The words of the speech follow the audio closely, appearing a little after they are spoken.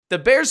The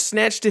Bears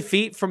snatched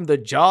defeat from the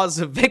jaws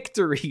of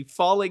victory,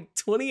 falling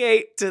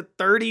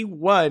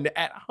 28-31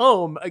 at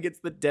home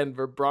against the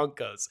Denver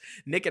Broncos.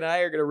 Nick and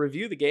I are going to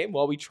review the game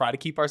while we try to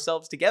keep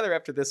ourselves together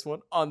after this one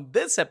on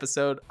this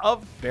episode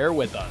of Bear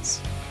With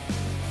Us.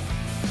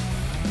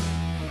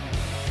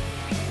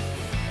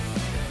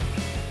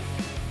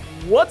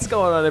 What's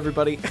going on,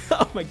 everybody?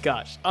 Oh my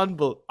gosh,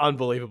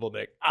 unbelievable,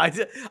 Nick.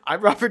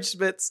 I'm Robert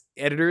Schmitz,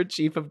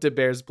 editor-in-chief of the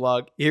Bears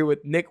blog, here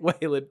with Nick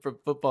Whalen from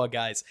Football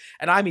Guys.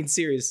 And I mean,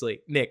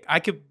 seriously, Nick, I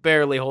could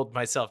barely hold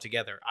myself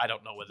together. I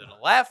don't know whether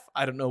to laugh.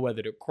 I don't know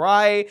whether to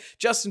cry.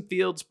 Justin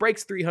Fields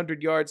breaks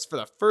 300 yards for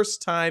the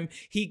first time.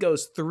 He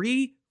goes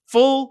 3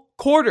 full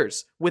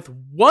quarters with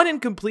one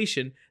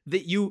incompletion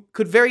that you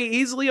could very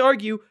easily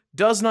argue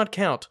does not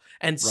count.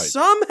 And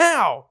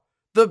somehow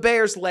the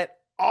Bears let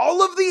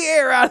all of the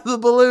air out of the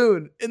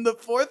balloon in the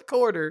fourth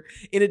quarter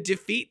in a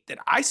defeat that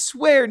I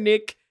swear,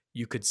 Nick,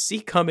 you could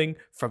see coming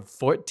from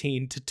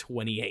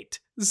 14-28.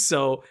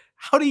 So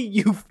how do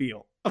you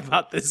feel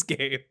about this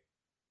game?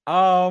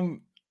 I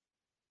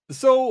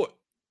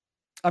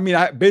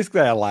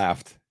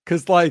laughed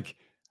because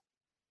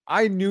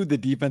I knew the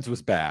defense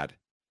was bad,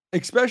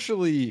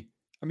 especially,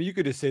 you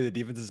could just say the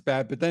defense is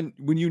bad, but then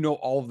when you know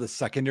all of the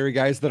secondary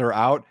guys that are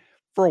out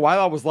for a while,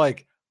 I was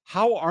like,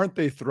 how aren't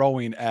they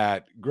throwing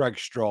at Greg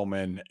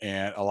Stroman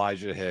and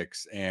Elijah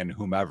Hicks and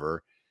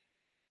whomever?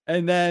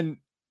 And then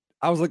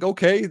I was like,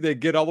 okay, they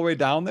get all the way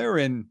down there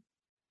and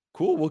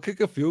cool, we'll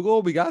kick a field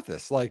goal. We got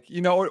this,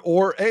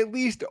 or at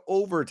least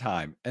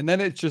overtime. And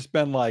then it's just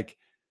been like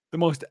the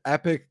most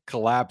epic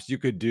collapse you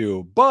could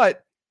do.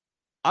 But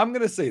I'm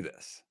going to say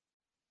this.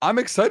 I'm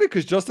excited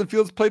because Justin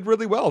Fields played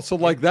really well. So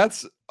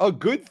that's a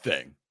good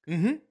thing.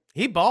 Mm-hmm.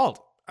 He balled.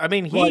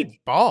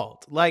 He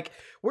balled.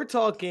 We're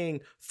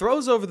talking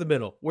throws over the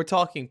middle. We're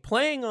talking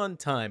playing on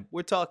time.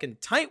 We're talking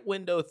tight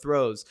window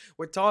throws.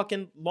 We're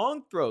talking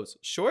long throws,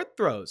 short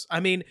throws.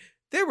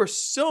 There were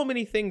so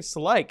many things to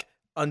like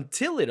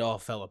until it all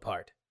fell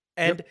apart.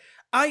 And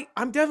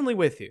I'm definitely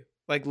with you.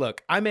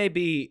 Look, I may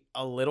be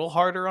a little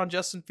harder on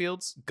Justin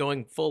Fields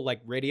going full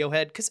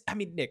Radiohead. Because,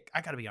 Nick,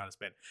 I got to be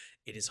honest, man.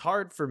 It is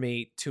hard for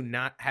me to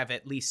not have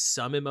at least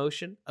some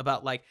emotion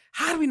about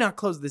how do we not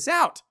close this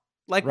out?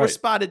 We're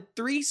spotted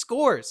 3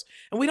 scores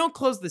and we don't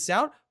close this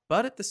out.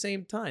 But at the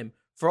same time,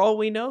 for all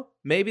we know,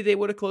 maybe they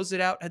would have closed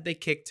it out had they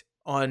kicked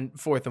on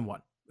 4th and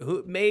 1.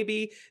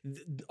 Maybe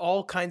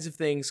all kinds of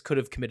things could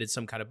have committed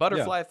some kind of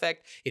butterfly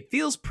effect. It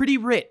feels pretty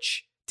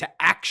rich to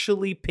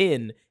actually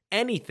pin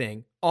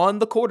anything on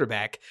the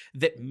quarterback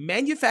that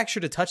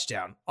manufactured a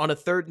touchdown on a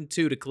 3rd and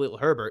 2 to Khalil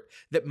Herbert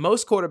that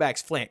most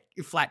quarterbacks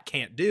flat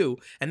can't do.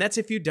 And that's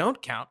if you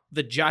don't count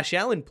the Josh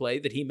Allen play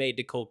that he made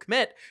to Cole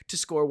Kmet to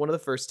score one of the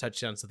first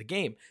touchdowns of the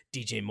game.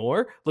 DJ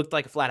Moore looked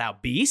like a flat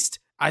out beast.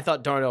 I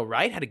thought Darnell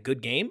Wright had a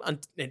good game.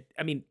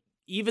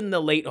 Even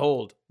the late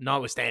hold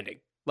notwithstanding.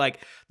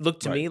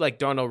 Looked to me like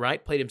Darnell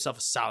Wright played himself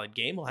a solid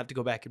game. We'll have to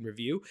go back and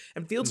review.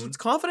 And Fields was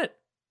confident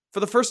for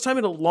the first time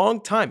in a long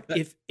time.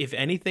 If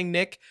anything,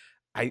 Nick,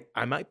 I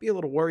might be a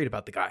little worried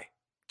about the guy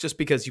just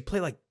because you play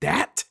like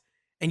that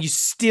and you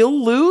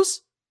still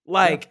lose.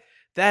 That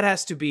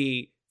has to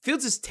be,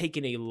 Fields has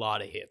taken a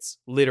lot of hits,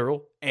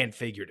 literal and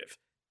figurative.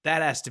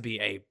 That has to be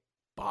a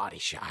body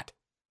shot,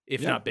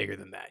 if not bigger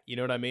than that. You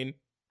know what I mean?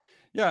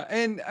 Yeah.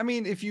 And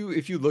if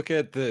you look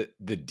at the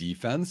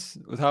defense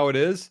with how it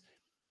is,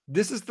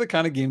 this is the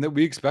kind of game that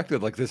we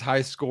expected, this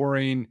high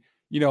scoring,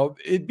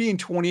 it being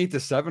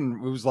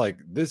 28-7, it was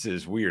this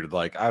is weird.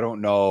 I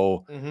don't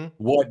know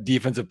what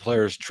defensive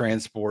players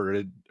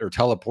transported or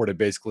teleported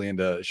basically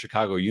into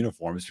Chicago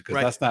uniforms because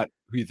that's not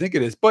who you think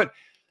it is. But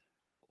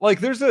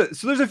there's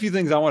a few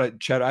things I want to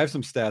chat. I have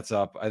some stats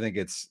up. I think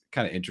it's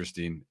kind of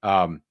interesting.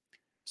 So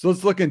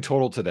let's look in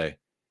total today.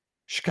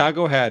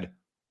 Chicago had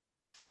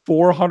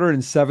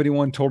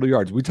 471 total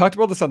yards. We talked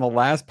about this on the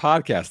last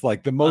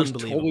podcast. The most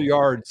total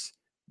yards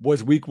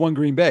was week 1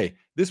 Green Bay.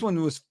 This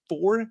one was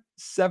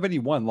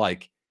 471,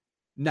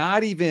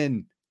 not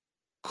even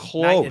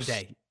close.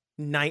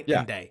 Night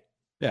and day.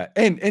 Yeah.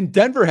 And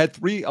Denver had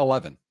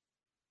 311.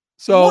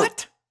 So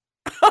what?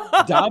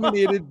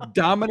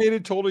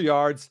 dominated total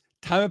yards.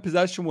 Time of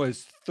possession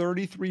was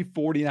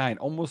 33:49,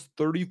 almost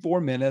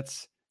 34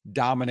 minutes.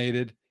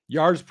 Dominated.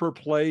 Yards per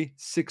play,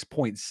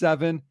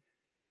 6.7,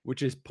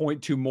 which is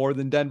 0.2 more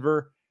than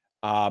Denver.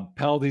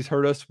 Penalties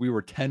hurt us. We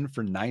were 10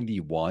 for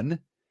 91,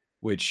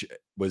 which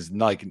was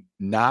not,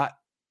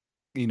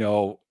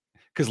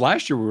 because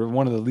last year we were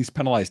one of the least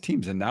penalized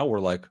teams, and now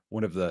we're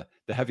one of the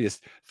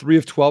heaviest. 3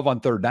 of 12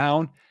 on 3rd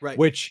down,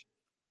 which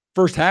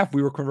first half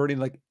we were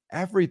converting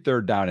every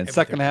 3rd down, and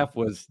second half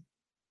was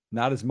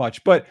not as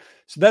much. But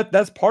so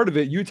that's part of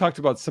it. You talked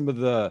about some of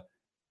the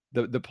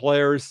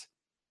players.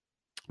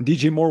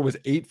 DJ Moore was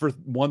 8 for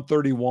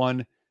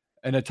 131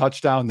 and a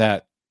touchdown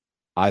that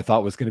I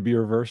thought was going to be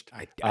reversed.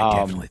 I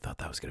definitely thought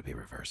that was going to be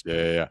reversed.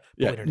 Yeah.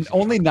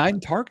 Only 9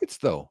 targets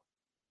though.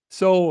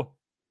 So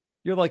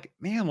you're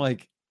man,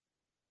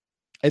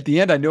 at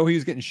the end, I know he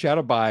was getting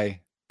shadowed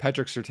by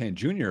Patrick Surtain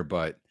Jr.,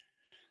 but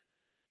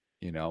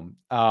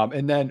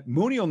And then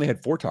Mooney only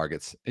had 4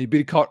 targets, but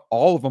he caught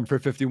all of them for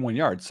 51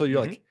 yards. So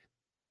you're like,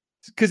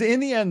 because in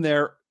the end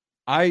there,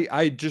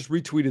 I just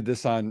retweeted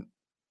this I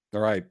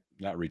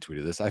not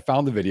retweeted this. I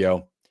found the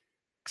video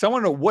because I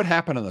want to know what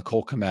happened on the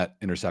Cole Kmet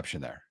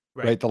interception there,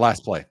 right? The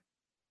last play.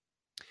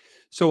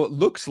 So it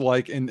looks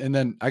like, and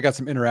then I got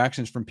some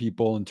interactions from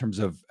people in terms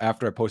of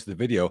after I posted the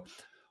video,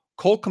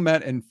 Cole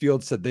Kmet and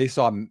Fields said they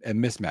saw a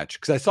mismatch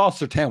because I saw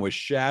Surtain was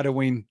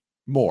shadowing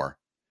Moore.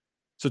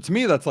 So to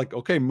me, that's like,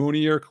 okay,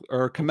 Mooney or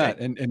Kmet.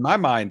 Okay. And in my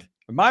mind,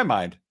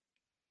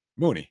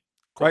 Mooney,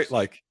 right?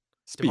 Like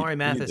speed. Damari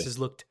Mathis has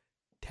looked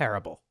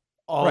terrible.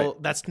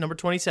 That's number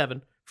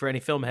 27 for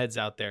any film heads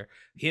out there.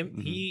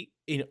 He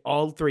in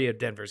all 3 of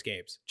Denver's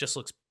games just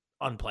looks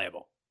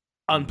unplayable.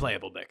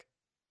 Unplayable, Nick.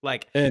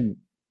 Like, and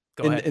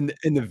go ahead.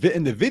 In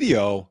the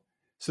video,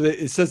 so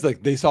it says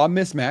like they saw a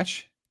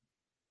mismatch,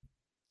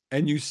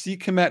 and you see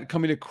Kmet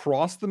coming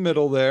across the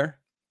middle there,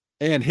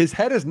 and his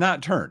head is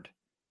not turned,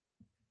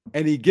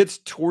 and he gets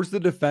towards the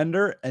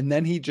defender, and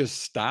then he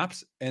just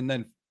stops, and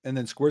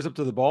then squares up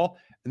to the ball,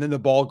 and then the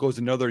ball goes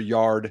another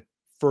yard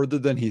further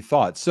than he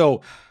thought.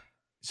 So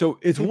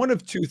it's one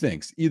of 2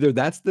 things: either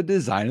that's the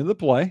design of the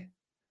play,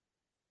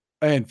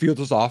 and Fields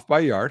was off by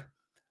a yard,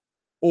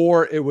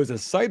 or it was a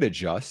sight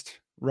adjust.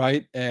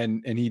 Right.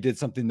 And he did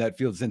something that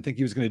Fields didn't think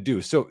he was going to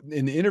do. So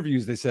in the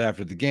interviews, they said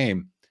after the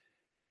game,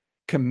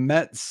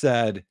 Kmet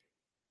said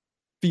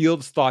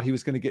Fields thought he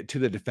was going to get to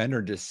the defender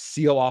and just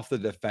seal off the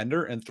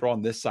defender and throw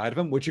on this side of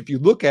him, which if you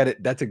look at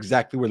it, that's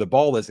exactly where the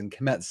ball is. And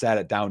Kmet sat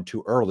it down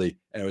too early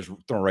and it was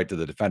thrown right to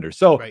the defender.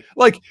 So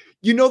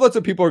that's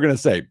what people are going to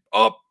say.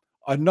 Oh,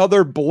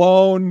 another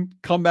blown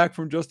comeback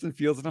from Justin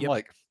Fields. And I'm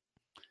like,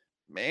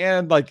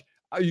 man, like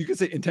you could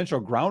say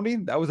intentional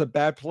grounding. That was a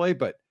bad play,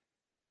 but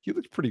he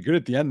looked pretty good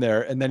at the end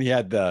there. And then he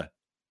had the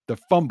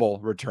fumble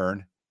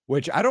return,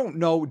 which I don't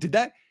know.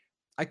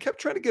 I kept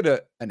trying to get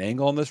an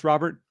angle on this,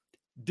 Robert.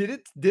 Did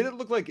it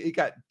look like it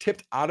got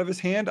tipped out of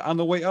his hand on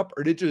the way up,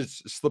 or did it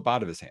just slip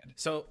out of his hand?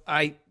 So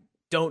I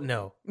don't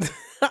know.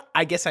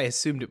 I guess I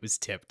assumed it was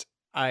tipped.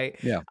 I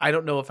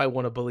don't know if I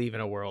want to believe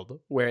in a world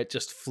where it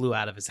just flew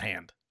out of his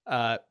hand.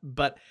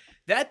 But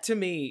that to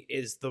me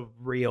is the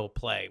real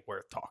play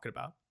worth talking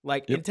about.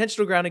 Like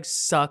intentional grounding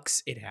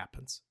sucks. It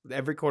happens.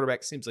 Every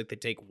quarterback seems like they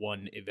take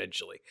one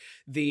eventually.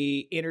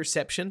 The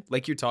interception,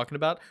 like you're talking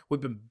about, we've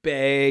been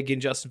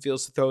begging Justin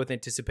Fields to throw with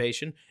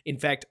anticipation. In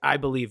fact, I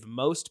believe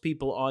most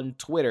people on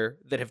Twitter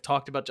that have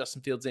talked about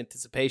Justin Fields'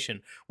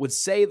 anticipation would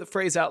say the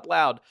phrase out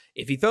loud,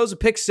 if he throws a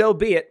pick, so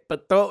be it,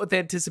 but throw it with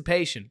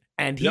anticipation.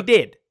 And he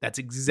did. That's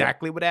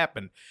exactly what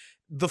happened.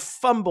 The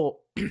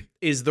fumble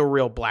is the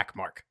real black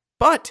mark.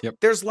 But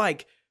there's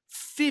like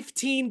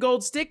 15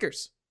 gold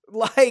stickers.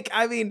 Like,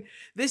 I mean,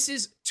 this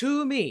is,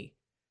 to me,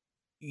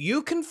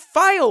 you can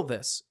file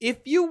this if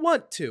you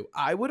want to.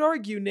 I would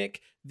argue,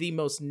 Nick, the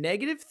most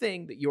negative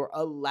thing that you're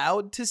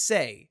allowed to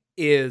say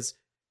is,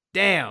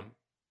 damn,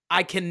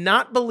 I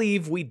cannot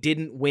believe we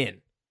didn't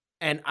win.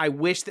 And I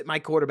wish that my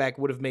quarterback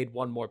would have made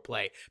one more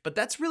play. But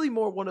that's really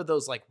more one of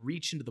those, like,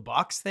 reach into the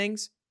box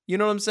things. You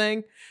know what I'm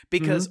saying?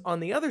 Because on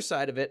the other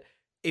side of it,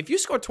 if you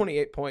score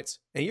 28 points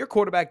and your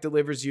quarterback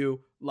delivers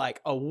you like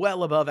a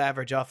well above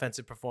average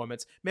offensive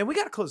performance, man, we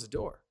got to close the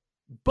door.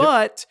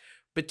 But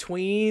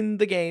between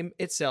the game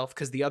itself,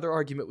 because the other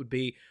argument would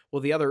be,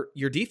 well,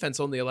 your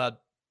defense only allowed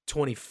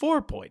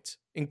 24 points,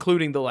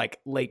 including the like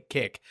late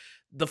kick.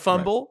 The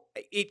fumble,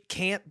 it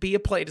can't be a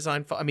play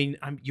design. I mean,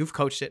 you've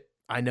coached it.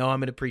 I know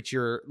I'm going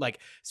to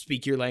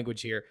speak your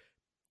language here.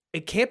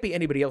 It can't be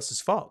anybody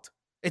else's fault.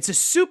 It's a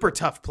super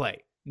tough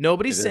play.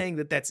 Nobody's saying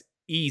that that's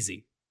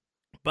easy.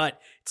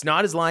 But it's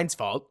not his line's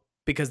fault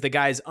because the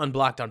guy's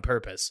unblocked on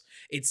purpose.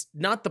 It's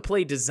not the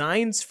play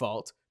design's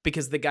fault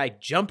because the guy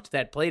jumped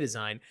that play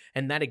design,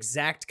 and that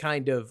exact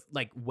kind of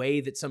like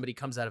way that somebody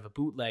comes out of a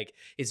bootleg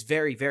is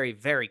very, very,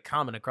 very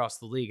common across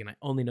the league. And I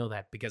only know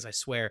that because I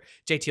swear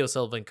JT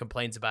O'Sullivan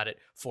complains about it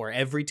for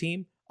every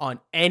team on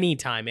any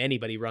time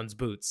anybody runs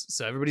boots.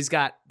 So everybody's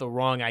got the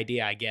wrong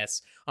idea, I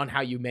guess, on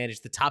how you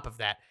manage the top of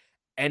that.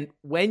 And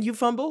when you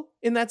fumble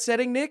in that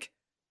setting, Nick,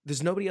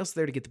 there's nobody else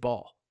there to get the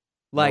ball.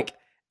 Like,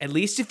 at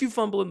least if you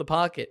fumble in the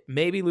pocket,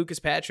 maybe Lucas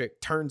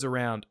Patrick turns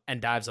around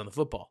and dives on the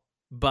football.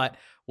 But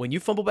when you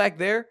fumble back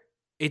there,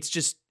 it's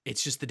just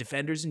the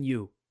defenders and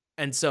you.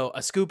 And so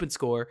a scoop and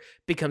score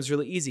becomes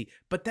really easy.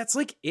 But that's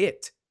like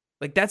it.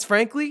 Like that's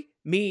frankly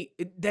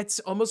that's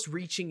almost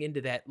reaching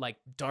into that like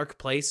dark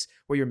place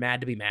where you're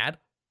mad to be mad.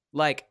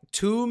 Like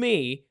to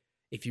me,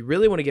 if you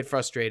really want to get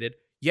frustrated,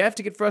 you have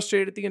to get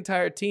frustrated at the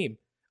entire team.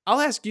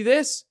 I'll ask you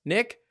this,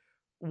 Nick.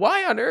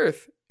 Why on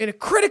earth in a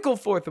critical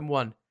 4th and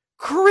 1,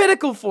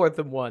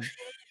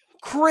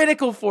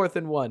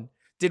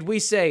 did we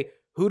say,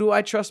 who do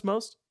I trust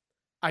most?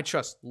 I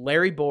trust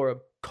Larry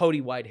Borum,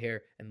 Cody Whitehair,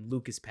 and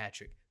Lucas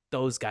Patrick.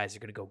 Those guys are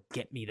going to go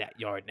get me that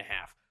 1.5 yards.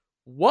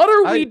 What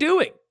are we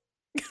doing?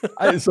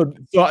 So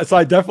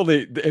I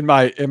definitely in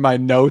my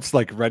notes,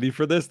 like ready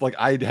for this, like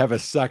I'd have a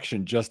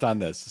section just on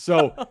this.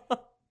 So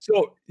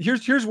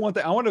here's one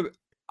thing I'm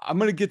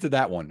going to get to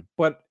that one,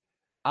 but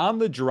on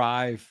the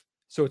drive,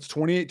 So it's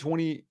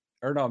 28-20,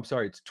 or no, I'm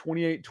sorry, it's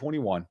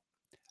 28-21.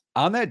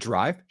 On that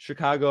drive,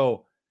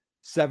 Chicago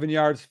 7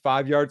 yards,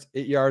 5 yards,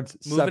 8 yards,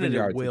 Moving 7 it at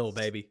yards. will,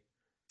 baby.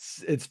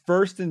 It's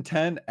 1st and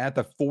 10 at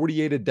the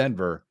 48 of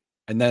Denver,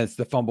 and then it's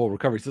the fumble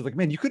recovery. So it's like,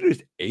 man, you could have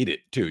just ate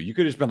it too. You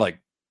could have just been like,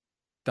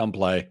 dumb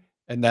play,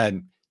 and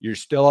then you're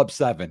still up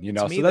 7, To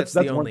me, So that's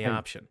the one only thing.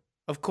 option.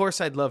 Of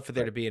course, I'd love for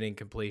there Right. to be an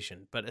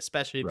incompletion, but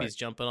especially if Right. he's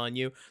jumping on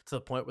you to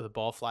the point where the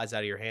ball flies out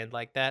of your hand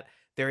like that,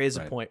 there is a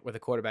Right. point where the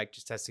quarterback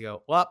just has to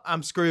go, well,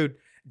 I'm screwed.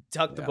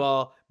 Tuck the Yeah.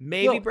 ball,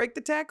 maybe Well, break the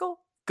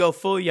tackle, go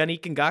full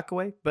Yannick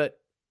Ngakoue, but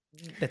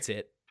that's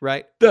it,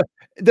 right?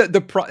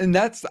 and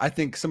that's, I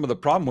think, some of the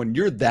problem when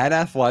you're that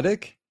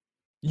athletic,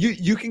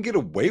 you can get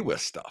away with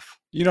stuff.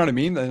 You know what I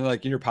mean? And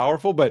like you're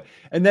powerful, but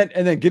and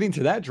then getting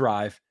to that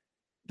drive,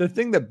 the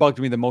thing that bugged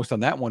me the most on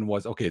that one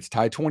was, okay, it's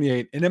tied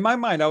 28. And in my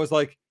mind, I was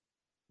like,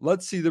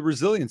 let's see the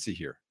resiliency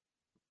here,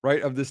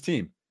 right? Of this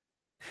team.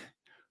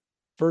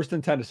 1st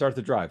and 10 to start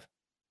the drive.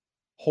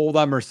 Hold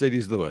on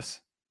Mercedes Lewis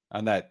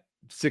on that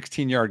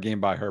 16-yard game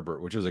by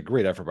Herbert, which was a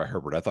great effort by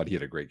Herbert. I thought he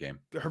had a great game.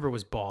 Herbert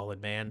was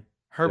balling, man.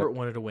 Herbert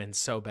wanted to win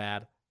so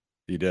bad.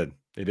 He did.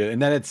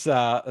 And then it's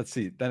let's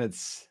see, then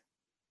it's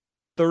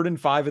 3rd and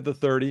 5 at the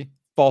 30.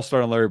 False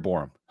start on Larry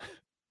Borum.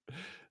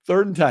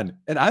 3rd and 10.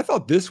 And I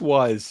thought this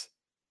was,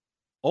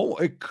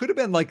 it could have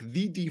been like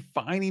the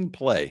defining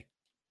play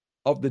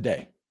of the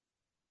day.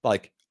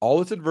 Like all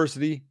this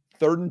adversity,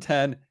 3rd and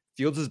 10,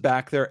 Fields is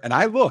back there. And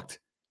I looked,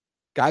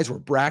 guys were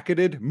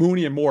bracketed,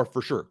 Mooney and Moore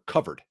for sure,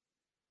 covered.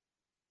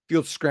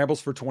 Fields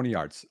scrambles for 20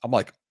 yards. I'm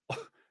like,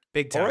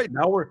 big time. All right,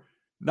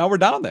 now we're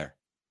down there.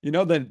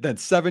 Then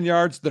 7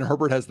 yards, then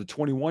Herbert has the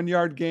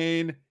 21-yard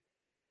gain.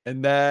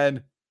 And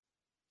then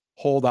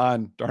hold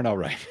on, Darnell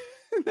Wright.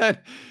 and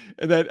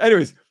then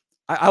anyways,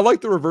 I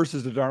like the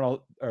reverses to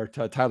Darnell or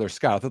to Tyler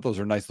Scott. I thought those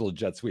were nice little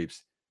jet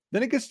sweeps.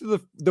 Then it gets to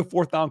the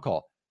 4th down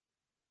call.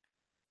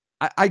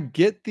 I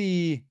get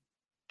the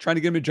trying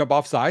to get him to jump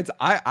off sides.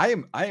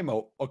 I am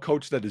a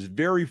coach that is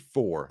very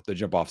for the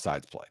jump off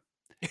sides play.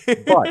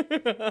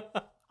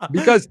 But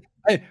because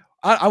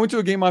I went to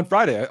a game on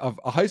Friday,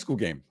 a high school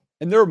game,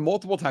 and there were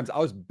multiple times I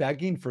was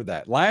begging for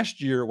that.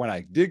 Last year when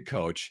I did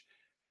coach,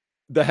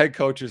 the head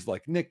coach is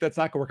like, Nick, that's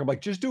not gonna work. I'm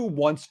like, just do it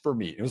once for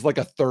me. It was like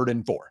a 3rd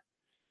and 4.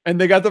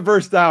 And they got the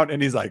 1st down,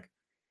 and he's like,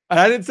 and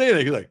I didn't say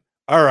anything. He's like,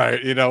 all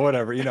right,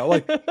 whatever,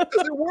 like,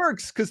 because it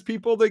works, because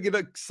people, they get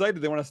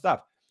excited, they want to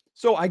stop.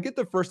 So I get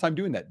the first time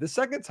doing that. The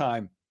second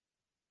time,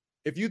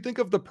 if you think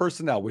of the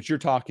personnel, which you're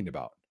talking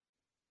about,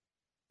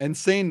 and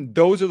saying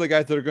those are the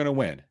guys that are going to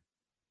win,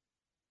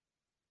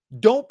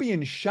 don't be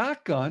in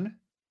shotgun,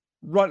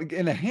 run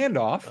in a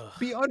handoff,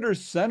 be under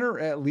center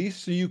at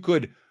least so you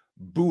could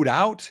boot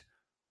out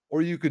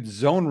or you could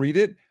zone read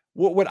it.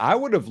 What I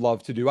would have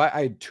loved to do, I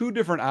had 2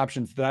 different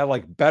options that I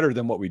like better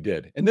than what we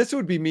did. And this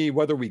would be me,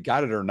 whether we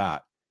got it or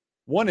not.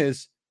 One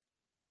is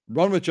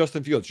run with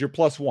Justin Fields. You're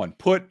 +1.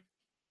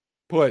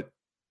 Put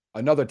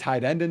another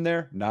tight end in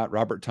there, not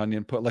Robert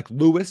Tonyan. Put like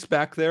Lewis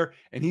back there,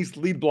 and he's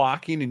lead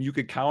blocking, and you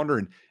could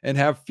counter and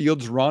have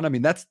Fields run. I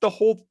mean, that's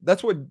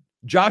what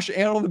Josh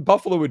Allen in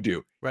Buffalo would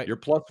do. Right. You're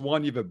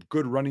 +1. You have a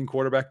good running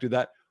quarterback, do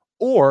that.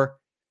 Or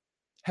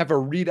have a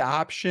read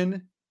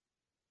option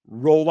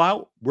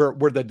rollout where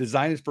the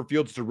design is for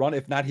Fields to run.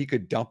 If not, he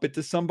could dump it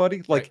to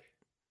somebody. Like, right.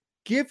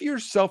 Give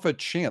yourself a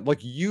chance.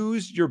 Like,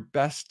 use your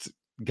best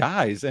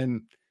guys.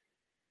 And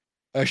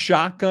a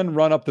shotgun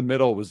run up the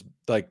middle was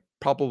like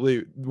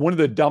probably one of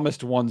the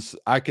dumbest ones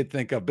I could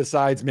think of,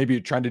 besides maybe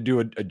trying to do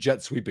a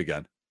jet sweep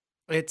again.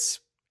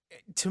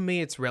 To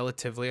me, it's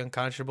relatively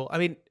unconscionable. I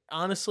mean,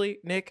 honestly,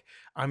 Nick,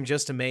 I'm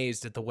just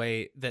amazed at the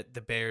way that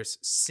the Bears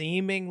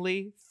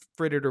seemingly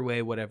frittered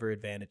away whatever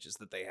advantages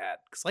that they had.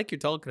 Because like you're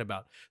talking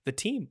about, the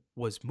team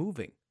was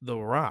moving the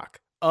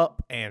rock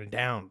up and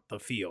down the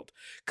field.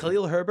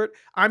 Khalil Herbert,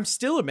 I'm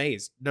still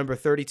amazed. Number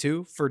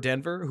 32 for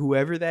Denver,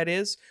 whoever that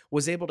is,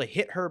 was able to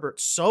hit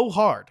Herbert so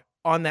hard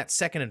on that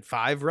 2nd and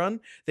 5 run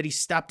that he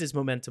stopped his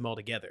momentum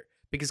altogether.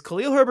 Because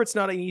Khalil Herbert's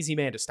not an easy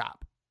man to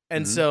stop.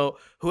 And so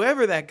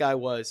whoever that guy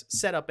was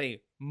set up a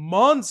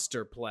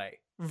monster play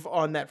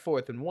on that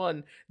 4th and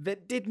 1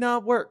 that did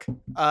not work.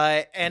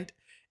 And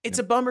it's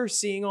a bummer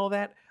seeing all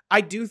that. I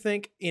do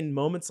think in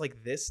moments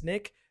like this,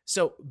 Nick,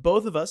 so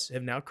both of us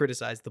have now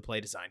criticized the play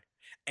design.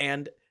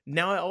 And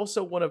now I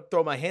also want to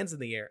throw my hands in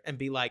the air and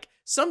be like,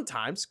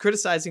 sometimes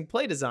criticizing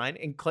play design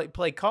and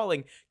play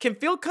calling can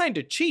feel kind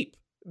of cheap.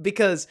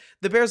 Because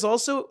the Bears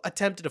also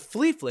attempted a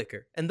flea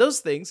flicker, and those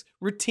things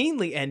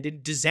routinely end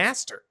in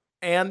disaster.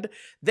 And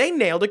they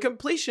nailed a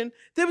completion.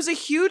 There was a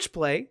huge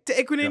play to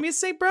Equanimeous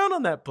St. Brown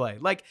on that play.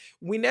 Like,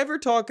 we never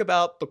talk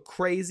about the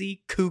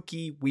crazy,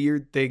 kooky,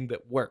 weird thing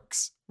that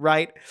works,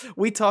 right?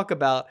 We talk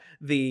about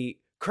the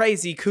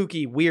crazy,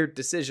 kooky, weird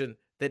decision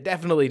that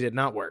definitely did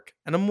not work.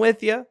 And I'm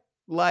with you.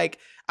 Like,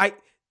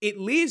 it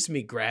leaves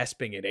me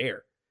grasping at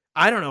air.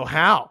 I don't know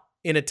how,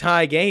 in a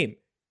tie game,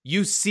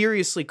 you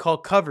seriously call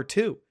cover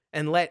 2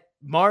 and let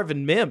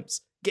Marvin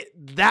Mims get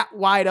that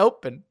wide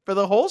open for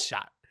the whole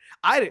shot.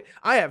 I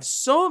have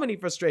so many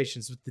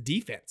frustrations with the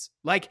defense.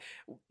 Like,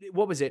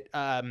 what was it?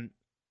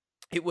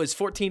 It was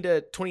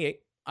 14-28,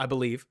 I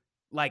believe.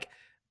 Like,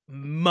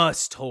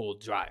 must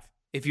hold drive,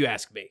 if you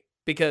ask me,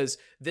 because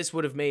this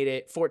would have made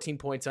it 14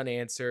 points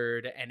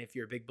unanswered. And if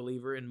you're a big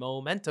believer in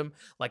momentum,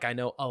 like I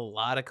know a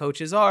lot of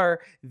coaches are,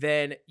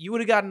 then you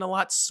would have gotten a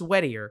lot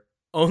sweatier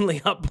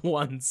only up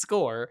one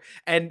score.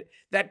 And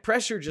that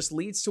pressure just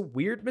leads to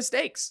weird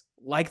mistakes,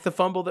 like the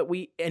fumble that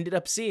we ended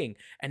up seeing,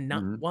 and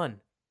not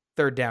one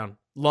third down,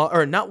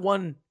 or not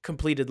one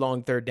completed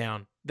long third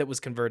down that was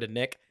converted,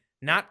 Nick.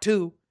 Not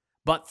two,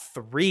 but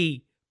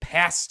three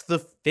past the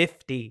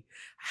 50.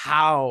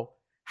 How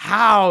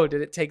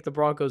did it take the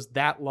Broncos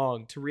that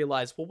long to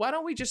realize, well, why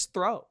don't we just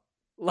throw?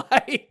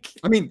 Like,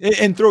 I mean,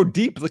 and throw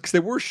deep, because they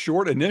were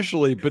short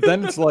initially, but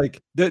then it's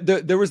like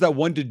there was that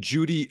one to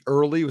Judy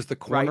early, was the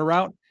corner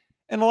route,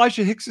 and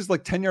Elijah Hicks is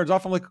like 10 yards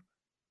off. I'm like,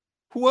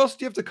 who else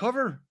do you have to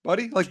cover,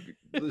 buddy? Like,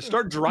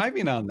 start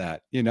driving on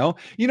that.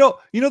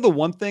 The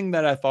one thing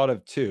that I thought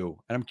of too,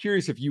 and I'm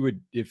curious if you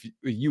would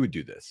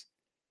do this.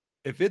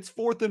 If it's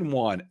 4th and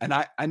 1, and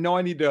I know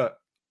I need to,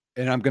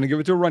 and I'm going to give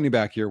it to a running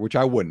back here, which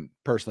I wouldn't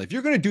personally. If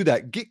you're going to do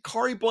that, get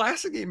Kari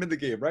Blasingame in the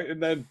game, right?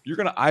 And then you're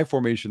going to I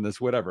formation this,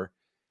 whatever.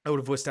 I would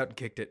have wussed out and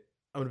kicked it.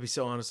 I'm going to be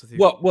so honest with you.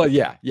 Well,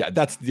 yeah,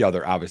 that's the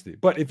other, obviously.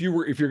 But if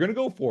you're going to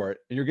go for it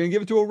and you're going to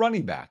give it to a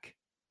running back,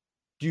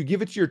 do you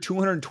give it to your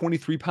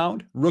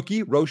 223-pound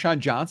rookie Roshan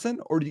Johnson,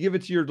 or do you give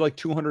it to your like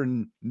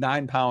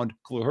 209-pound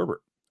Khalil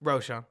Herbert?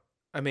 Roshan.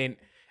 I mean,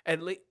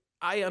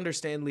 I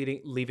understand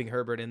leaving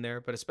Herbert in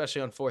there, but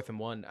especially on 4th and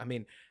 1, I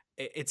mean,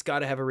 it's got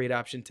to have a read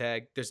option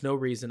tag. There's no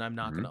reason I'm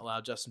not going to allow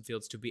Justin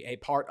Fields to be a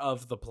part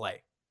of the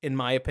play, in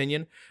my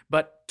opinion.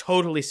 But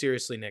totally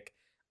seriously, Nick,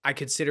 I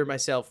consider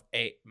myself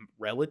a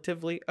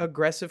relatively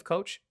aggressive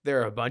coach.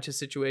 There are a bunch of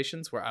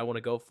situations where I want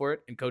to go for it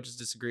and coaches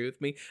disagree with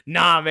me.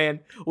 Nah, man,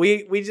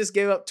 we just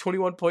gave up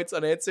 21 points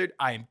unanswered.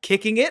 I am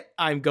kicking it.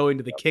 I'm going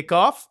to the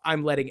kickoff.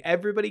 I'm letting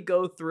everybody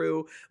go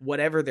through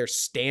whatever their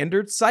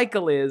standard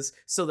cycle is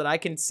so that I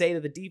can say to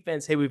the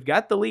defense, hey, we've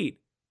got the lead,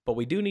 but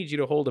we do need you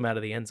to hold them out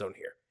of the end zone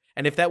here.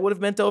 And if that would have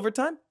meant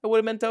overtime, it would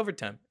have meant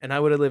overtime, and I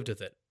would have lived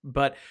with it.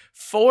 But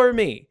for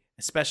me,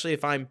 especially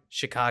if I'm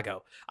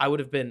Chicago, I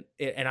would have been,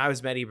 and I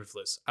was Matt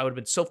Eberflus, I would have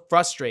been so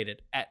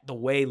frustrated at the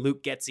way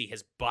Luke Getsy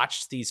has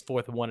botched these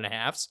 4th and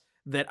 1.5s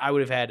that I would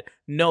have had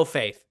no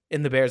faith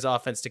in the Bears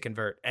offense to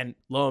convert. And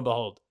lo and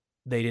behold,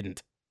 they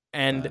didn't.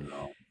 And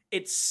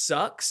it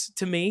sucks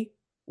to me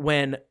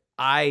when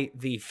I,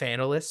 the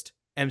fanalist,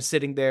 am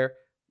sitting there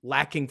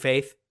lacking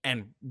faith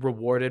and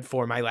rewarded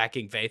for my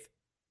lacking faith.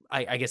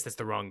 I guess that's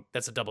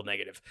a double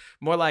negative.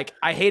 More like,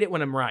 I hate it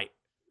when I'm right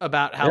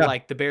about how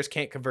like the Bears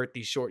can't convert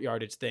these short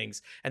yardage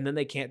things, and then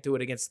they can't do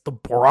it against the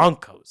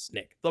Broncos,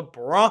 Nick. The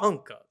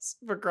Broncos,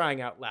 for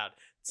crying out loud.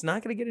 It's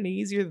not going to get any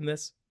easier than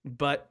this,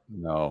 but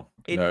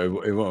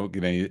it won't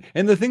get any.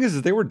 And the thing is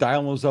they were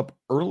dialing those up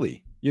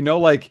early,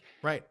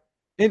 right.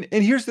 And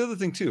here's the other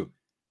thing too.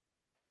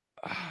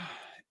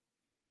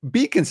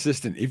 Be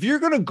consistent. If you're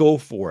going to go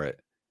for it,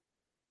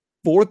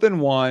 4th and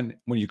 1,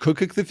 when you could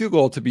kick the field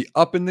goal to be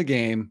up in the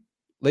game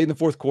late in the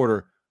 4th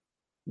quarter,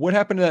 what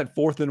happened to that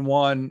 4th and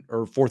 1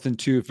 or 4th and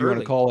 2, if you want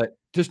to call it,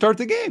 to start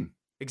the game?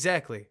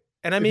 Exactly.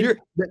 And I mean,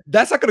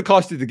 that's not going to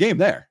cost you the game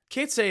there.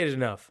 Can't say it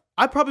enough.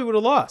 I probably would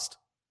have lost.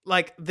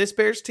 Like, this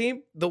Bears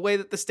team, the way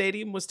that the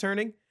stadium was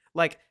turning,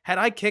 like, had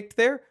I kicked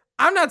there,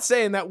 I'm not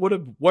saying that would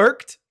have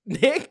worked,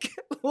 Nick.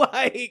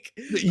 Like,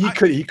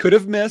 he could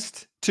have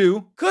missed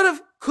too. Could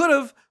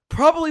have,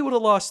 probably would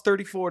have lost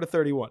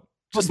 34-31.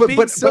 Just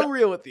being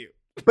real with you.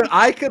 But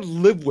I could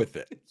live with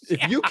it.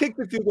 If you kick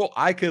the field goal,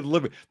 I could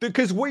live it.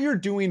 Because what you're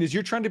doing is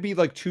you're trying to be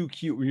like too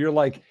cute. You're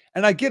like,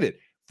 and I get it.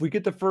 If we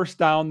get the first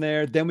down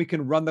there, then we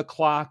can run the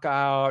clock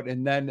out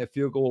and then a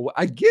field goal.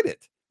 I get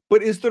it.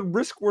 But is the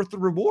risk worth the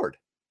reward?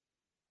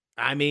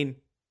 I mean,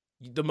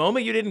 the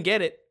moment you didn't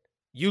get it,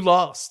 you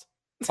lost.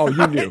 Oh,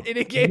 you knew. In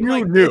a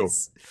game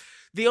this.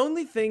 The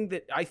only thing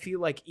that I feel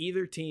like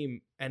either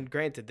team, and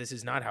granted, this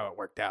is not how it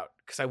worked out,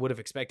 because I would have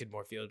expected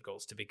more field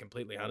goals, to be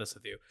completely honest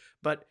with you.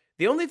 But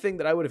the only thing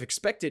that I would have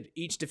expected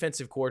each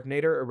defensive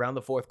coordinator around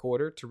the 4th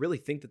quarter to really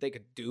think that they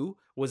could do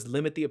was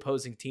limit the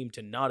opposing team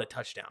to not a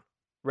touchdown,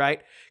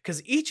 right?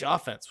 Because each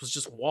offense was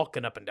just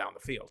walking up and down the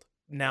field.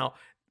 Now,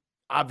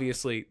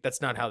 obviously,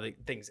 that's not how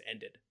things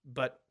ended,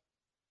 but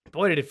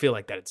boy, did it feel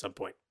like that at some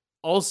point.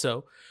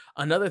 Also,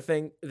 another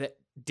thing that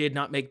did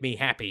not make me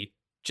happy,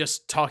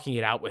 just talking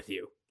it out with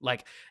you,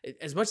 like,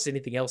 as much as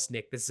anything else,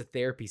 Nick, this is a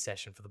therapy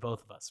session for the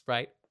both of us,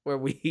 right? Where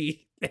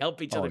we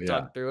help each other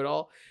talk through it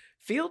all.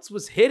 Fields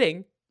was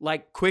hitting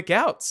like quick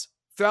outs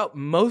throughout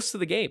most of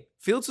the game.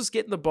 Fields was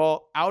getting the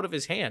ball out of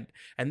his hand.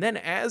 And then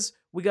as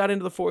we got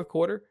into the 4th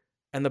quarter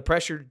and the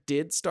pressure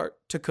did start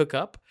to cook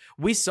up,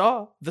 we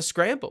saw the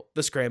scramble.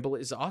 The scramble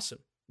is awesome.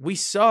 We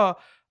saw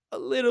a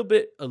little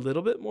bit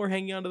more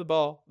hanging onto the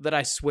ball that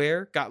I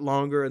swear got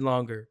longer and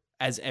longer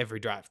as every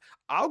drive.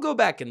 I'll go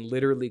back and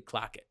literally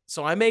clock it.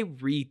 So I may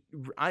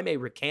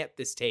recant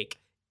this take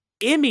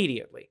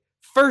immediately.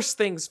 First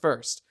things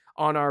first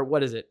on our,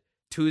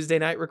 Tuesday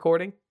night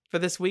recording for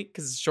this week,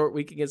 because it's a short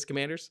week against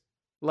Commanders.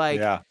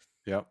 Like,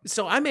 yeah.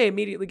 So I may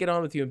immediately get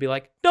on with you and be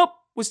like, nope,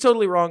 Was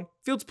totally wrong.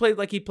 Fields played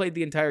like he played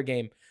the entire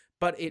game,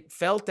 but it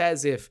felt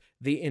as if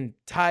the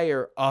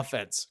entire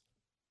offense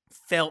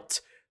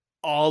felt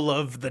all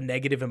of the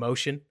negative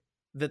emotion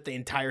that the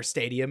entire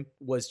stadium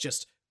was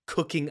just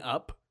cooking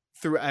up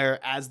through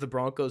as the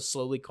Broncos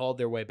slowly called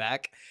their way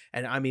back.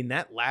 And I mean,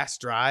 that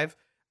last drive,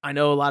 I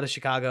know a lot of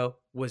Chicago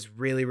was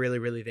really, really,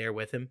 really there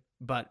with him,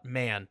 but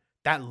man,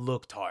 that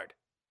looked hard.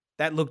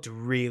 That looked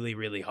really,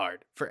 really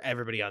hard for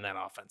everybody on that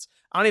offense.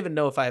 I don't even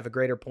know if I have a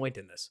greater point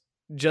in this.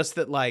 Just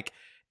that, like,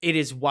 it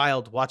is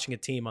wild watching a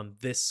team on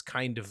this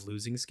kind of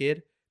losing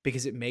skid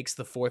because it makes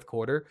the fourth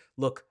quarter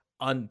look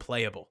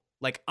unplayable,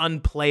 like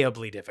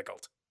unplayably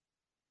difficult.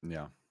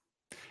 Yeah.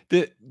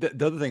 The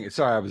other thing,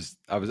 sorry,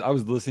 I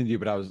was listening to you,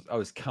 but I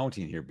was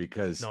counting here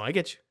because No, I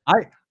get you.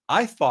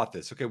 I thought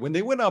this. Okay, when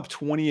they went up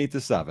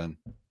 28-7,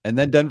 and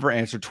then Denver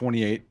answered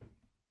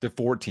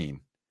 28-14.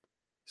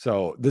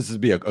 So this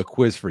would be a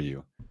quiz for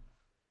you.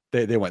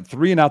 They went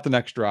 3 and out the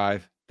next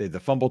drive. They had the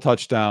fumble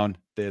touchdown.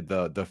 They had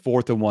the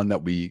fourth and one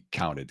that we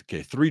counted.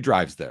 Okay, 3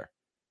 drives there.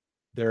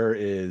 There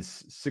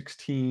is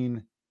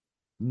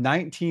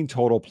 19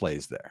 total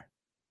plays there.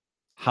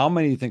 How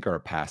many do you think are a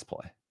pass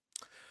play?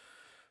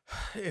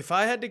 If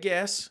I had to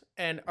guess,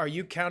 and are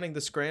you counting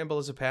the scramble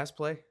as a pass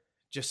play?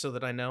 Just so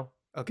that I know.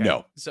 Okay.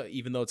 No. So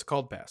even though it's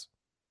called pass.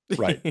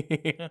 Right.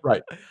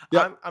 Right.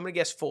 Yep. I'm gonna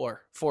guess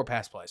 4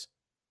 pass plays.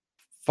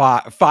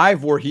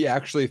 5 where he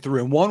actually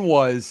threw, and one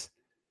was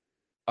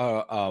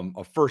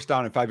a first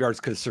down and 5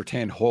 yards because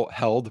Surtain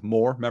held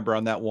more. Remember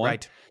on that one,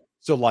 Right?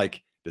 So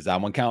like, does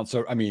that one count?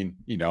 So I mean,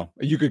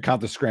 you could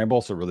count the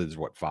scramble. So really, there's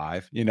what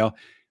 5,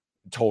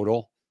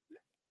 total.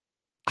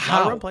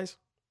 How run plays?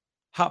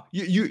 How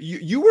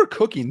you were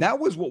cooking? That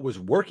was what was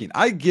working.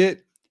 I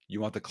get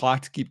you want the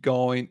clock to keep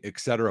going,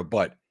 etc.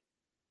 But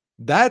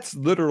that's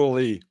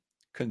literally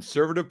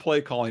conservative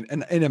play calling.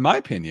 And in my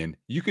opinion,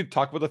 you could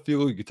talk about the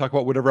field, you could talk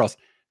about whatever else.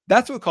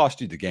 That's what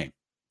cost you the game.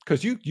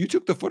 Because you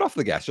took the foot off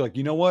the gas. You're like,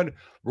 you know what?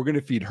 We're going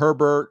to feed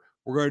Herbert.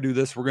 We're going to do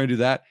this. We're going to do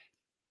that.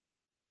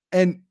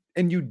 And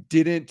you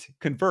didn't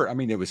convert. I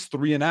mean, it was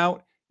 3 and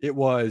out. It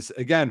was,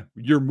 again,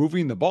 you're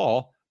moving the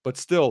ball, but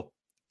still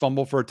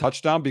fumble for a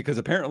touchdown because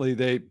apparently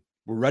they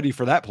were ready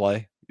for that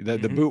play, the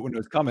boot when it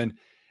was coming.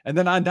 And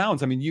then on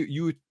downs, I mean,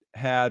 you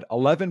had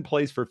 11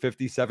 plays for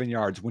 57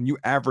 yards when you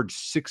averaged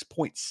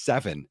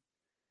 6.7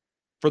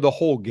 for the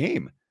whole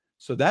game.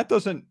 So that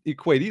doesn't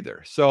equate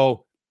either.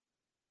 So,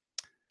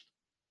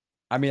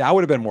 I mean, I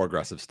would have been more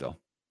aggressive still.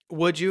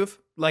 Would you have?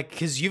 Like,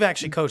 because you've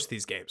actually coached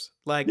these games.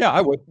 Like, yeah,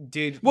 I would.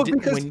 Dude, well,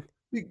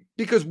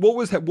 because what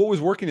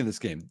was working in this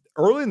game?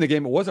 Early in the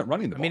game, it wasn't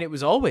running the ball. I mean, it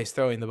was always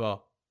throwing the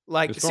ball.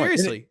 Like,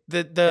 seriously,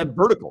 the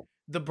vertical.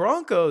 The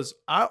Broncos,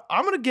 I'm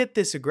going to get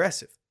this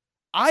aggressive.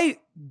 I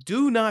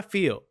do not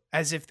feel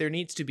as if there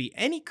needs to be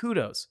any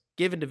kudos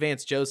given to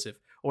Vance Joseph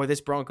or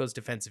this Broncos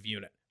defensive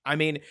unit. I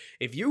mean,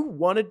 if you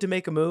wanted to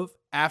make a move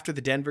after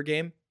the Denver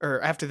game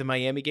or after the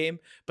Miami game,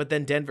 but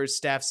then Denver's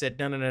staff said,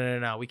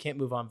 no, we can't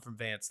move on from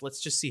Vance.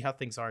 Let's just see how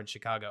things are in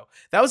Chicago.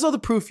 That was all the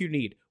proof you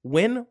need.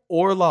 Win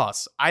or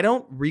loss. I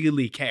don't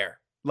really care.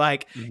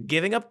 Like,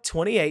 giving up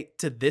 28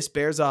 to this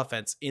Bears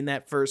offense in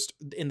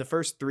the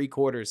first 3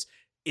 quarters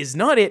is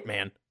not it,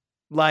 man.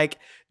 Like,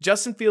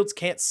 Justin Fields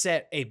can't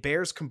set a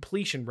Bears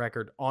completion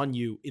record on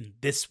you in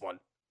this one.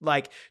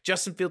 Like,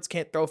 Justin Fields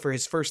can't throw for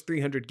his first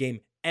 300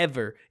 game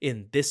ever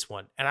in this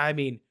one. And I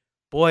mean,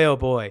 boy, oh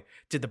boy,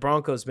 did the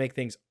Broncos make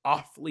things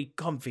awfully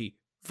comfy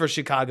for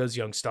Chicago's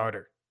young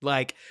starter.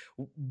 Like,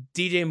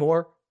 DJ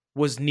Moore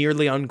was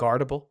nearly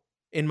unguardable,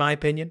 in my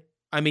opinion.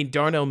 I mean,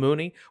 Darnell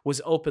Mooney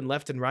was open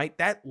left and right.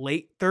 That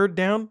late third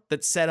down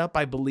that set up,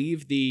 I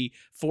believe, the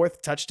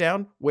 4th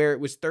touchdown where it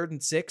was 3rd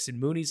and 6 and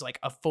Mooney's like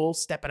a full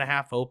step and a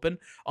half open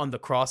on the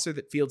crosser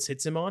that Fields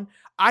hits him on.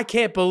 I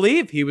can't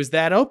believe he was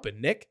that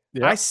open, Nick.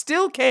 Yep. I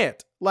still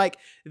can't. Like,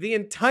 the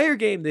entire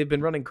game they've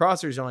been running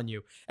crossers on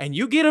you and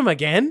you get them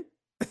again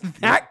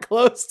that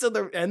close to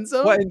the end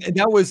zone. Well, and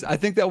that was, I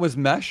think that was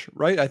mesh,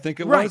 right? I think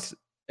it was.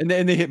 And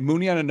then they hit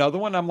Mooney on another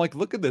one. I'm like,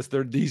 look at this.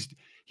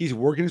 He's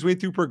working his way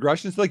through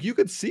progressions. Like, you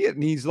could see it.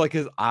 And he's like,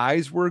 his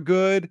eyes were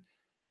good.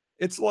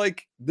 It's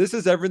like, this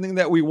is everything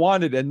that we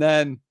wanted. And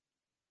then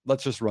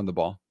let's just run the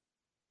ball.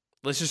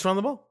 Let's just run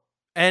the ball.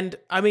 And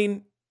I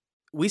mean,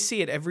 we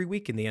see it every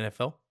week in the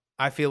NFL.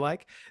 I feel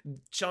like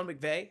Sean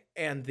McVay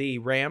and the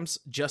Rams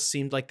just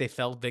seemed like they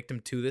fell victim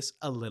to this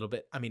a little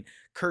bit. I mean,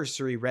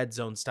 cursory red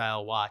zone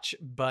style watch,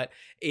 but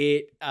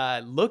it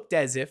looked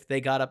as if they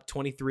got up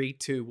 23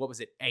 to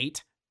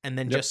 8, and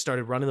then just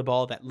started running the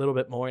ball that little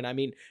bit more. And I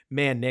mean,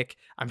 man, Nick,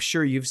 I'm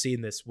sure you've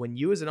seen this. When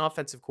you as an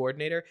offensive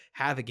coordinator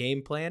have a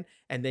game plan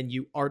and then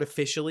you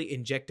artificially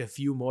inject a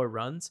few more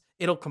runs,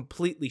 it'll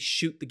completely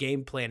shoot the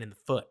game plan in the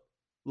foot.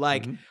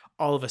 Like,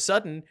 all of a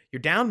sudden,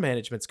 your down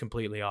management's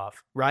completely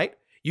off, right?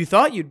 You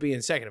thought you'd be in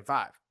 2nd and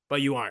 5,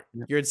 but you aren't.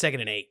 You're in 2nd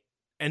and 8.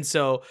 And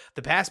so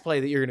the pass play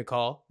that you're going to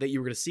call, that you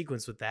were going to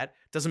sequence with that,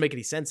 doesn't make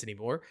any sense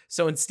anymore.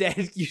 So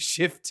instead, you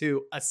shift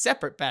to a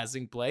separate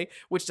passing play,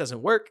 which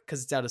doesn't work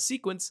because it's out of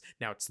sequence.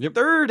 Now it's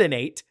 3rd and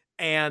 8,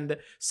 and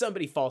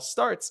somebody false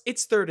starts.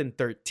 It's 3rd and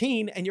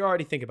 13, and you're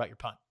already thinking about your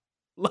punt.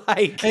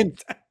 Like,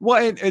 And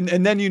well,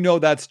 and then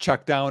that's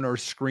check down or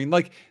screen,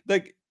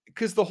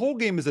 because the whole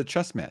game is a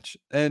chess match,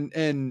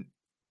 and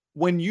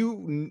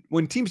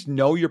when teams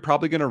know you're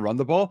probably going to run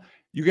the ball,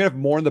 you're going to have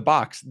more in the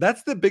box.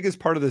 That's the biggest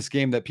part of this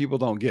game that people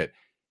don't get.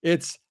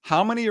 It's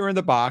how many are in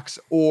the box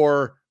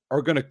or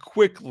are going to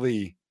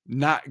quickly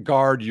not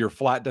guard your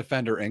flat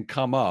defender and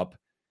come up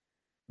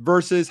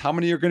versus how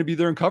many are going to be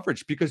there in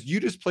coverage, because you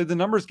just play the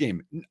numbers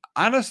game.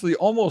 Honestly,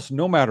 almost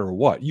no matter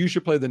what, you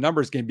should play the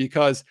numbers game,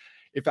 because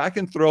if I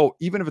can throw,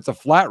 even if it's a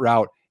flat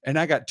route and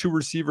I got 2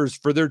 receivers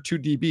for their 2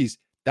 DBs,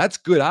 that's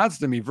good odds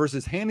to me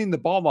versus handing the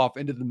ball off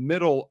into the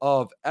middle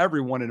of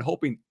everyone and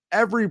hoping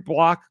every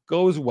block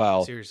goes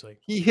well. seriously.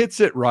 He hits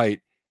it right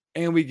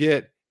and we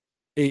get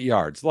 8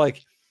 yards.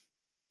 Like,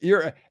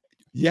 you're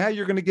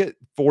going to get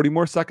 40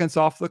 more seconds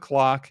off the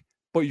clock,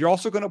 but you're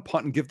also going to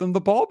punt and give them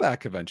the ball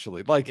back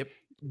eventually. Like, Yep.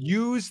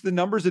 use the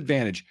numbers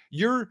advantage.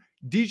 Your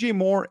DJ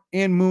Moore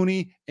and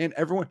Mooney and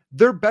everyone,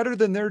 they're better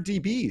than their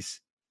DBs.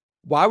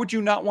 Why would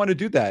you not want to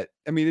do that?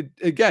 I mean,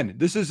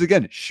 this is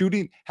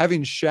shooting,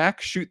 having Shaq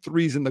shoot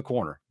threes in the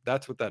corner.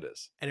 That's what that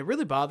is. And it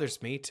really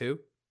bothers me too,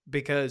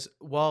 because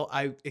while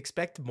I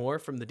expect more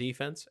from the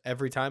defense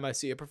every time I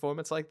see a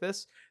performance like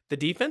this, the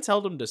defense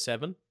held them to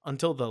 7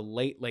 until the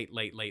late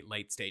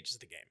stages of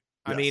the game.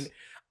 Yes. I mean,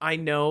 I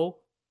know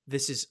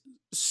this is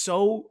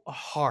so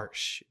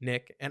harsh,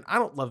 Nick, and I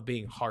don't love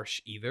being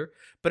harsh either,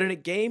 but in a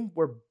game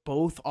where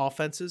both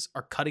offenses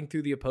are cutting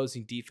through the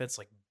opposing defense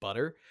like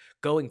butter,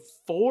 going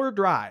 4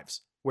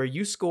 drives where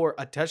you score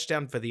a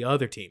touchdown for the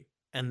other team,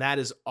 and that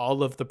is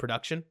all of the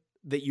production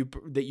that you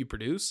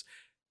produce,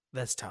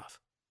 that's tough.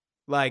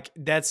 Like,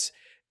 that's,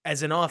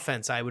 as an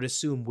offense, I would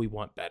assume we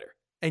want better.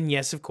 And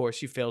yes, of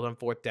course, you failed on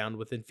 4th down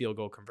within field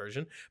goal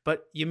conversion,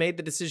 but you made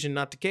the decision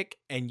not to kick,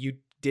 and you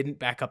didn't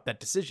back up that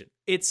decision.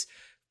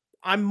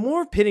 I'm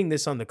more pinning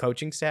this on the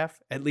coaching staff.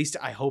 At least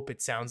I hope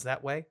it sounds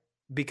that way,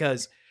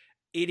 because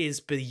it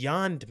is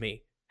beyond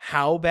me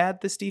how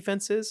bad this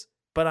defense is,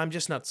 but I'm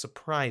just not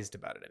surprised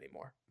about it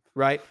anymore.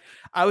 Right?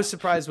 I was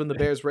surprised when the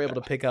Bears were able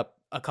to pick up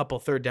a couple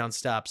 3rd down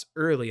stops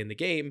early in the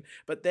game,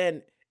 but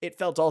then it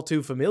felt all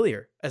too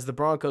familiar as the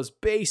Broncos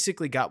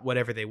basically got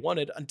whatever they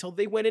wanted until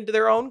they went into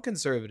their own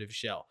conservative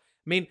shell.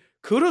 I mean,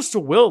 kudos to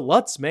Will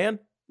Lutz, man.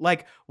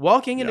 Like,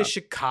 walking into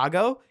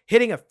Chicago,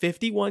 hitting a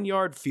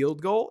 51-yard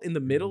field goal in the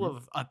middle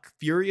of a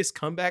furious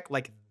comeback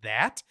like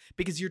that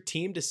because your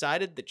team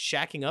decided that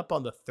shacking up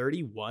on the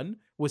 31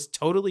 was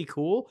totally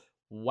cool.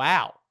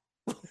 Wow.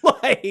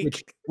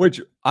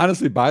 Which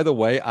honestly, by the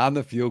way, on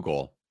the field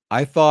goal,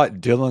 I thought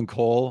Dylan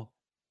Cole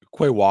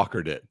Quay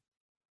Walker'd it.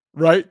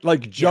 Right?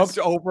 Like, jumped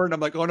over, and I'm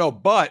like, oh no.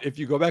 But if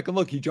you go back and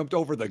look, he jumped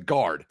over the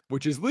guard,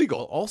 which is legal.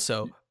 Well,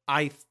 also,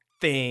 I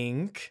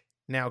think,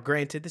 now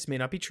granted, this may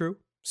not be true,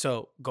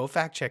 so go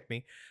fact check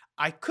me.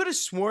 I could have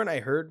sworn I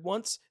heard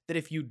once that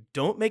if you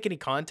don't make any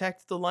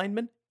contact with the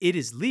lineman, it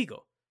is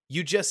legal.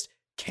 You just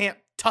can't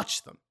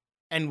touch them.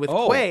 And with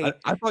Quay,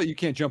 I thought you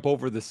can't jump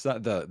over the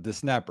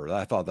snapper.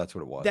 I thought that's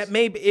what it was. That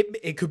may be,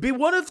 it could be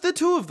one of the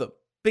two of them,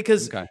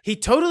 because he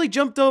totally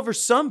jumped over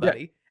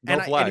somebody,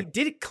 and he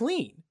did it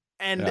clean.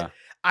 And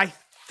I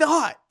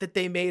thought that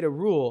they made a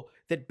rule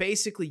that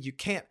basically you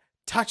can't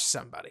touch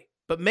somebody,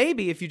 but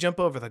maybe if you jump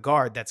over the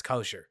guard, that's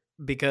kosher.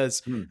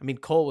 Because I mean,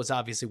 Cole was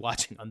obviously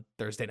watching on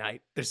Thursday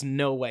night. There's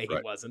no way he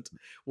wasn't.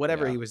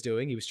 Whatever he was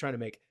doing, he was trying to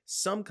make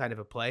some kind of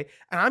a play.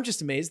 And I'm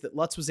just amazed that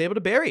Lutz was able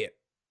to bury it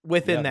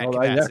within that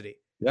capacity.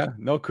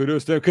 No,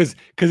 kudos to him, because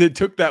it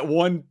took that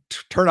one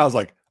turn. I was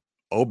like,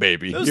 oh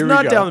baby, it was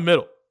not down the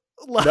middle.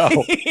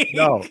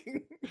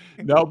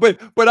 No,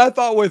 but I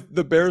thought with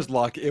the Bears'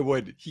 luck,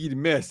 he'd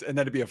miss, and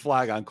then it'd be a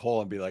flag on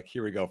Cole and be like,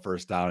 here we go,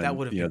 1st down. That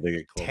would have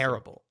been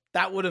terrible.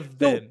 That would have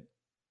been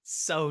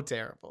so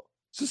terrible.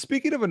 So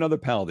speaking of another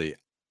penalty,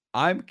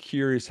 I'm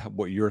curious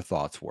what your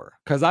thoughts were,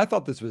 because I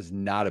thought this was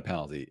not a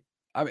penalty.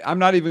 I mean, I'm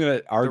not even going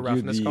to argue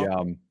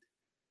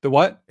the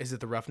what? Is it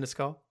the roughness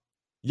call?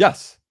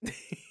 Yes.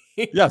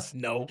 Yes.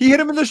 No. He hit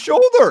him in the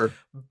shoulder.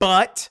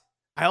 But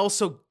I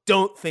also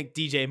don't think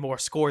DJ Moore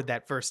scored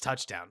that first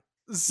touchdown.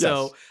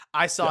 So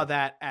I saw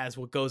that as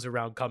what goes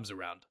around comes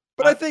around.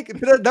 But I think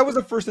that was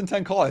a 1st and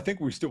 10 call. I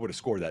think we still would have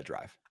scored that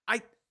drive.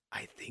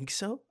 I think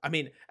so. I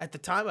mean, at the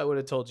time, I would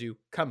have told you,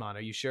 come on,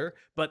 are you sure?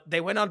 But they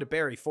went on to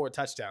bury 4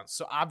 touchdowns.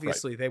 So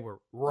obviously they were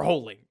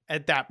rolling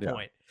at that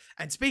point.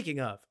 And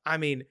speaking of, I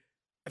mean,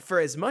 for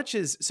as much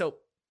as, so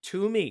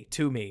to me,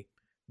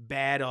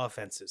 bad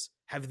offenses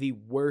have the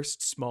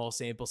worst small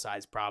sample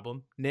size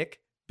problem, Nick,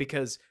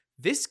 because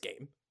this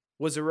game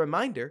was a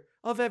reminder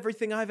of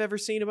everything I've ever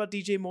seen about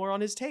DJ Moore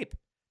on his tape.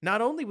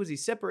 Not only was he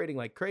separating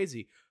like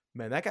crazy,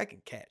 man, that guy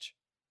can catch.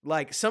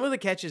 Like, some of the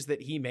catches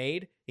that he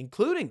made,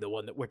 including the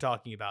one that we're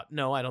talking about,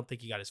 no, I don't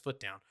think he got his foot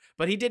down,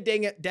 but he did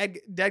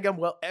daggum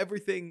well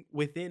everything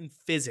within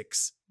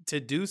physics to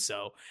do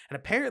so, and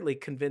apparently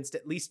convinced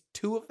at least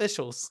 2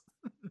 officials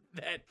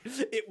that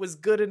it was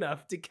good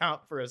enough to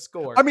count for a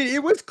score. I mean,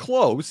 it was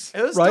close.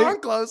 It was darn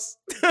close.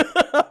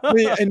 I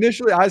mean,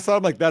 initially, I saw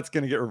him like, that's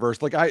going to get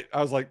reversed. Like, I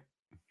was like,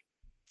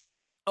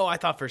 oh, I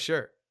thought for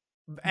sure.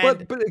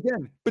 And But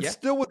again, but yeah,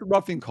 still with the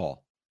roughing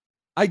call.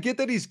 I get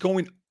that he's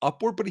going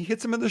upward, but he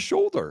hits him in the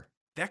shoulder.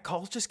 that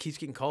call just keeps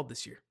getting called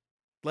this year.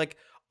 Like,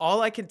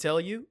 all I can tell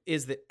you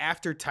is that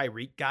after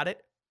Tyreek got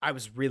it, I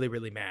was really,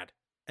 really mad.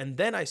 And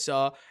then I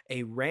saw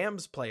a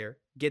Rams player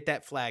get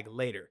that flag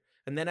later.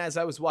 And then as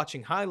I was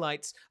watching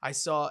highlights, I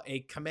saw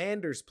a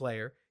Commanders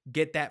player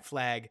get that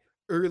flag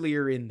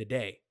earlier in the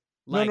day.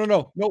 No, no, Like,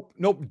 no.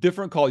 Nope,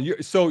 different call.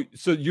 So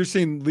you're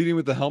saying leading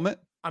with the helmet?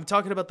 I'm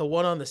talking about the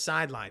one on the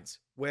sidelines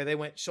where they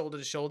went shoulder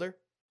to shoulder.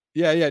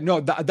 Yeah. No,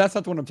 that's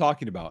not the one I'm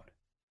talking about.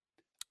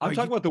 I'm Are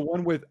talking you? about the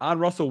one with on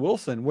Russell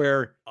Wilson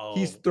where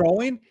he's Oh,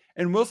 throwing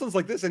and Wilson's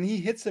like this and he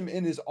hits him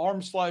in his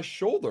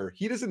arm/shoulder.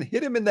 He doesn't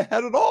hit him in the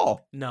head at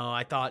all. no,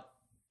 I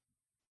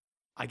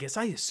guess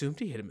I assumed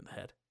he hit him in the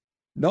head.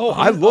 No,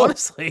 I looked.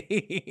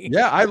 Honestly.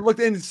 Yeah, I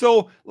looked and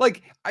so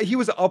like he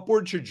was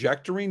upward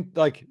trajectory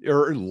like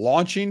or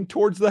launching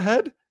towards the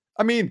head.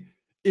 I mean,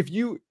 if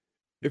you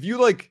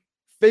like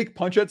fake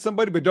punch at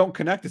somebody but don't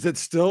connect, is it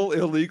still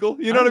illegal?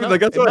 You I know what don't I mean? know.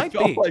 Like that's It what I might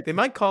felt be. like. They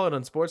might call it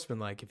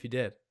unsportsmanlike if you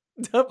did.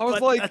 I was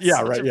But like, that's yeah,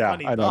 such right. a Yeah,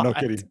 funny I know, no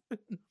thought. kidding.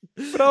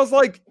 But I was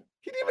like,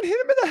 he didn't even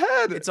hit him in the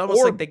head. It's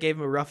almost Or like they gave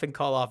him a rough and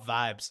call off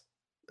vibes.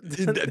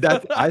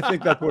 that's I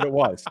think that's what it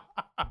was.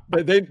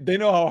 But they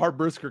know how hard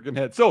Brisker can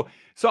hit. So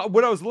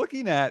what I was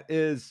looking at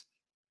is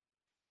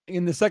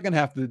in the second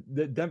half, the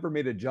Denver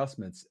made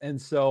adjustments,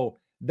 and so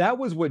that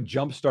was what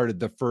jump started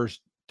the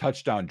first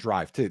touchdown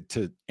drive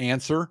to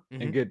answer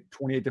and Mhm. get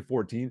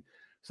 28-14.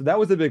 So that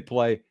was a big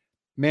play,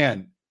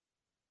 man.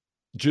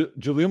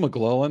 Jaleel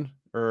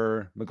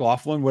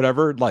McLaughlin,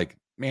 whatever. Like,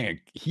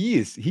 man,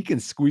 he can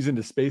squeeze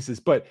into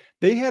spaces, but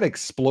they had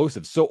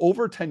explosives. So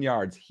over 10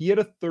 yards, he had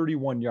a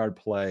 31-yard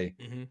play.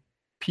 Mhm.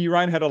 P.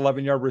 Ryan had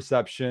 11-yard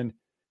reception.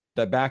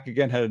 That back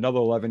again had another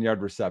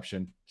 11-yard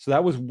reception. So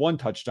that was one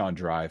touchdown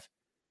drive.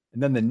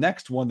 And then the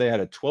next one, they had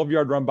a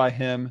 12-yard run by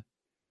him,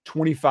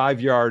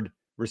 25-yard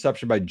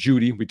reception by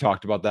Judy. We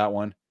talked about that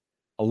one.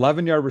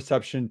 11-yard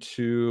reception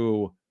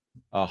to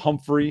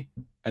Humphrey,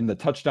 and the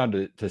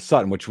touchdown to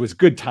Sutton, which was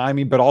good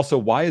timing. But also,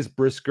 why is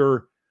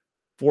Brisker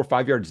 4 or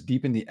 5 yards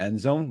deep in the end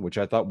zone, which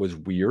I thought was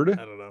weird?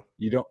 I don't know.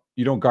 You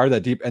don't guard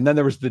that deep. And then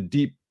there was the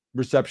deep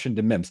reception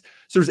to Mims.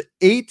 So there's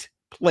 8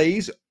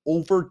 plays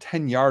over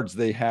 10 yards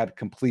they had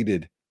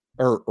completed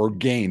or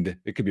gained.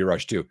 It could be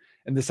rushed too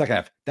in the second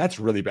half. That's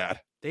really bad.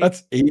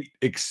 That's 8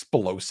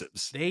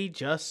 explosives. They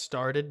just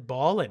started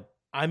balling.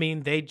 I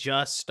mean, they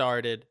just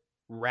started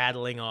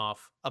rattling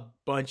off a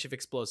bunch of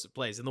explosive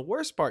plays. And the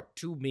worst part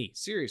to me,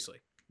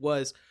 seriously,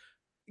 was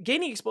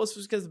gaining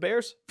explosives because the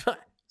Bears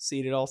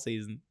seen it all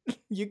season.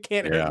 You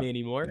can't hurt me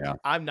anymore. Yeah.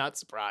 I'm not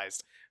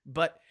surprised.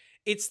 But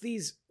it's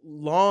these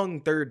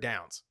long third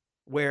downs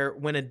where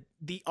when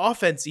the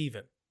offense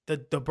even,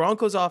 the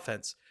Broncos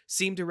offense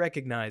seemed to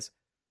recognize,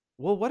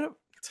 well,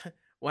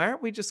 why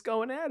aren't we just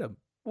going at them?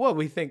 Well,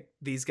 we think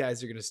these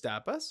guys are going to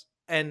stop us.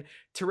 And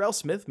Terrell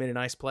Smith made a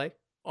nice play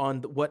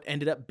on what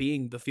ended up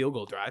being the field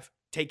goal drive,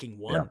 taking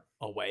one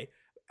away.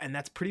 And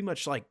that's pretty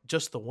much like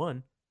just the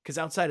one. Because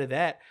outside of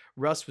that,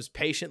 Russ was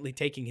patiently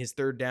taking his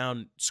third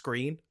down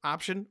screen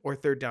option or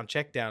third down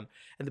check down.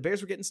 And the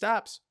Bears were getting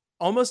stops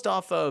almost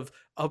off of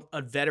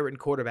a veteran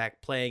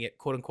quarterback playing it,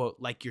 quote unquote,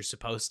 like you're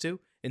supposed to,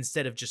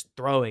 instead of just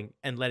throwing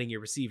and letting your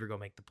receiver go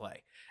make the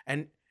play.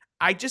 And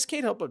I just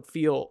can't help but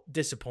feel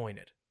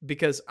disappointed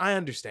because I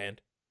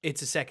understand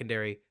it's a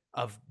secondary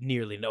of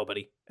nearly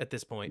nobody at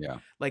this point. Yeah.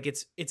 Like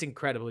it's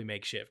incredibly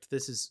makeshift.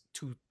 This is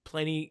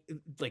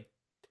like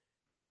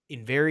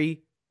in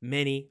very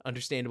many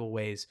understandable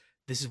ways,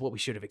 this is what we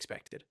should have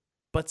expected.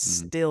 But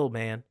still,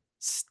 man,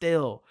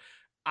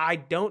 I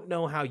don't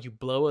know how you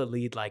blow a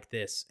lead like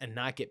this and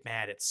not get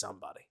mad at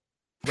somebody,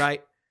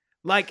 right?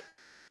 Like,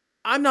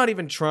 I'm not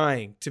even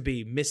trying to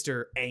be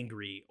Mr.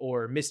 Angry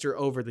or Mr.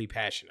 Overly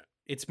Passionate.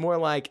 It's more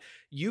like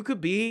you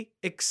could be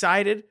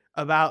excited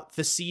about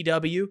the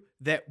CW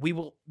that we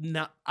will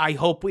not. I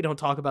hope we don't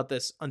talk about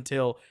this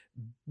until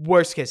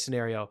worst case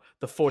scenario,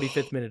 the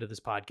 45th minute of this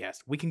podcast.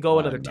 We can go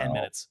another 10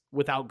 minutes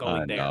without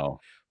going there.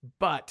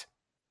 But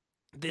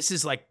this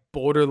is like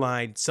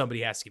borderline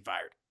somebody has to get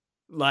fired.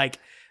 Like,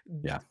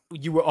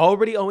 you were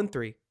already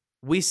 0-3.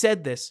 We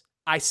said this.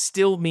 I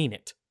still mean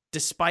it.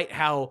 Despite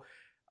how,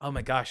 oh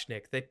my gosh,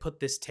 Nick, they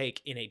put this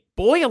take in a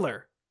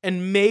boiler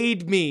and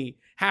made me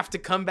have to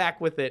come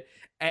back with it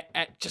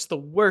at just the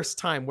worst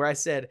time where I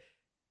said,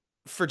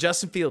 for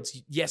Justin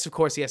Fields, yes, of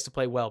course he has to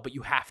play well, but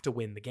you have to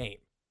win the game.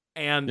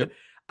 And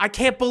I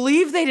can't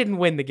believe they didn't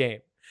win the game.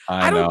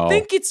 I don't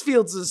think it's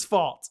Fields'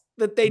 fault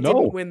that they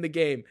didn't win the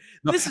game.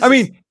 No. This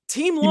is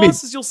team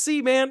losses you'll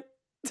see, man.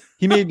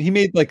 He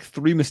made like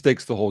 3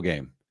 mistakes the whole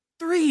game.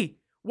 3.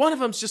 One of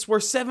them's just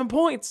worth 7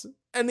 points.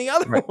 And the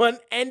other one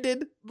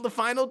ended the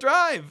final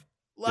drive.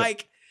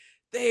 Like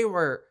they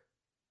were,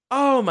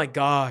 oh my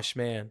gosh,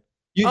 man.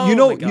 You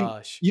know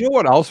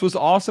what else was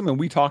awesome? And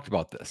we talked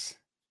about this.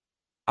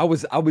 I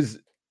was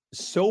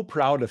so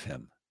proud of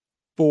him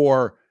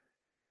for,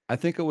 I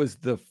think it was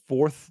the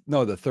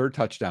third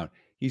touchdown.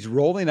 He's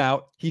rolling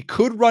out. He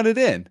could run it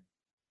in.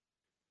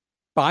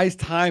 Buys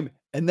time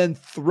and then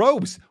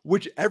throws,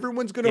 which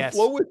everyone's going to Yes.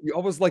 flow with you. I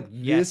was like, this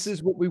Yes.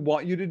 is what we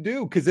want you to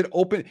do, because it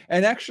opened.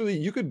 And actually,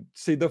 you could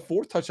say the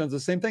fourth touchdown's the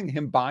same thing,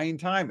 him buying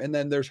time. And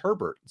then there's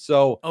Herbert.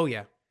 So Oh,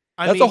 yeah.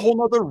 I that's a mean, whole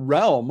nother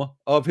realm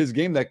of his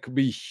game that could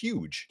be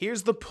huge.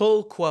 here's the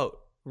pull quote,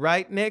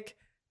 right, Nick?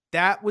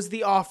 That was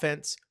the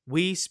offense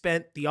we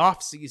spent the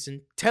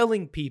offseason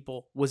telling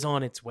people was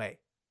on its way.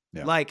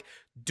 Yeah. Like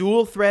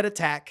dual threat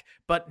attack,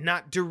 but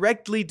not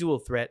directly dual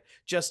threat,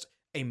 just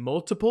a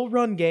multiple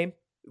run game,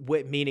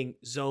 meaning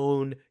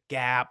zone,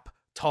 gap,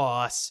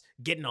 toss,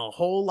 getting a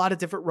whole lot of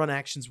different run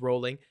actions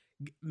rolling.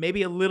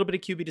 Maybe a little bit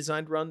of QB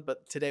designed run,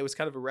 but today was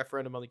kind of a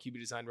referendum on the QB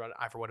designed run.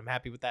 I, for one, am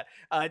happy with that.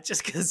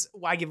 Just because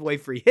why give away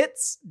free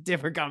hits?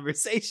 Different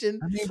conversation.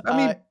 I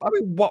mean,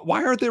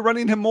 why aren't they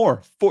running him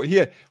more?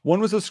 One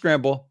was a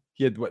scramble.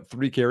 He had what,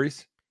 3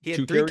 carries? He had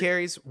 2 3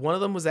 carries. One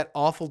of them was that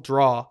awful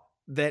draw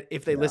that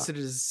if they Yeah. listed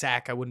it as a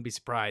sack, I wouldn't be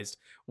surprised.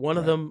 One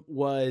of Right. them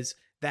was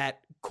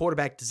that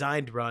quarterback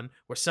designed run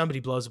where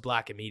somebody blows a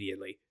block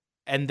immediately.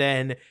 And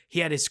then he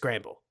had his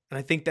scramble. And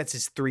I think that's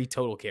his 3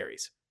 total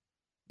carries.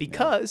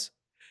 Because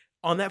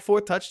on that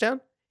 4th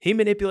touchdown, he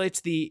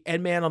manipulates the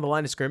end man on the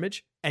line of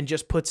scrimmage and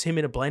just puts him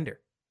in a blender.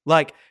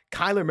 Like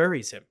Kyler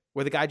Murray's him,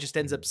 where the guy just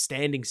ends up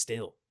standing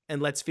still and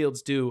lets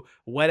Fields do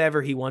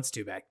whatever he wants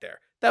to back there.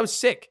 That was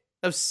sick.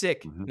 That was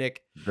sick,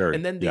 Nick. Very.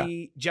 And then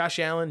the Josh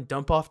Allen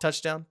dump off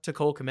touchdown to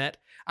Cole Kmet.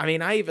 I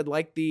mean, I even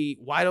like the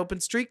wide open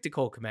streak to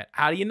Cole Kmet.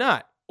 How do you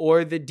not?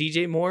 Or the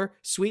DJ Moore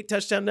sweet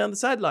touchdown down the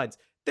sidelines.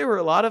 There were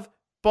a lot of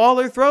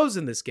baller throws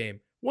in this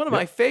game. One of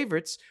my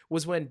favorites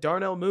was when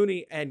Darnell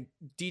Mooney and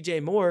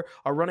DJ Moore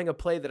are running a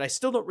play that I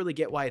still don't really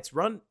get why it's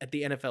run at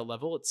the NFL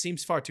level. It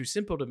seems far too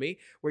simple to me,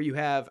 where you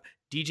have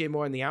DJ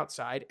Moore on the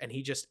outside and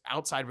he just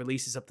outside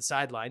releases up the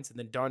sidelines, and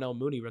then Darnell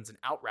Mooney runs an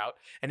out route.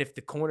 And if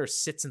the corner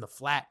sits in the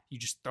flat, you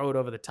just throw it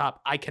over the top.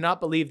 I cannot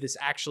believe this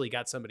actually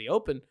got somebody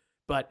open,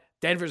 but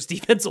Denver's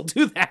defense will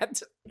do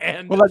that.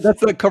 And well, that's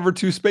that cover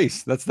 2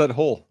 space. That's that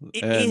hole.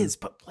 It is,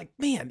 but like,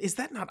 man, is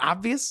that not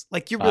obvious?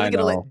 Like, you're really going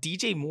to let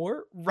DJ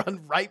Moore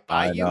run right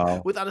by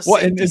you without a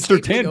safety? And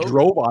Surtain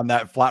drove on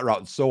that flat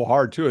route so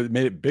hard too. It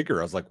made it bigger.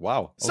 I was like,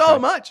 wow. So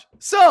much.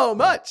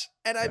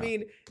 And I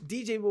mean,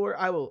 DJ Moore,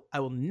 I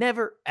will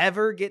never,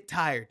 ever get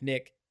tired,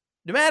 Nick.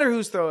 No matter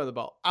who's throwing the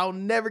ball, I'll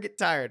never get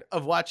tired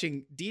of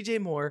watching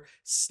DJ Moore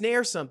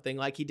snare something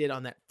like he did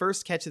on that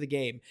first catch of the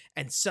game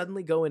and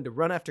suddenly go into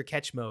run after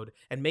catch mode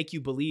and make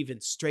you believe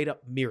in straight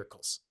up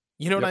miracles.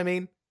 You know what I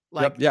mean?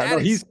 Like,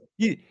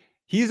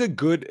 he's a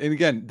good, and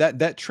again,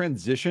 that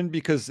transition,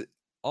 because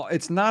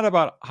it's not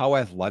about how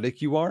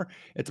athletic you are,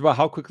 it's about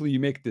how quickly you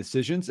make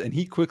decisions, and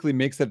he quickly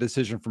makes that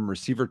decision from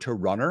receiver to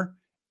runner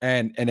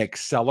and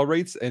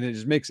accelerates, and it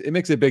just makes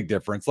a big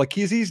difference. Like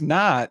he's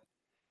not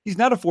a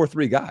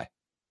 4.3 guy,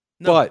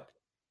 but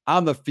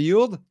on the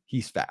field,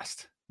 he's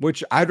fast,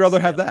 which I'd rather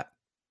have that.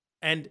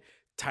 And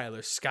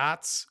Tyler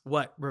Scott's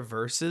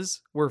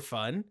reverses were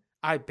fun.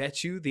 I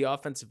bet you the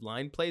offensive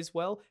line plays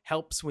well,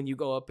 helps when you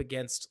go up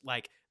against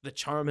like the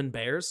Charmin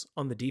Bears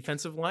on the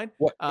defensive line.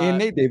 And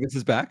Nate Davis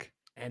is back.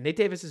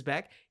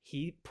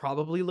 He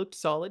probably looked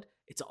solid.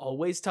 It's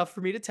always tough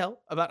for me to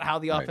tell about how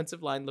the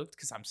offensive line looked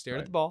because I'm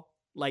staring at the ball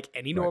like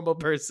any normal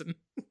person.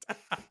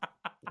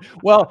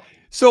 Well,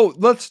 so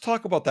let's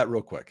talk about that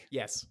real quick.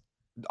 Yes.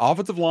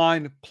 Offensive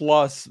line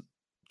plus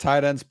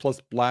tight ends plus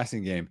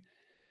blasting game.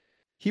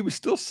 He was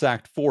still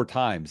sacked 4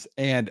 times.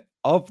 And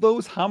of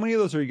those, how many of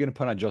those are you going to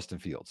put on Justin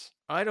Fields?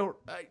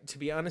 To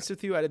be honest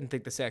with you, I didn't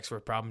think the sacks were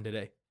a problem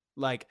today.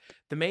 Like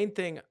the main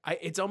thing,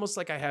 it's almost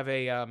like I have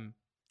a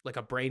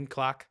brain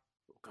clock.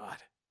 Oh God,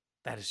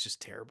 that is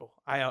just terrible.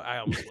 I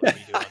almost want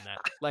to be doing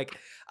that. Like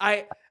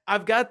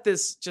I've got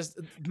this, just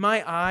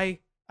my eye,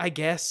 I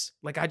guess,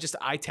 like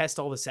I test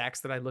all the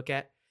sacks that I look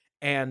at.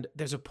 And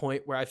there's a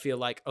point where I feel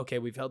like, okay,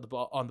 we've held the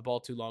ball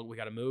too long. We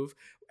got to move.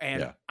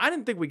 And I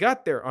didn't think we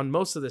got there on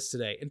most of this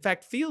today. In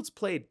fact, Fields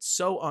played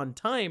so on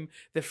time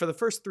that for the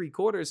first 3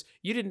 quarters,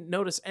 you didn't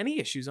notice any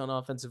issues on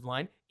offensive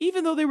line,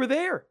 even though they were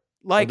there.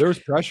 Like there was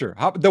pressure.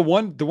 The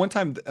one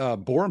time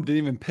Borum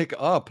didn't even pick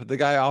up the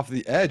guy off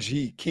the edge.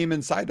 He came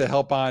inside to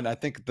help on, I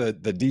think, the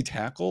D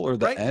tackle or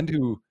the end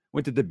who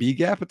went to the B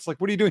gap. It's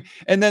like, what are you doing?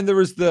 And then there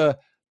was the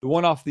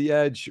one off the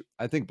edge,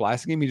 I think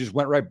blasting him. He just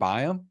went right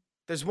by him.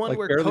 There's one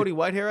where Cody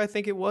Whitehair, I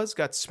think it was,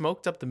 got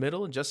smoked up the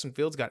middle, and Justin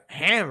Fields got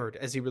hammered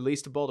as he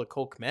released the ball to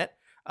Cole Kmet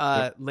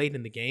late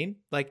in the game.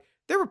 Like,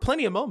 there were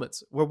plenty of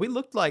moments where we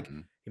looked like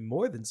a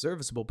more than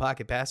serviceable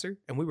pocket passer,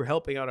 and we were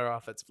helping out our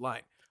offensive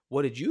line.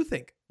 What did you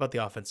think about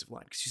the offensive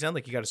line? Because you sound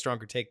like you got a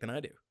stronger take than I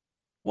do.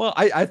 Well,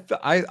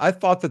 I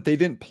thought that they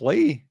didn't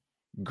play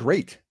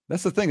great.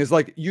 That's the thing, is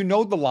like,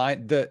 the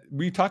line that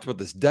we talked about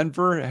this.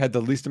 Denver had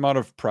the least amount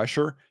of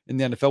pressure in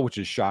the NFL, which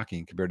is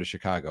shocking compared to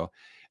Chicago.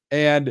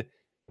 And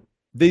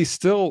they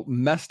still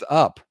messed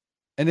up.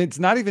 And it's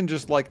not even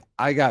just like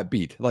I got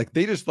beat. Like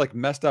they just like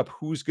messed up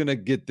who's going to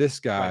get this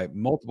guy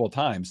multiple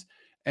times.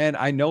 And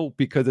I know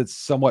because it's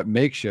somewhat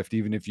makeshift,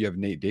 even if you have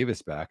Nate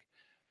Davis back,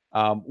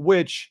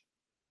 which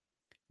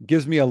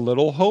gives me a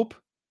little hope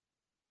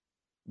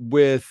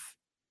with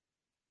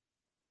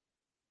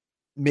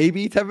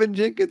maybe Tevin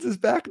Jenkins is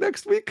back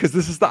next week because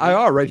this is the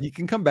IR, right? He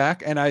can come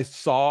back. And I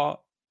saw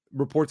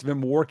reports of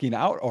him working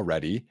out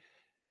already.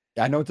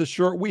 I know it's a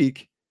short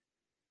week,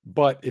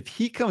 but if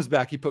he comes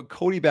back, he put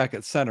Cody back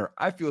at center.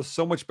 I feel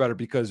so much better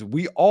because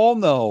we all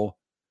know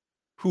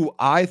who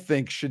I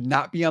think should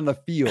not be on the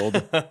field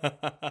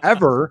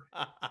ever.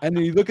 And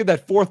then you look at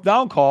that 4th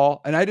down call,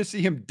 and I just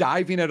see him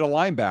diving at a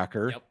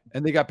linebacker,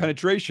 and they got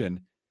penetration.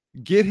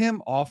 Get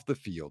him off the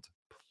field,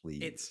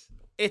 please.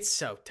 It's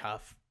so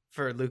tough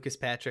for Lucas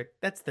Patrick.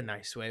 That's the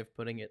nice way of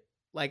putting it.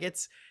 Like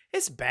it's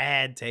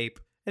bad tape,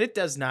 and it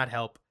does not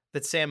help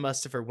that Sam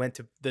Mustipher went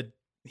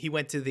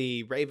to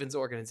the Ravens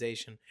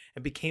organization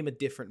and became a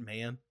different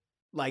man.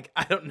 Like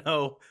I don't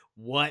know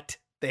what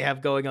they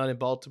have going on in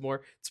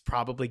Baltimore. It's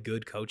probably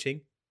good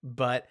coaching,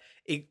 but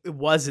it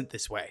wasn't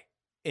this way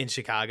in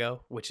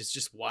Chicago, which is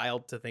just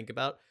wild to think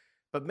about.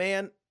 But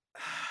man,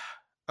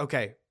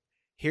 okay,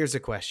 here's a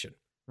question.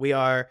 We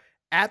are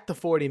at the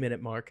 40-minute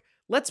mark.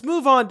 Let's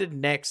move on to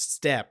next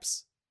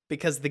steps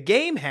because the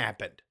game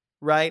happened,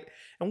 right?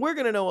 And we're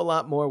going to know a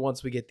lot more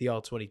once we get the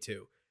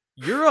All-22.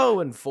 You're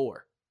 0-4.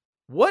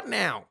 What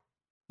now?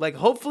 Like,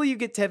 hopefully you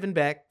get Tevin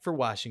back for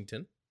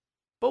Washington.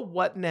 But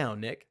what now,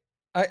 Nick?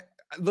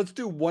 Let's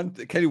do one.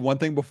 Can I do one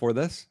thing before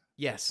this?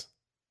 Yes.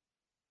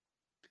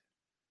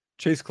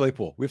 Chase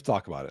Claypool. We have to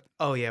talk about it.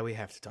 Oh, yeah, we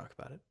have to talk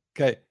about it.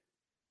 Okay.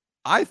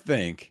 I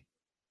think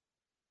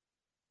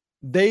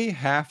they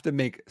have to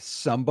make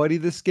somebody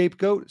the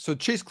scapegoat. So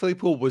Chase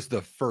Claypool was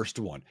the first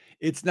one.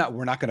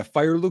 We're not going to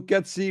fire Luke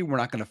Getsy. We're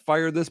not going to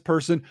fire this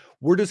person.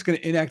 We're just going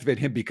to inactivate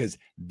him because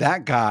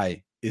that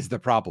guy is the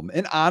problem.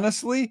 And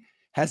honestly,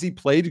 has he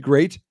played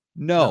great?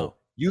 No.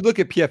 You look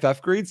at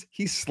PFF grades,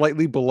 he's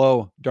slightly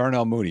below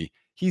Darnell Mooney.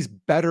 He's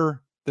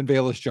better than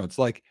Velus Jones.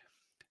 Like,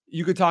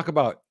 you could talk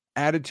about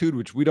attitude,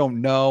 which we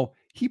don't know.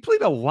 He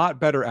played a lot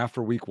better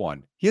after week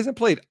 1. He hasn't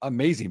played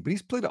amazing, but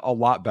he's played a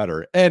lot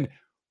better. And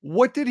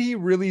what did he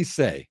really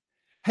say?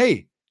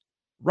 Hey,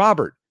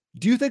 Robert,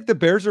 do you think the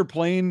Bears are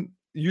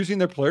using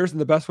their players in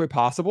the best way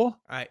possible? All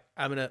right,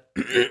 I'm going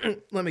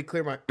to let me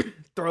clear my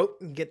throat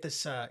and get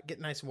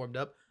nice and warmed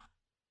up.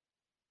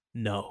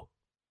 No.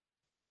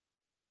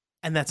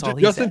 And that's all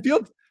he said.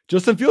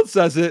 Justin Fields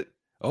says it.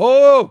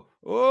 Oh,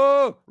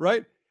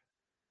 right.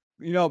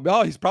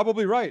 He's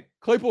probably right.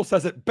 Claypool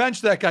says it.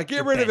 Bench that guy.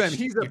 Get rid of him.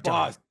 He's a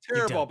boss.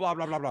 Terrible. Blah,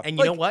 blah, blah, blah. And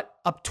you know what?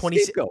 Up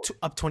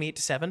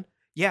 28-7.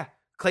 Yeah.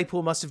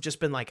 Claypool must have just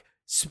been like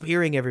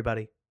spearing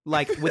everybody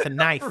like with a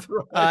knife.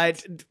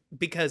 Right.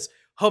 Because,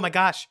 oh my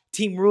gosh,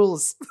 team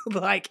rules.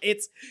 Like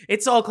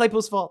it's all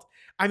Claypool's fault.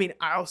 I mean,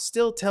 I'll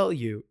still tell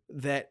you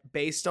that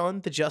based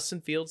on the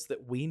Justin Fields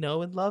that we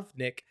know and love,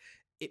 Nick,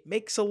 it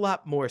makes a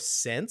lot more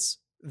sense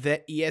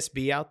that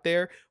ESB out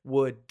there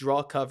would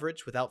draw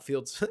coverage without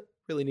Fields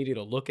really needing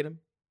to look at him,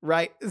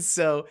 right?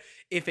 So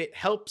if it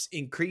helps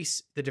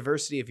increase the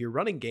diversity of your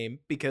running game,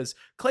 because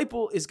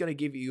Claypool is going to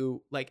give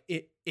you, like,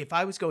 if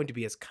I was going to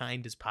be as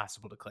kind as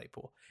possible to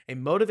Claypool, a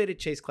motivated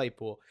Chase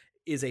Claypool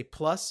is a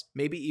plus,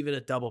 maybe even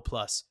a double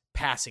plus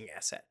passing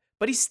asset,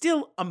 but he's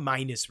still a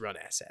minus run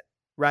asset,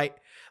 right?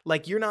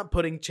 Like, you're not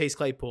putting Chase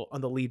Claypool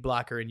on the lead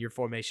blocker in your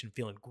formation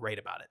feeling great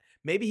about it.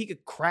 Maybe he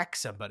could crack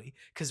somebody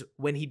because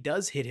when he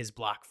does hit his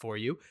block for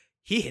you,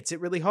 he hits it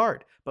really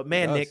hard. But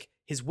man, Nick,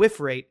 his whiff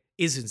rate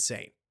is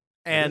insane.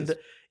 And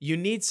you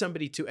need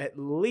somebody to at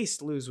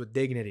least lose with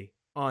dignity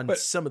on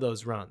some of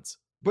those runs.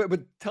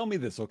 But tell me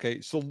this, okay?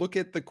 So look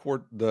at the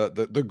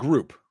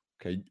group,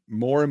 okay?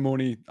 Moore and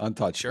Mooney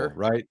untouchable,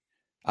 right?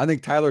 I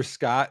think Tyler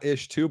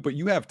Scott-ish too, but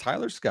you have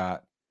Tyler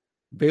Scott,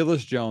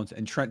 Velus Jones,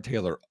 and Trent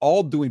Taylor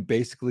all doing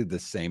basically the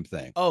same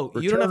thing. Oh,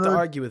 you don't have to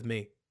argue with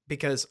me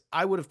because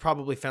I would have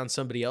probably found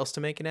somebody else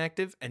to make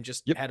inactive and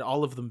just had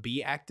all of them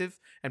be active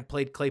and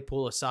played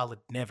Claypool a solid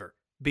never.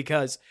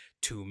 Because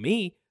to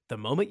me, the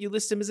moment you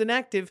list him as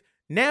inactive,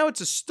 now it's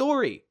a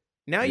story.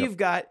 Now you've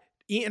got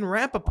Ian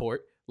Rappaport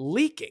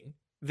leaking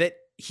that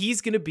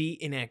he's going to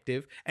be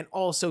inactive, and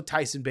also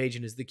Tyson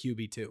Bagent is the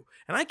QB2.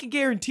 And I can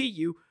guarantee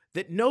you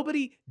that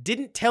nobody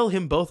didn't tell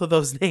him both of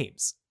those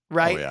names,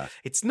 right? Oh, yeah.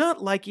 It's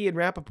not like Ian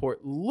Rappaport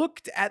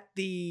looked at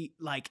the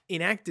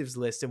inactives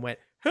list and went,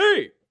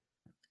 hey,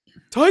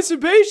 Tyson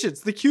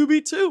Bagent's the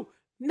QB2.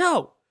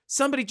 No,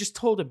 somebody just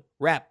told him,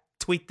 Rap,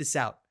 tweet this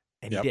out.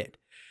 And he did.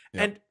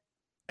 And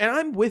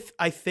I'm with,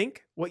 I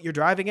think, what you're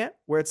driving at,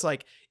 where it's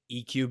like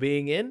EQ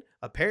being in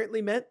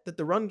apparently meant that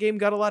the run game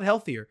got a lot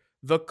healthier.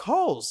 The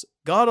calls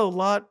got a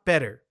lot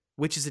better,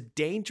 which is a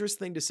dangerous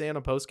thing to say on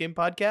a post-game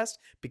podcast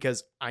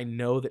because I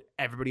know that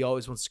everybody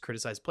always wants to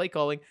criticize play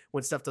calling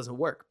when stuff doesn't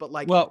work. But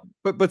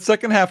but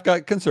second half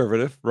got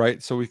conservative,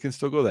 right? So we can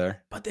still go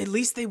there. But at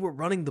least they were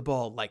running the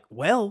ball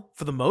well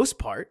for the most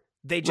part.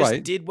 They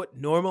just did what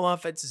normal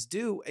offenses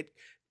do.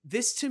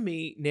 This, to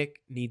me, Nick,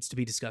 needs to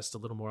be discussed a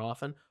little more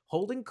often.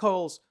 Holding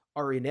calls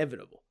are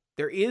inevitable.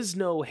 There is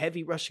no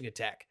heavy rushing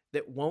attack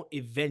that won't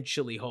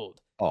eventually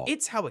hold.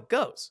 It's how it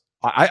goes.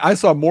 I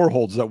saw more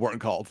holds that weren't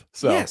called.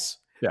 So yes,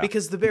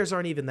 because the Bears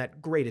aren't even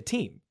that great a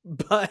team.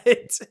 But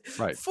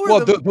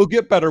they'll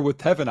get better with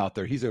Tevin out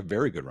there. He's a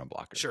very good run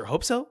blocker. Sure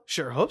hope so.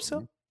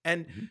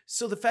 And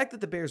so the fact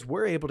that the Bears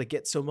were able to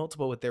get so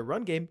multiple with their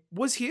run game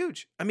was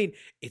huge. I mean,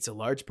 it's a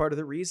large part of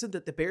the reason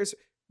that the Bears,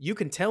 you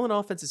can tell an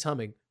offense is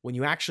humming when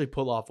you actually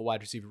pull off a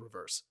wide receiver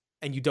reverse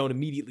and you don't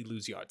immediately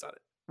lose yards on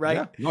it, right?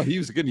 Yeah. No, he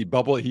was good. He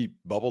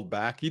bubbled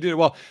back. He did it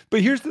well.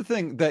 But here's the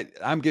thing that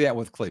I'm getting at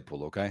with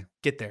Claypool, okay?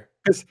 Get there.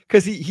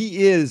 Because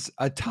he is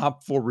a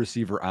top 4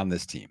 receiver on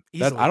this team.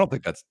 I don't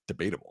think that's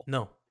debatable.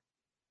 No.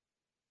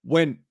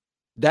 When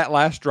that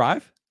last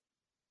drive,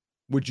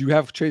 would you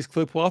have Chase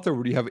Claypool out there, or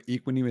would you have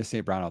Equanimeous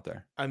St. Brown out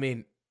there? I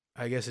mean,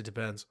 I guess it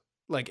depends.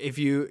 Like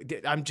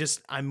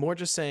I'm more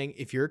just saying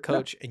if you're a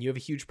coach and you have a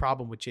huge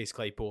problem with Chase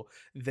Claypool,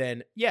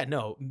 then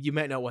no, you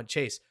might not want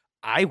Chase.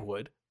 I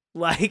would.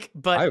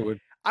 But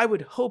I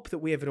would hope that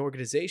we have an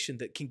organization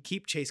that can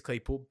keep Chase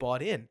Claypool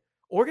bought in.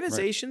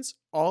 Organizations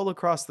all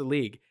across the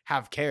league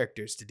have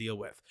characters to deal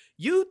with.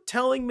 You're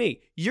telling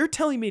me,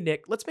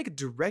 Nick, let's make a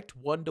direct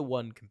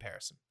 1-to-1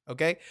 comparison.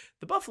 Okay.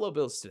 The Buffalo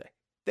Bills today,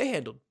 they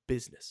handled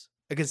business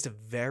against a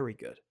very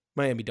good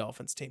Miami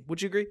Dolphins team.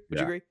 Would you agree? Would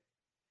you agree?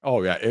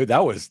 Oh yeah.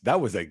 That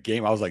was a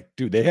game. I was like,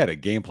 dude, they had a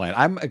game plan.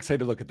 I'm excited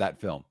to look at that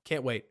film.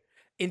 Can't wait.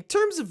 In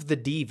terms of the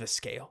diva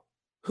scale,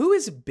 who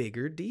is a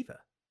bigger diva?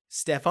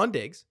 Stephon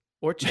Diggs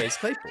or Chase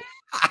Claypool?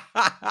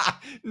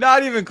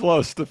 Not even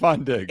close,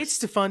 Stephon Diggs. It's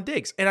Stephon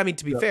Diggs. And I mean,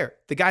 to be fair,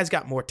 the guy's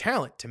got more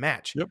talent to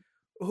match. Yep.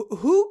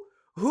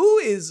 Who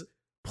is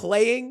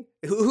playing,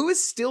 who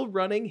is still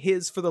running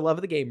his for the love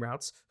of the game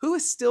routes, who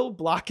is still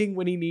blocking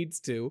when he needs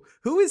to,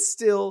 who is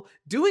still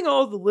doing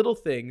all the little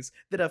things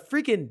that a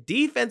freaking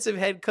defensive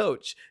head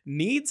coach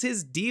needs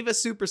his diva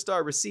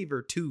superstar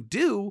receiver to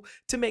do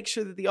to make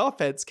sure that the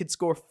offense can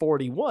score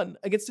 41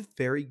 against a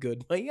very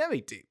good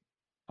Miami team?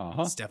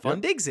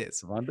 Stephon Diggs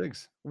is. Stephon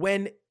Diggs.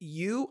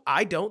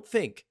 I don't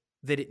think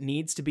that it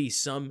needs to be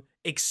some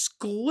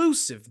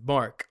exclusive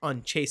mark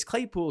on Chase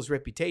Claypool's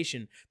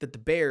reputation that the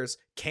Bears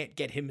can't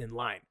get him in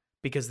line,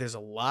 because there's a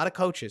lot of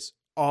coaches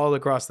all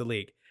across the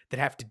league that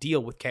have to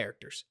deal with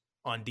characters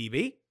on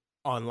DB,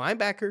 on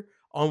linebacker,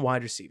 on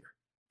wide receiver.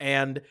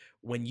 And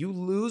when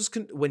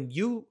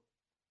you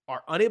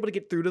are unable to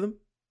get through to them,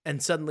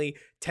 and suddenly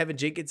Tevin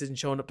Jenkins isn't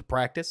showing up to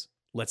practice,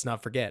 let's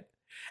not forget,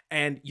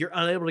 and you're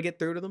unable to get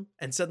through to them,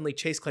 and suddenly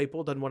Chase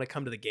Claypool doesn't want to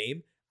come to the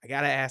game, I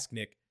got to ask,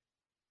 Nick,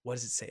 what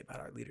does it say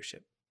about our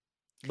leadership?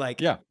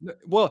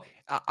 Well,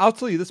 I'll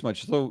tell you this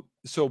much.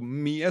 So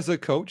me as a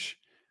coach,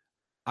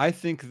 I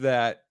think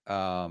that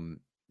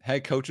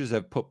head coaches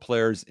have put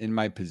players in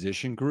my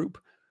position group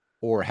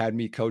or had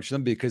me coach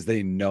them because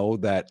they know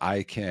that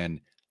I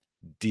can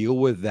deal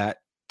with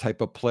that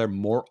type of player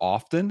more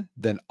often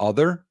than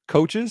other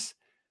coaches.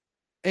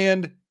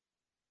 And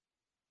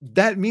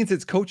that means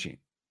it's coaching.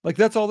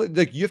 That's all.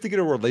 You have to get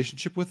a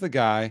relationship with the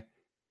guy.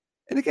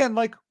 And again,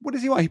 what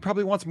does he want? He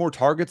probably wants more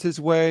targets his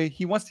way.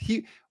 He wants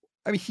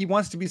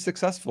to be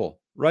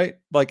successful, right?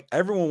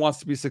 Everyone wants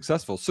to be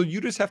successful. So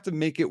you just have to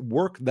make it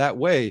work that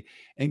way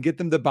and get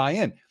them to buy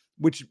in,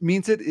 which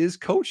means it is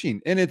coaching.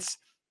 And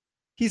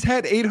he's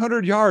had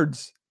 800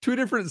 yards, 2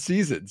 different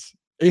seasons,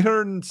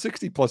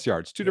 860 plus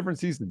yards, 2 different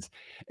seasons.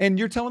 And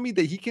you're telling me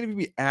that he can even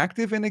be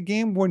active in a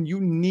game when you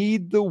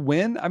need the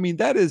win? I mean,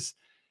 that is,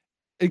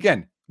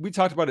 again, we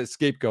talked about it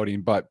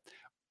scapegoating, but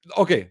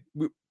okay,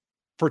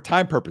 for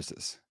time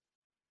purposes.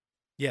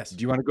 Yes.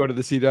 Do you want to go to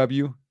the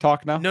CW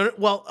talk now? No.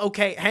 Well,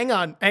 okay. Hang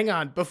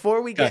on.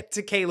 Before we get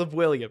to Caleb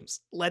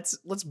Williams, let's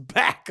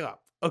back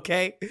up,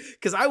 okay?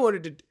 Because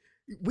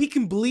we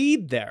can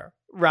bleed there,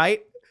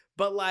 right?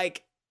 But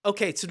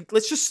okay, so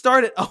let's just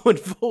start at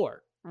 0-4,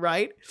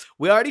 right?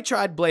 We already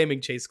tried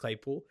blaming Chase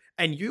Claypool,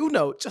 and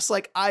just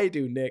like I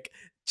do, Nick,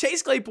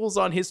 Chase Claypool's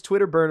on his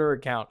Twitter burner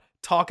account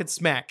talking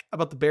smack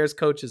about the Bears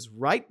coaches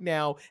right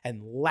now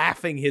and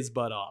laughing his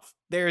butt off.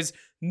 There's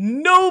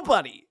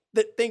nobody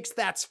that thinks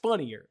that's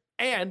funnier.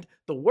 And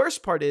the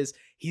worst part is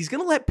he's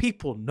going to let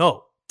people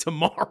know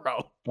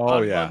tomorrow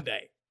on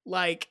Monday.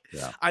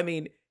 I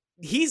mean,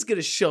 he's going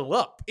to show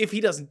up if he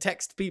doesn't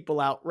text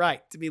people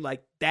outright to be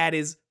like, that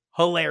is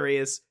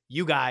hilarious.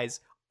 You guys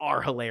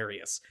are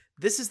hilarious.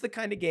 This is the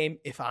kind of game,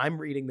 if I'm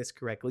reading this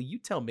correctly, you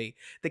tell me,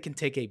 that can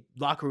take a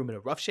locker room in a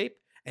rough shape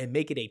and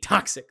make it a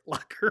toxic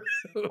locker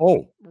room.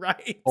 Oh,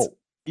 right. Oh,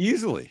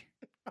 easily.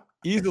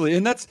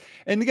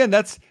 And again,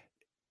 that's,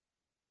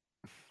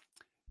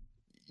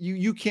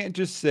 you can't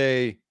just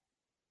say,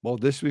 well,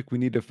 this week we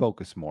need to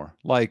focus more.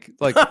 That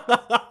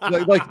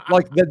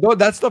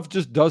stuff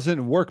just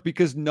doesn't work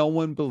because no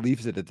one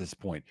believes it at this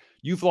point.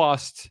 You've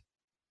lost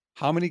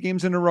how many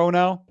games in a row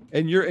now?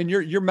 And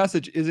your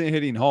message isn't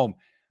hitting home.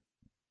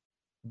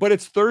 But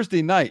it's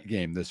Thursday night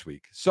game this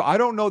week. So I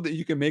don't know that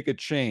you can make a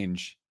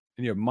change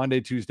in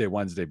Monday, Tuesday,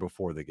 Wednesday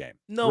before the game.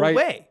 No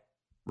way.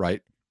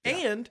 Right.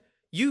 Yeah. And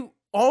you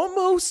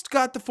almost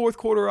got the fourth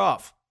quarter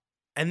off,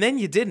 and then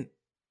you didn't.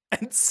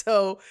 And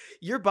so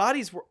your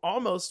bodies were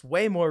almost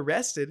way more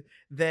rested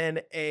than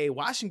a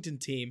Washington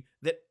team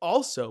that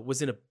also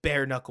was in a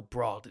bare knuckle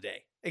brawl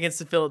today against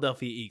the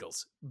Philadelphia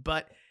Eagles.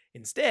 But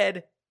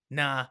instead,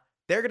 they're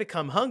going to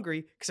come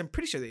hungry because I'm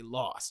pretty sure they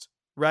lost,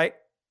 right?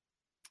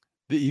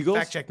 The Eagles?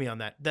 Fact check me on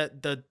that.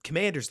 The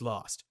Commanders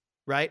lost.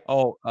 right?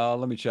 Oh,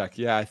 let me check.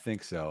 Yeah, I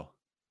think so.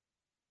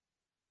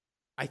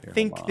 I Here, hold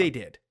think they on.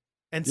 did.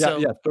 And Yeah, so,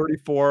 yeah,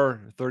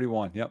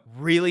 34-31. Yep.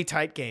 really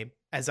tight game,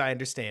 as I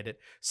understand it.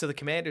 So the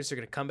Commanders are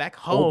going to come back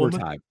home.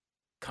 Overtime.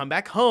 Come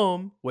back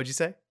home. What'd you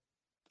say?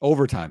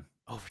 Overtime.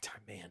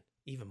 Overtime, man.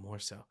 Even more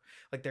so.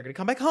 Like they're going to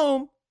come back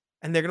home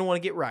and they're going to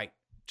want to get right,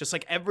 just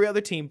like every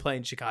other team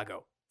playing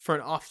Chicago for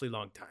an awfully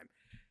long time.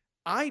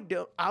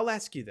 I'll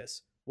ask you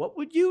this. What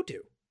would you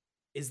do?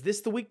 Is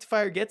this the week to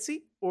fire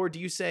Getsy? Or do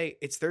you say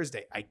it's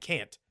Thursday? I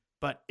can't.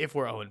 But if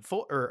we're 0-4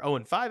 or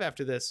 0-5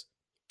 after this,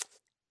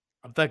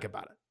 I'm thinking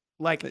about it.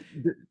 Like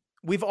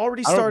we've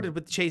already I don't started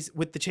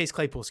with the Chase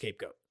Claypool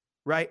scapegoat,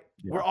 right?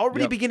 Yeah. We're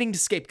already Yep. beginning to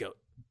scapegoat,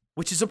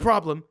 which is a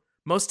problem.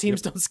 Most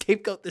teams don't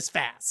scapegoat this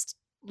fast.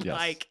 Yes.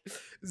 Like,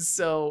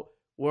 so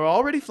we're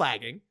already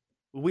flagging.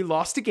 We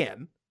lost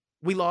again.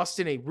 We lost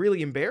in a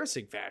really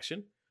embarrassing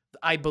fashion.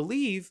 I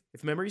believe,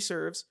 if memory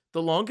serves,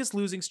 the longest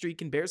losing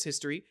streak in Bears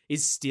history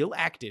is still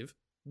active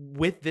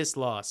with this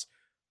loss.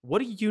 What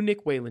do you,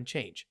 Nick Whalen,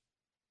 change?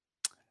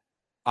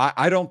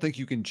 I don't think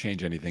you can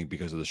change anything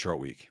because of the short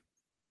week.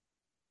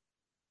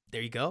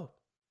 There you go.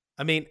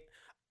 I mean,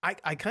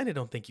 I kind of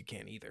don't think you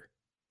can either.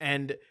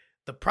 And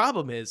the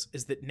problem is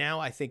that now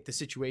I think the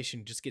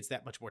situation just gets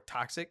that much more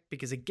toxic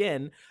because,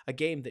 again, a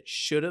game that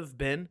should have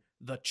been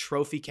the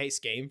trophy case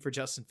game for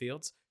Justin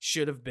Fields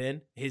should have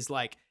been his,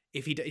 like,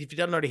 if he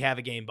doesn't already have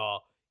a game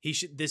ball,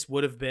 this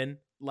would have been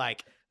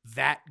like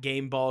that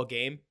game ball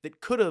game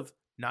that could have,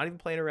 not even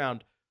playing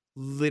around,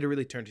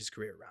 literally turned his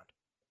career around.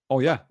 Oh,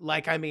 yeah.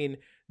 Like, I mean,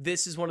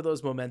 this is one of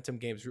those momentum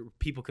games where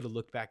people could have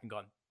looked back and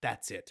gone,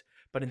 that's it.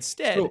 But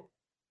instead,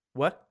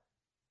 what?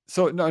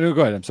 So, no,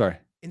 go ahead. I'm sorry.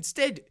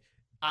 Instead,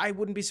 I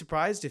wouldn't be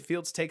surprised if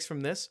Fields takes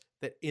from this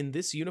that in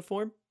this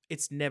uniform,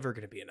 it's never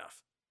going to be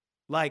enough.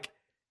 Like,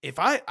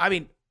 I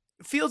mean,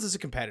 Fields is a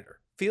competitor.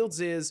 Fields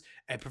is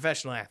a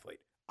professional athlete.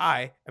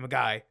 I am a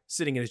guy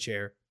sitting in a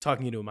chair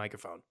talking into a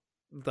microphone,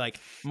 like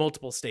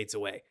multiple states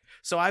away.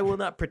 So I will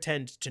not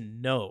pretend to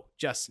know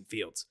Justin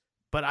Fields,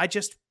 but I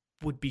just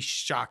would be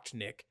shocked,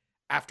 Nick,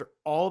 after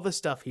all the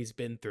stuff he's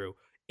been through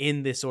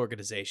in this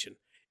organization,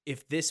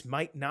 if this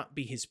might not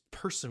be his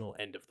personal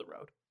end of the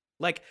road.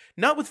 Like,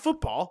 not with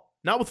football,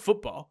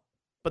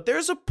 but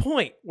there's a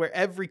point where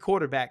every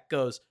quarterback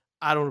goes,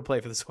 I don't want to play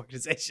for this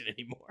organization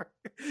anymore.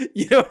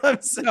 You know what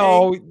I'm saying?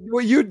 No,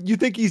 well, you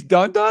think he's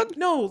done?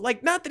 No,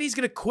 like, not that he's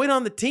going to quit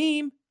on the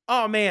team.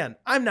 Oh, man,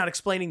 I'm not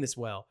explaining this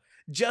well.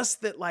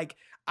 Just that, like,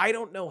 I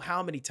don't know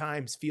how many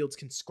times Fields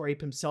can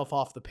scrape himself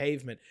off the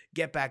pavement,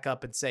 get back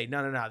up and say,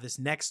 no, this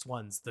next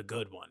one's the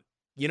good one.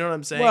 You know what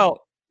I'm saying?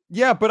 Well,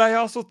 yeah, but I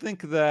also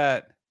think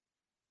that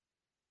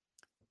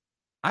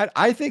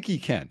I think he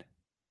can.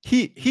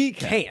 He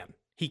can.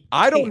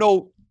 I don't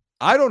know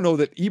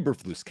that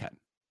Eberflus can.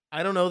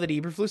 I don't know that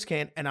Eberflus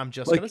can, and I'm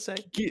just going to say.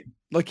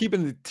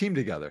 Keeping the team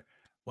together.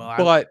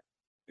 Well,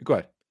 go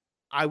ahead.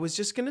 I was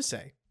just going to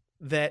say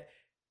that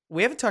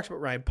we haven't talked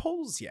about Ryan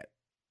Poles yet,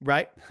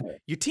 right?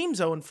 Your team's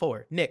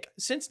 0-4. Nick,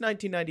 since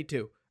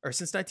 1992, or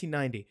since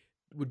 1990,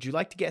 would you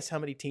like to guess how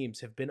many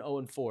teams have been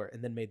 0-4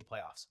 and then made the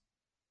playoffs?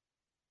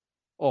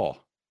 Oh,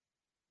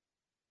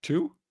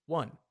 2?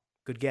 1.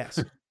 Good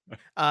guess.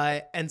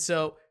 And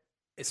so,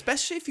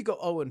 especially if you go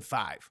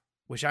 0-5,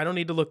 which I don't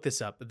need to look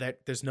this up, but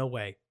there's no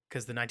way,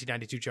 because the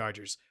 1992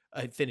 Chargers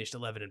finished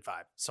 11-5.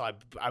 So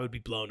I would be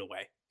blown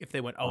away if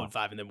they went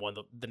 0-5 and then won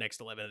the next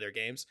 11 of their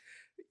games.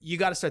 You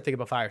got to start thinking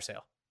about fire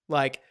sale.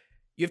 Like,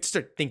 you have to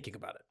start thinking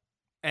about it.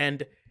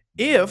 And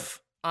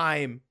if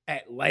I'm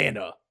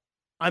Atlanta,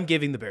 I'm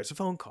giving the Bears a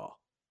phone call.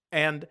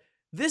 And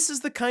this is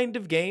the kind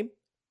of game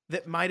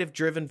that might have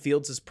driven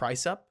Fields'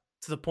 price up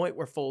to the point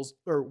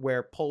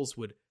where Poles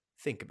would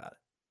think about it.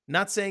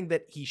 Not saying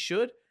that he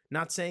should,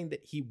 not saying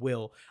that he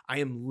will. I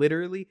am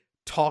literally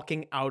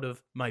talking out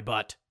of my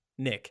butt,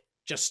 Nick,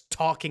 just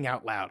talking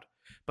out loud.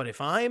 But if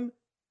I'm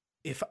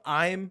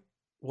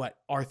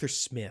Arthur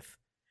Smith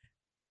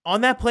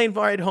on that plane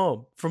ride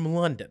home from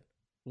London,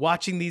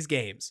 watching these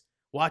games,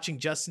 watching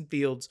Justin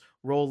Fields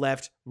roll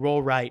left,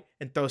 roll right,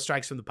 and throw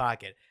strikes from the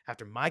pocket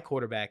after my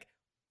quarterback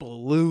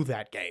blew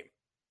that game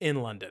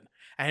in London.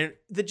 And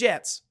the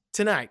Jets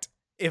tonight,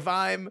 if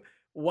I'm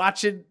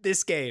watching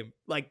this game,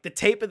 like the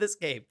tape of this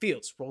game,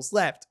 Fields rolls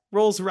left,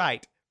 rolls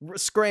right,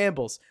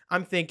 scrambles,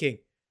 I'm thinking,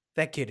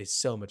 that kid is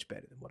so much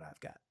better than what I've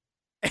got.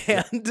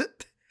 And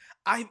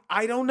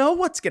I don't know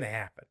what's going to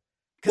happen.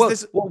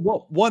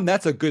 Well, one,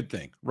 that's a good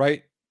thing,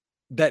 right?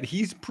 That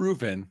he's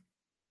proven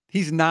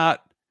he's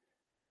not,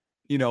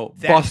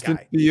 busting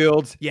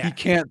Fields. Yeah. He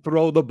can't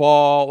throw the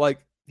ball. Like,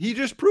 he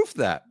just proved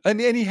that. And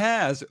he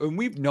has, and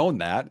we've known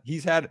that.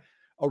 He's had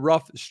a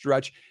rough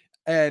stretch.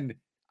 And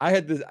I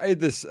had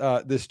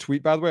this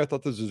tweet, by the way. I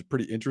thought this was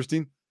pretty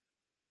interesting.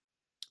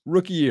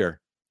 Rookie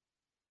year,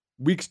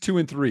 weeks 2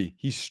 and 3,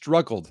 he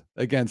struggled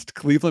against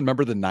Cleveland.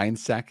 Remember the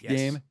 9-sack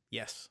game?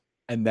 Yes.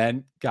 And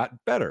then got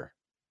better.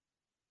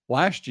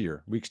 Last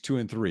year, weeks 2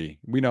 and 3,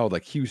 we know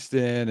like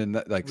Houston and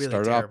really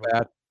started terrible. Off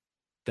bad,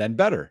 then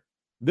better.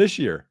 This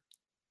year,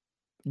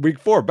 week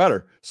 4,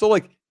 better. So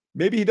like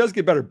maybe he does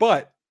get better,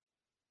 but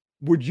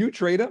Would you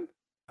trade him?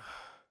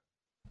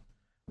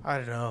 I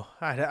don't know.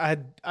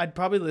 I'd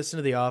probably listen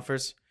to the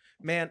offers,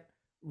 man.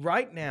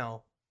 Right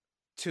now,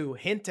 to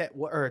hint at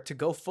what, or to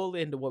go full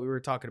into what we were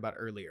talking about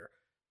earlier.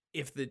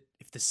 If the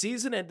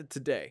season ended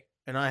today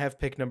and I have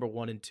pick number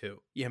 1 and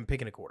 2, yeah, I'm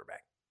picking a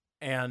quarterback,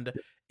 and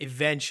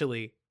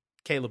eventually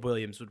Caleb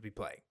Williams would be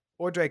playing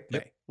or Drake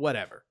Yep. May,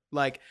 whatever.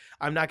 Like,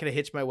 I'm not going to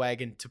hitch my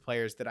wagon to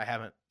players that I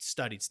haven't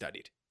studied.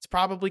 It's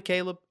probably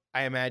Caleb.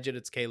 I imagine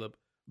it's Caleb,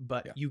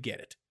 but Yeah. you get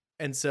it.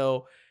 And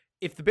so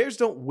if the Bears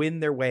don't win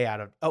their way out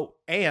of,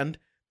 and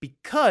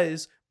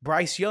because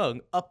Bryce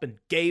Young up and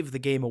gave the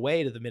game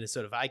away to the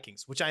Minnesota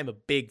Vikings, which I'm a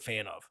big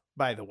fan of,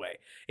 by the way.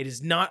 It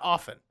is not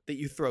often that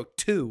you throw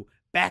 2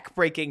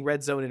 back-breaking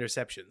red zone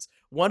interceptions,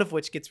 one of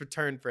which gets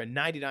returned for a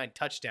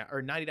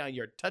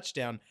 99-yard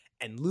touchdown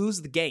and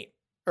lose the game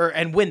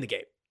and win the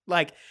game.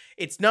 Like,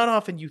 it's not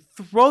often you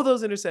throw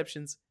those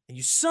interceptions and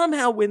you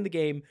somehow win the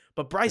game,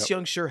 but Bryce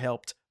Young sure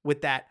helped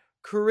with that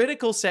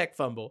critical sack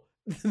fumble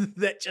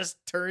that just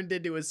turned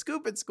into a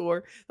scoop and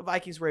score the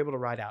Vikings were able to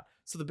ride out.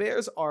 So the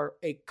Bears are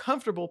a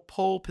comfortable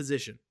pole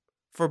position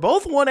for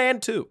both 1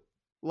 and 2.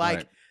 Like,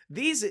 Right.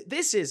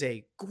 this is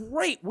a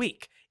great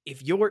week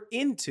if you're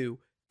into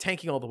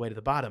tanking all the way to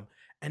the bottom.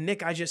 And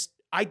Nick,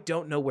 I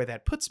don't know where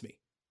that puts me,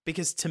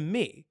 because to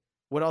me,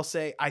 what I'll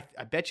say, I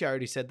bet you I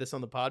already said this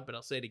on the pod, but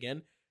I'll say it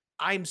again.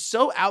 I'm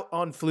so out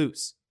on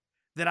Flus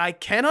that I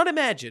cannot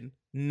imagine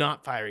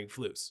not firing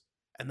Flus.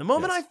 And the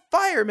moment I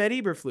fire Matt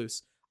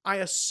Eberflus, I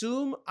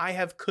assume I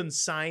have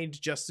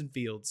consigned Justin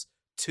Fields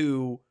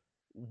to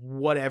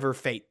whatever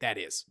fate that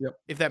is. Yep.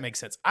 If that makes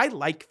sense. I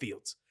like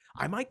Fields.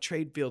 I might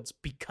trade Fields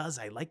because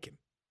I like him,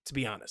 to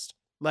be honest.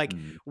 Like,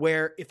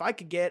 where if I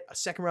could get a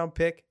 2nd-round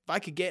pick, if I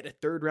could get a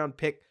 3rd-round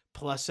pick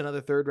plus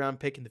another 3rd-round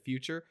pick in the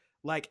future,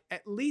 like,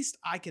 at least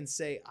I can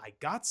say I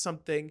got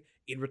something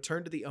in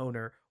return to the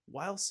owner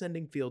while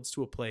sending Fields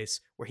to a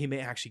place where he may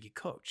actually get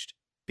coached.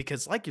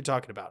 Because like you're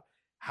talking about,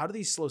 how do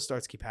these slow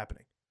starts keep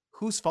happening?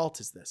 Whose fault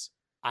is this?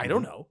 I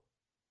don't know,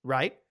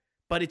 right?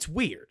 But it's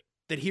weird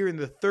that here in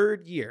the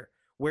 3rd year,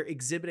 we're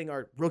exhibiting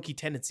our rookie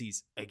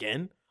tendencies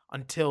again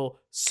until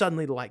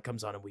suddenly the light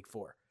comes on in week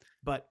 4.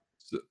 But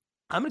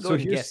I'm going to go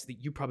ahead and guess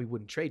that you probably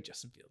wouldn't trade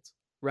Justin Fields,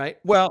 right?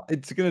 Well,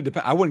 it's going to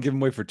depend. I wouldn't give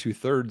him away for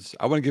 2/3.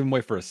 I wouldn't give him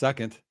away for a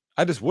second.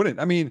 I just wouldn't.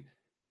 I mean,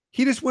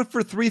 he just went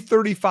for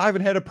 335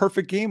 and had a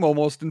perfect game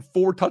almost and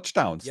 4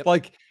 touchdowns. Yep.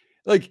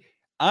 Like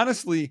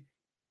honestly,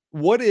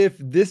 what if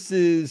this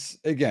is,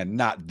 again,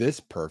 not this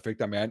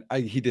perfect? I mean,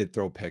 he did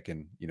throw a pick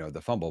and,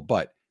 the fumble,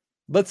 but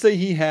let's say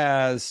he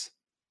has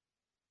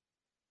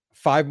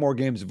 5 more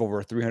games of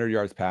over 300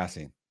 yards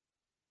passing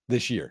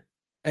this year.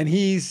 And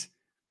he's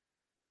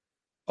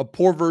a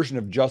poor version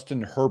of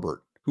Justin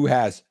Herbert, who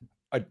has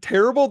a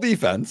terrible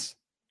defense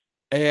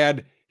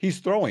and he's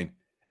throwing,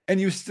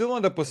 and you still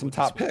end up with some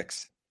top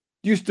picks.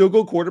 Do you still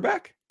go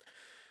quarterback?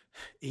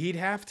 He'd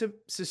have to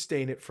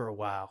sustain it for a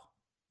while,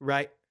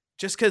 right?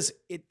 Just because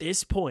at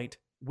this point,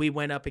 we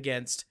went up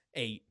against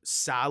a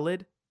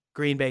solid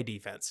Green Bay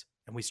defense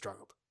and we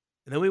struggled.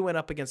 And then we went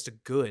up against a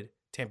good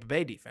Tampa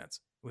Bay defense.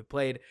 We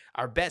played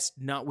our best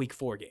not week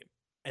 4 game.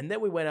 And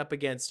then we went up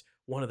against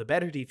one of the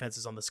better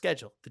defenses on the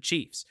schedule, the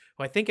Chiefs,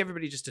 who I think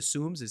everybody just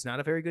assumes is not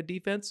a very good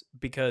defense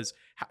because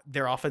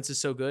their offense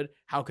is so good.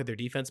 How could their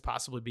defense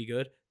possibly be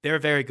good? They're a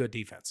very good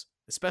defense,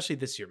 especially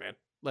this year, man.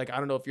 Like, I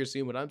don't know if you're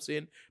seeing what I'm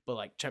seeing, but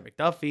like Chet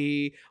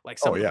McDuffie, like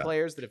some of the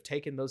players that have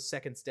taken those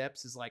second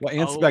steps is like,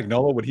 and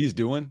Spagnuolo, what he's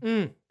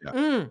doing.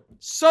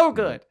 So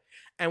good.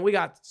 And we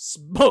got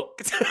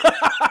smoked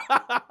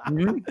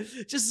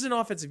just as an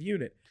offensive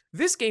unit.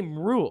 This game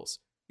rules.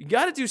 You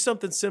got to do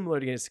something similar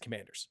against the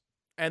Commanders.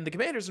 And the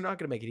Commanders are not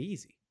going to make it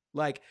easy.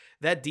 Like,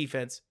 that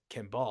defense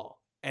can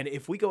ball. And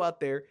if we go out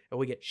there and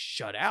we get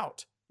shut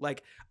out,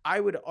 like, I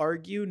would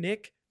argue,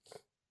 Nick,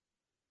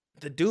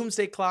 the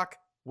doomsday clock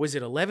was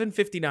at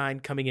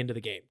 11:59 coming into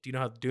the game. Do you know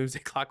how the doomsday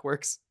clock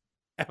works?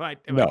 Am I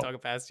talking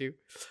past you?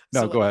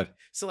 No, go ahead.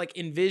 So, like,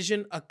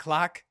 envision a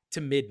clock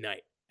to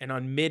midnight. And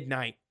on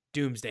midnight,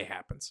 doomsday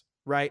happens,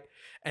 right?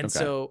 And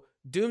so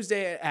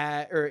doomsday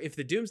if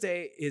the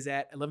doomsday is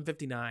at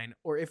 11:59,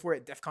 or if we're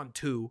at DEFCON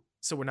 2,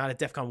 so we're not at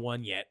DEFCON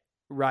 1 yet,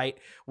 right?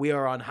 We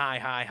are on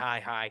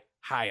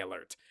high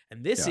alert.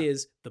 And this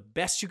is the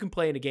best you can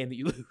play in a game that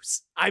you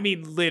lose. I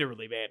mean,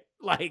 literally, man.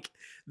 Like,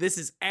 this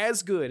is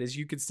as good as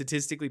you can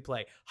statistically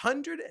play.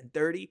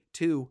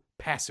 132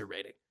 passer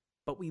rating.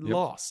 But we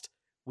lost.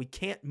 We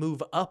can't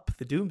move up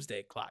the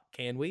doomsday clock,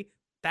 can we?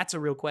 That's a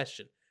real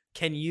question.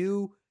 Can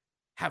you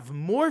have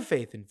more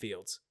faith in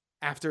Fields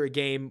after a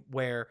game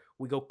where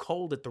we go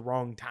cold at the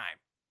wrong time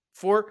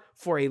for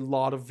a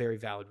lot of very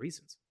valid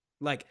reasons?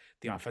 Like,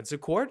 the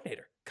offensive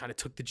coordinator kind of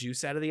took the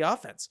juice out of the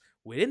offense.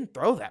 We didn't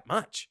throw that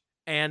much.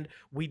 And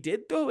we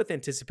did throw with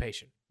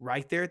anticipation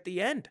right there at the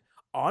end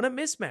on a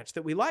mismatch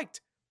that we liked.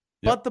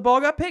 But the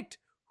ball got picked.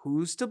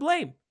 Who's to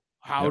blame?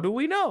 How do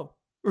we know?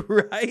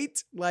 Right?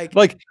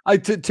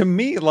 To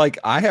me,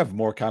 I have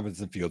more confidence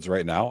in Fields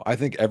right now. I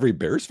think every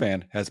Bears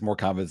fan has more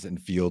confidence in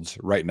Fields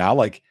right now.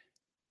 Like,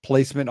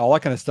 placement, all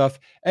that kind of stuff.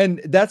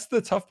 And that's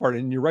the tough part.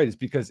 And you're right, is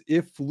because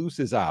if Flus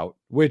is out,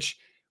 which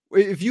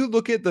if you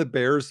look at the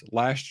Bears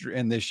last year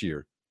and this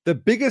year, the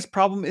biggest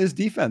problem is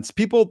defense.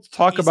 People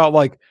talk about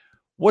like,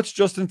 what's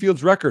Justin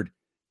Fields' record?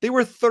 They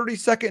were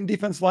 32nd in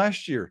defense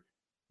last year.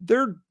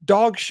 They're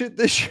dog shit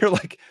this year.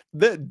 Like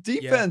the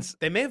defense,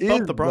 they may have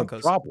bumped the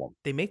Broncos. Problem.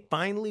 They may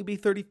finally be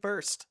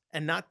 31st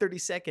and not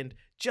 32nd,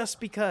 just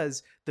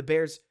because the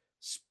Bears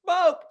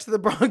smoked the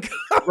Broncos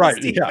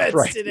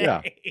defense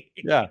today.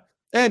 Yeah.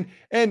 And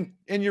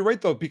you're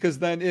right though, because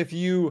then if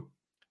you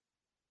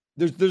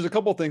there's a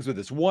couple of things with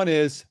this. One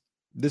is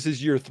this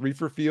is year 3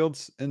 for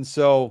Fields, and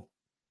so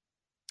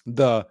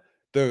the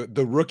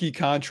rookie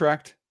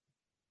contract,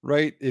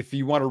 right? If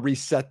you want to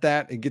reset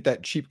that and get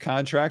that cheap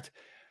contract,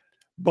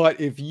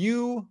 but if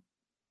you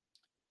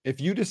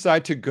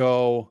decide to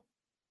go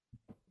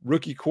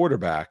rookie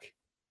quarterback,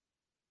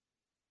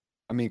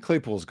 I mean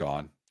Claypool's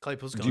gone.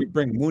 Do you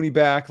bring Mooney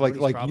back? Like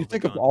you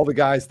think of all the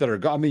guys that are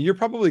gone. I mean, you're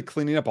probably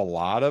cleaning up a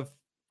lot of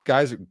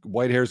guys.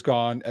 Whitehair's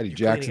gone. Eddie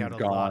Jackson's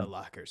gone. A lot of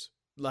lockers.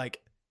 Like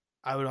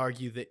I would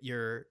argue that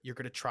you're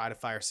going to try to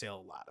fire sale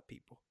a lot of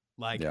people.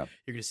 Like you're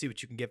going to see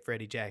what you can get for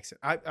Eddie Jackson.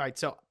 All right.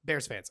 So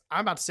Bears fans,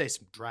 I'm about to say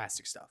some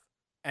drastic stuff,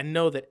 and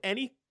know that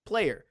any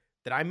player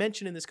that I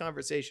mention in this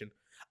conversation,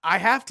 I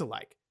have to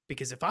like,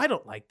 because if I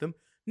don't like them,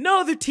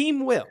 no other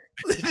team will.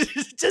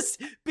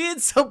 Just being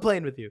so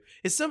plain with you.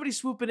 Is somebody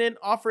swooping in,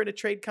 offering a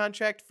trade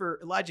contract for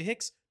Elijah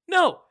Hicks?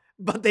 No,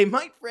 but they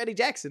might for Eddie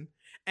Jackson.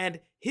 And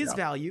his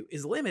value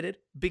is limited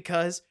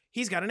because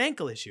he's got an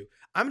ankle issue.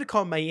 I'm going to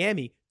call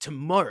Miami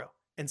tomorrow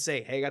and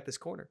say, hey, I got this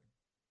corner.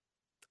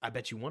 I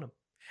bet you want him.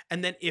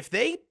 And then if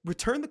they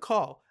return the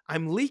call,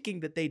 I'm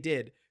leaking that they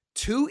did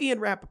to Ian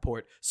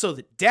Rappaport so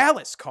that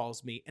Dallas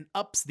calls me and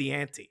ups the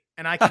ante.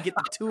 And I can get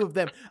the two of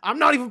them. I'm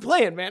not even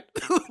playing, man.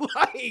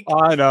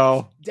 I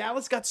know.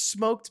 Dallas got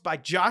smoked by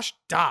Josh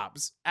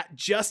Dobbs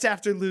just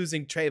after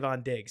losing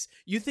Trayvon Diggs.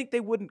 You think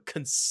they wouldn't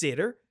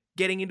consider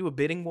getting into a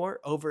bidding war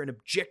over an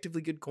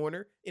objectively good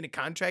corner in a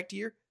contract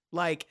year?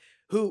 Like,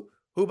 who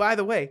by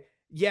the way,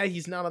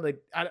 he's not on the,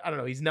 I don't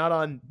know, he's not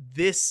on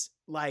this,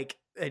 like,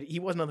 he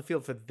wasn't on the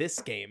field for this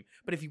game.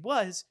 But if he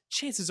was,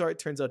 chances are it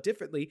turns out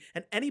differently.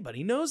 And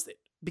anybody knows it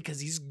because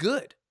he's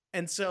good.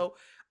 And so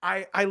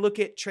I look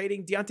at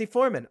trading Deontay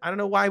Foreman. I don't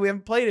know why we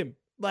haven't played him.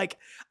 Like,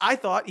 I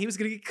thought he was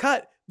going to get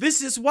cut.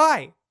 This is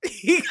why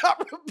he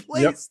got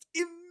replaced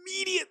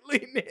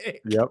immediately,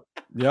 Nick.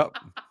 Yep.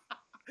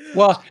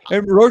 Well,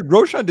 and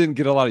Roshan didn't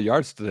get a lot of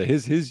yards today.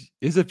 His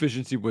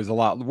efficiency was a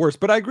lot worse.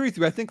 But I agree with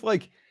you. I think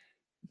like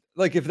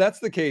if that's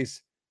the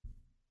case,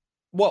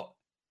 well,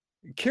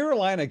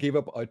 Carolina gave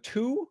up a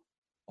 2,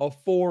 a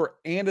 4,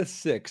 and a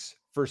 6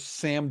 for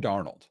Sam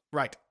Darnold.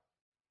 Right.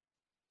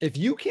 If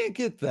you can't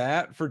get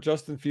that for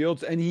Justin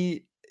Fields, and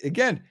he,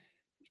 again,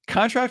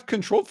 contract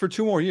controlled for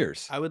 2 more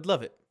years. I would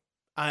love it.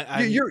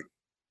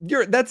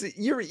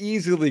 You're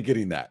easily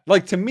getting that.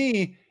 Like, to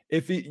me,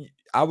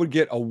 I would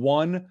get a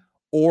 1,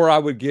 or I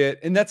would get,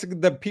 and that's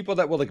the people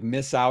that will like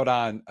miss out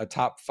on a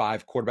top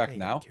 5 quarterback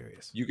now.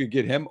 Curious. You could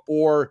get him,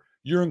 or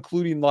you're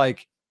including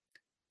like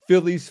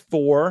Phillies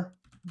 4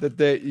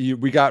 that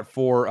we got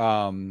for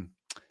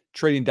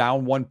trading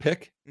down 1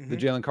 pick, the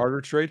Jalen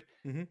Carter trade,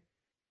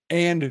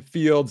 and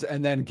Fields,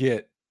 and then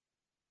get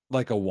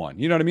like a 1.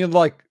 You know what I mean?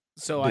 Like,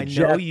 so I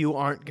know you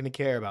aren't going to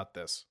care about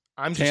this.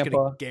 I'm just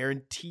going to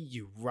guarantee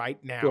you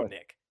right now,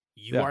 Nick,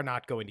 you are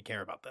not going to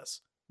care about this.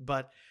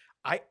 But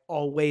I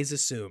always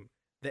assume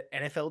that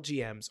NFL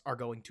GMs are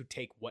going to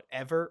take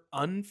whatever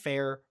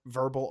unfair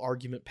verbal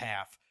argument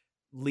path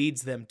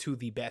leads them to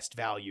the best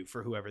value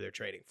for whoever they're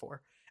trading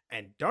for.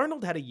 And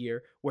Darnold had a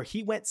year where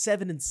he went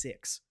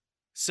 7-6.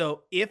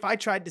 So if I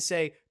tried to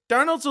say,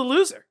 Darnold's a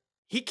loser,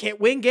 he can't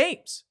win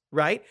games,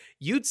 right?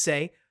 You'd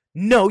say,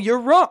 no, you're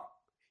wrong.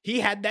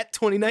 He had that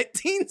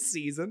 2019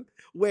 season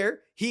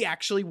where he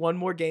actually won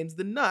more games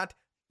than not.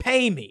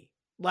 Pay me.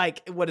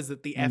 Like, what is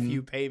it? The F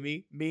you pay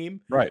me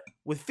meme? Right.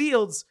 With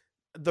Fields,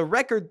 the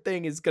record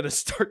thing is going to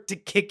start to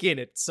kick in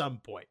at some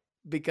point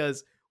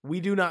because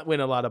we do not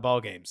win a lot of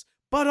ball games.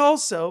 But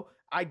also,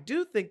 I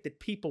do think that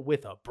people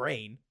with a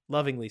brain,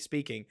 lovingly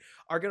speaking,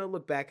 are going to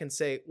look back and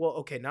say, well,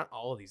 okay, not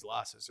all of these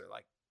losses are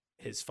like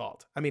his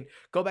fault. I mean,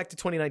 go back to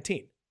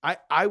 2019.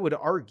 I would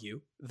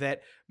argue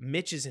that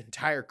Mitch's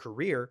entire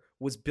career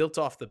was built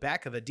off the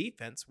back of a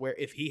defense where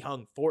if he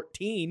hung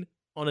 14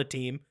 on a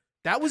team,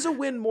 that was a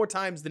win more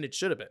times than it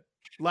should have been.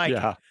 Like,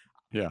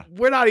 yeah.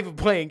 We're not even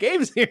playing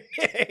games here.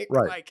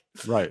 Right.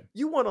 Right.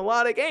 You won a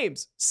lot of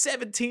games,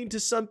 17 to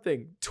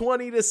something,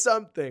 20 to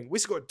something. We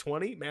scored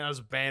 20. Man, that was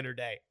a banner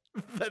day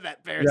for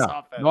that Bears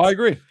offense. No, I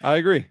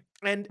agree.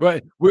 And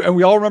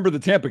we all remember the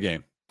Tampa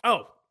game.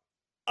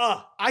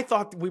 I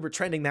thought we were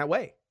trending that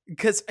way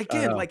because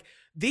again, like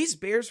these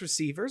Bears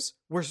receivers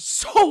were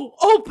so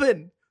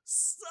open.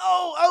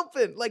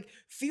 Like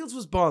Fields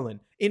was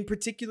balling. In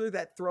particular,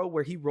 that throw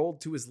where he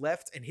rolled to his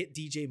left and hit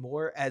DJ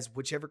Moore as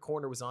whichever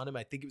corner was on him.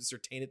 I think it was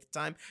Surtain at the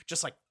time,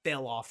 just like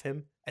fell off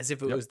him as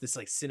if it was this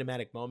like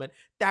cinematic moment.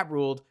 That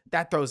ruled.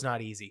 That throw's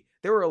not easy.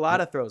 There were a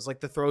lot of throws,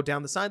 like the throw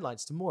down the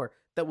sidelines to Moore.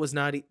 that was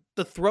not,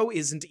 the throw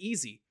isn't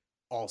easy.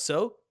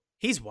 Also,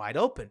 he's wide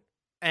open.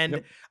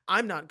 And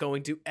I'm not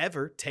going to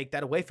ever take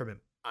that away from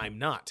him. I'm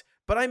not.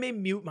 But I may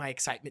mute my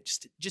excitement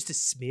just a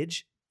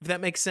smidge, if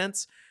that makes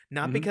sense.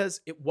 Not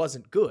because it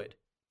wasn't good,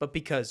 but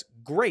because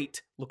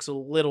great looks a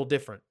little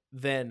different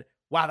than,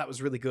 wow, that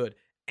was really good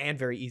and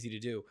very easy to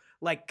do.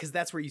 Like, because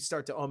that's where you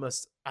start to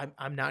almost,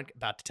 I'm not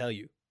about to tell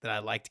you that I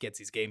liked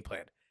Getsy's game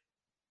plan,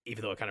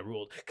 even though it kind of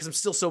ruled, because I'm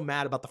still so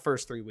mad about the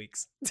first 3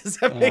 weeks. Does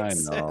that make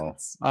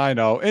sense? I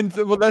know. And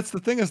well, that's the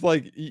thing is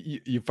like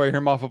you fire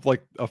him off of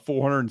like a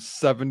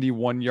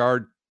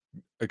 471-yard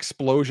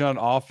explosion on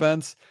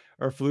offense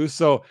or flu.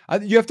 So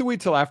you have to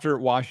wait till after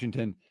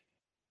Washington.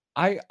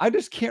 I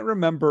just can't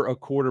remember a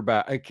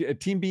quarterback, a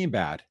team being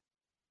bad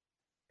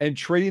and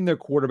trading their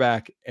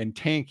quarterback and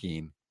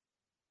tanking.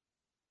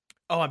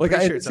 Oh, I'm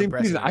pretty sure it's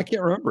unprecedented. I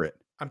can't remember it.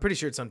 I'm pretty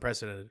sure it's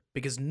unprecedented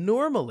because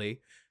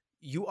normally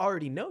you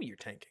already know you're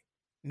tanking.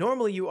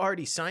 Normally you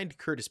already signed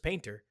Curtis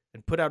Painter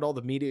and put out all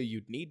the media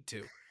you'd need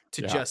to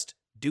just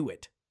do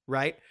it,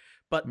 right?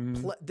 But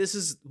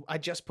I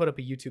just put up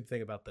a YouTube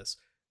thing about this.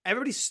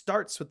 Everybody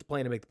starts with the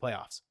plan to make the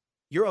playoffs.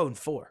 You're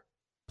 0-4.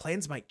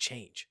 Plans might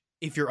change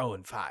if you're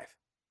 0-5.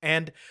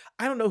 And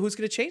I don't know who's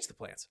going to change the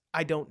plans.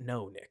 I don't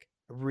know, Nick.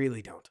 I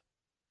really don't.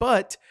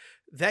 But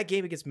that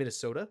game against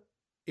Minnesota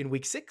in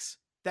week 6,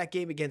 that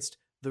game against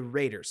the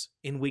Raiders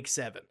in week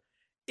 7,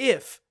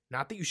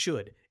 not that you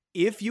should,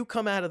 if you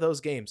come out of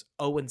those games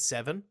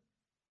 0-7,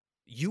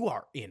 you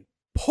are in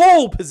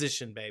pole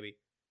position, baby.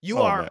 You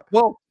are. Man.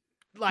 Well,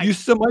 like, you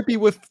still might be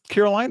with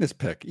Carolina's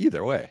pick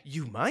either way.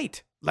 You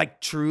might.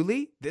 Like,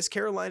 truly, this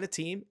Carolina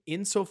team,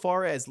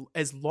 insofar as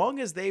long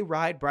as they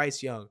ride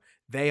Bryce Young,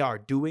 they are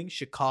doing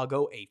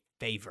Chicago a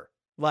favor.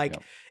 Like,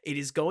 it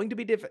is going to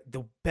be different.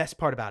 The best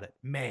part about it,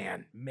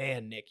 man,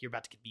 Nick, you're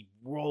about to get me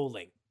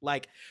rolling.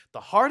 Like,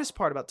 the hardest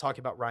part about talking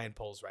about Ryan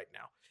Poles right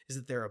now is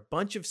that there are a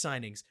bunch of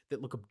signings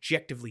that look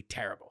objectively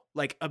terrible.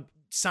 Like,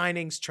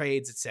 signings,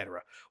 trades,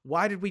 etc.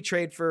 Why did we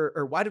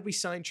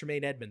sign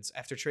Tremaine Edmonds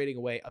after trading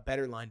away a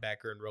better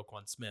linebacker in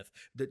Roquan Smith?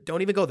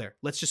 Don't even go there.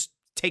 Let's just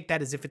take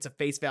that as if it's a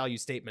face value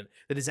statement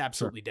that is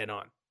absolutely dead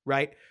on,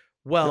 right?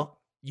 Well,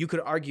 you could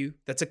argue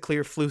that's a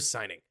clear Flus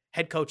signing.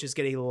 Head coaches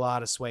get a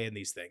lot of sway in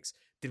these things.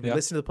 Did we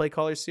listen to the Play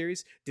Callers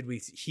series? Did we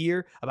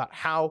hear about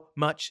how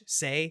much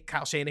say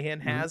Kyle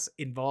Shanahan has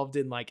involved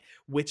in like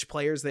which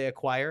players they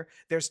acquire?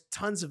 There's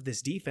tons of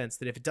this defense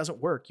that if it doesn't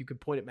work, you can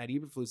point at Matt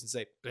Eberflus and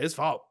say, his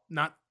fault,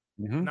 not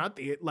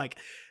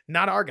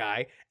our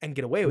guy, and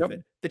get away with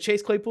it. The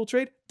Chase Claypool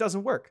trade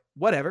doesn't work.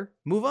 Whatever.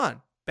 Move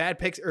on. Bad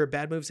picks or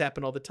bad moves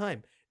happen all the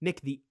time.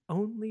 Nick, the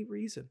only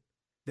reason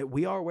that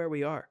we are where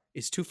we are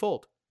is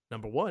twofold.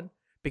 Number one,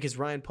 because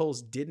Ryan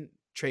Poles didn't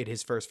trade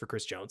his first for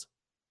Chris Jones.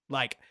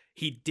 Like,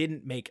 he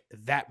didn't make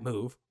that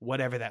move,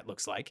 whatever that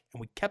looks like,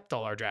 and we kept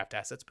all our draft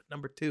assets. But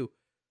number two,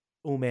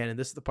 oh man, and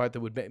this is the part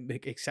that would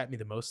excite me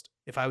the most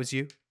if I was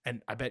you,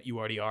 and I bet you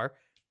already are.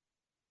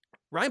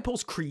 Ryan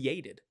Poles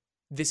created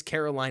this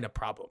Carolina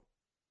problem.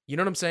 You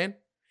know what I'm saying?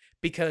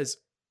 Because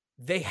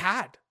they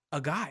had a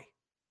guy.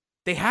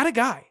 They had a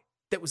guy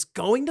that was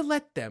going to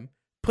let them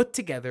put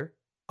together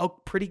a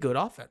pretty good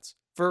offense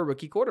for a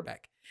rookie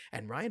quarterback.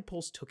 And Ryan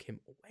Poles took him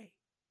away,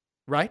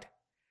 right?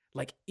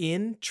 Like,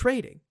 in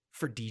trading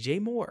for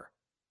DJ Moore,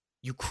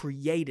 you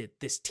created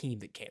this team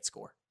that can't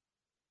score.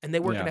 And they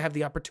weren't going to have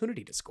the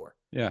opportunity to score.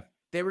 Yeah.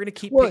 They were going to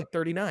keep pick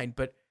 39,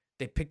 but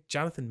they picked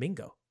Jonathan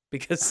Mingo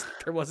because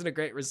there wasn't a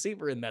great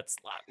receiver in that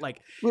slot.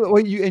 Like,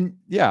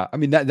 I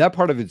mean, that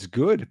part of it's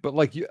good, but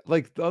like the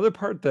other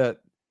part that,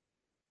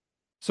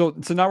 so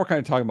now we're kind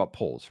of talking about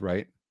Poles,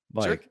 right?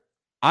 Like, sure.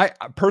 I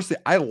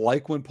personally, I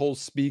like when Poles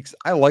speaks.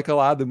 I like a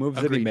lot of the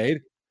moves that he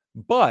made,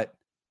 but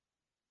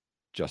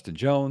Justin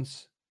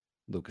Jones,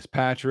 Lucas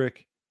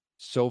Patrick,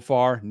 so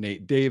far,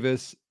 Nate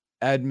Davis,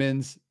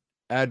 Edmonds,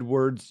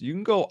 Edwards, you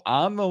can go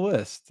on the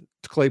list.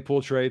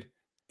 Claypool trade.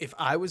 If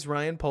I was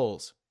Ryan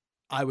Poles,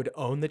 I would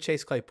own the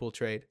Chase Claypool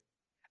trade,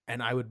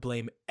 and I would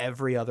blame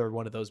every other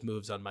one of those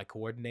moves on my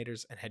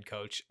coordinators and head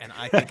coach, and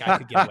I think I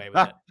could get away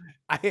with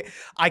it.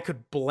 I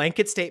could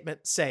blanket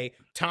statement say,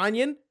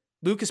 Tanyan,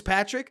 Lucas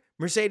Patrick,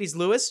 Mercedes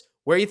Lewis,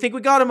 where you think we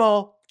got them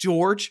all?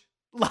 George.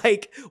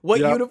 Like, what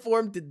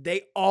uniform did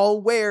they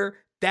all wear?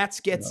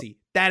 That's Getsy.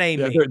 That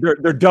ain't me.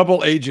 They're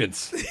double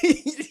agents.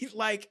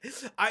 Like,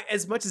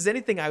 as much as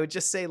anything, I would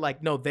just say,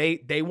 like, no,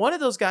 they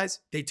wanted those guys.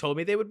 They told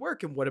me they would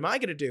work. And what am I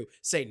going to do?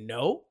 Say,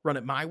 no, run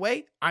it my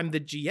way. I'm the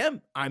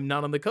GM. I'm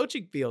not on the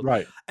coaching field.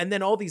 Right. And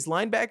then all these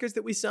linebackers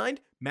that we signed,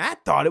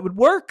 Matt thought it would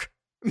work.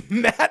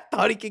 Matt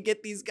thought he could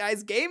get these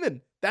guys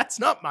gaming. That's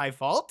not my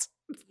fault.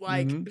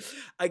 Like,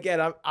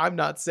 again, I'm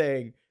not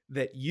saying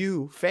that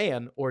you,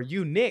 fan, or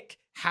you, Nick,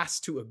 has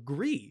to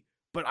agree.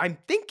 But I'm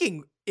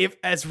thinking, if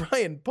as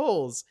Ryan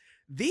Poles,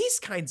 these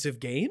kinds of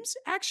games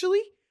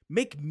actually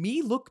make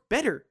me look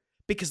better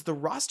because the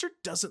roster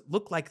doesn't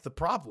look like the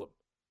problem.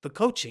 The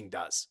coaching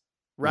does,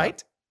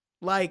 right?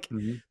 Yeah. Like,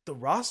 the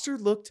roster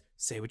looked,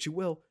 say what you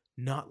will,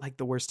 not like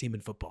the worst team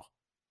in football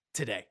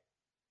today.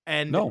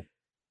 And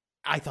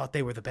I thought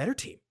they were the better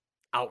team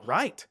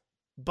outright.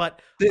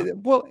 But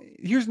Well,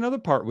 here's another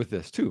part with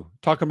this too.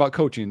 Talking about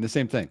coaching, the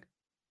same thing.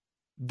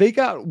 They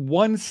got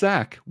one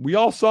sack. We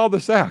all saw the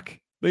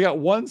sack. They got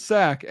one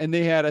sack, and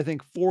they had, I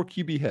think, 4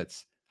 QB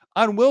hits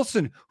on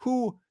Wilson,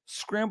 who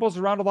scrambles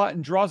around a lot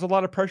and draws a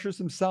lot of pressures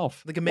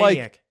himself. like a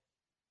maniac.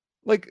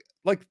 Like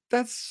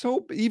that's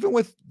so, even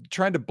with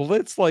trying to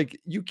blitz, like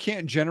you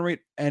can't generate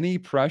any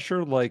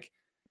pressure. Like,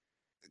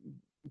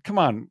 come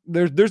on,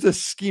 there's a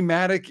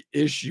schematic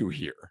issue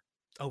here.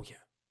 Oh yeah,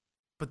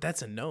 but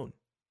that's a known.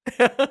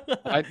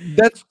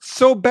 That's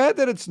so bad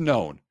that it's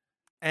known.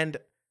 And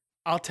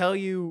I'll tell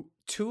you,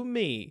 to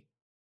me,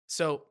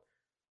 so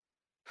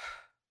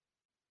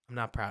I'm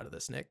not proud of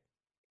this, Nick.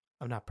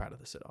 I'm not proud of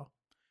this at all.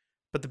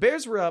 But the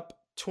Bears were up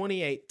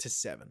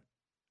 28-7.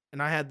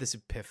 And I had this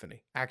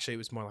epiphany. Actually, it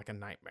was more like a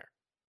nightmare.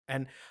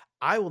 And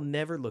I will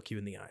never look you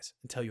in the eyes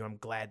and tell you I'm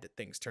glad that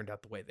things turned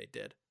out the way they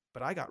did.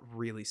 But I got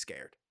really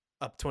scared,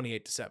 up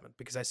 28-7,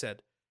 because I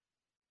said,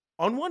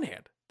 on one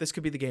hand, this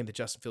could be the game that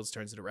Justin Fields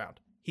turns it around.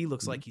 He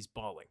looks like he's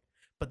balling.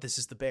 But this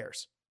is the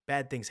Bears.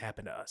 Bad things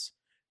happen to us.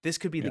 This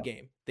could be the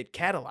game that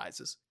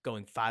catalyzes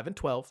going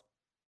 5-12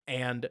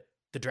 and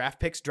the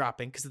draft picks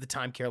dropping because at the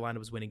time Carolina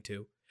was winning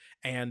too.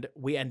 And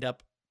we end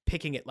up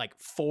picking it like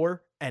 4-7,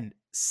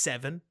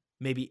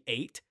 maybe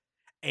 8.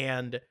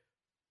 And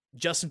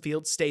Justin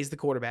Fields stays the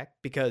quarterback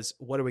because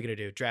what are we going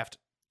to do? Draft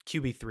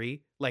QB3?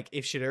 Like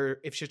if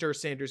Shadur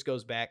Sanders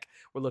goes back,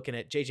 we're looking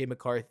at JJ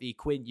McCarthy,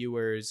 Quinn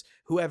Ewers,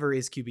 whoever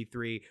is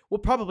QB3. We'll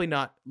probably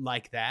not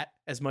like that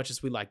as much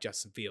as we like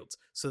Justin Fields.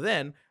 So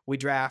then we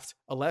draft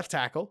a left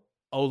tackle,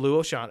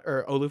 Olu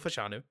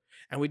Fashanu,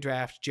 and we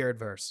draft Jared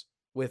Verse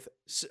with,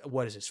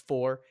 what is this,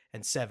 4-7.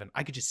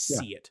 I could just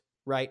see it,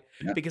 right?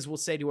 Yeah. Because we'll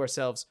say to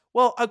ourselves,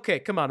 well, okay,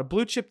 come on, a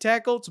blue chip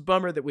tackle. It's a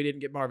bummer that we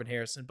didn't get Marvin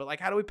Harrison, but like,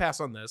 how do we pass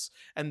on this?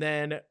 And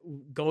then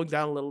going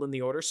down a little in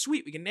the order,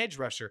 sweet, we get an edge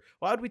rusher.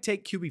 Why would we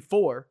take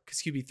QB4?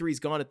 Because QB3 is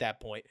gone at that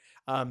point.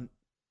 And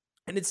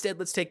instead,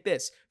 let's take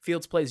this.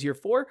 Fields plays year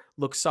 4,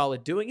 looks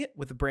solid doing it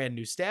with a brand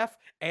new staff,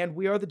 and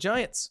we are the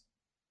Giants.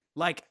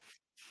 Like,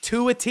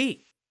 to a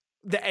T.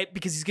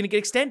 Because he's going to get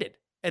extended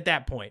at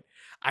that point.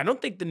 I don't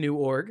think the new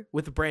org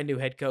with a brand new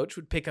head coach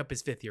would pick up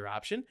his 5th-year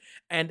option.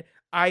 And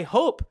I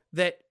hope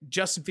that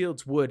Justin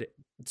Fields would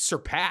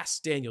surpass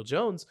Daniel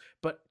Jones.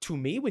 But to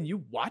me, when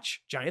you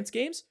watch Giants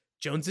games,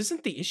 Jones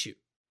isn't the issue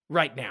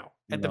right now,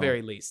 at the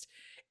very least.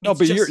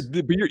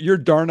 You're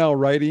Darnell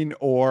Writing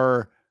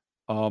or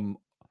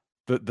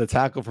the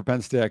tackle for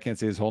Penn State. I can't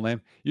say his whole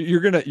name. You're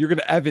gonna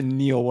Evan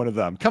Neal one of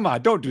them. Come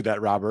on, don't do that,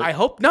 Robert. I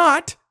hope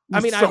not. I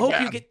mean, I hope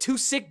you get 2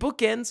 sick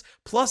bookends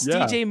plus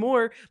DJ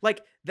Moore.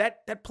 Like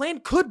that plan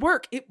could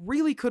work. It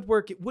really could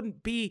work. It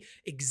wouldn't be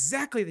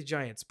exactly the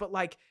Giants, but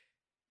like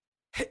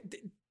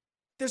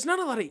there's not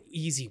a lot of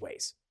easy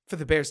ways for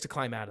the Bears to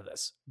climb out of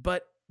this,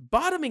 but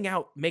bottoming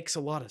out makes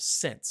a lot of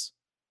sense.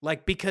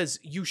 Like, because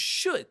you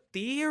should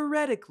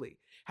theoretically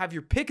have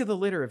your pick of the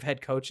litter of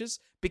head coaches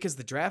because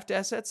the draft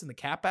assets and the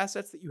cap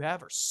assets that you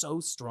have are so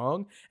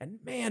strong. And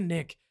man,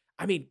 Nick,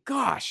 I mean,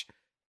 gosh,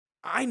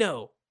 I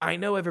know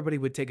everybody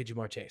would take a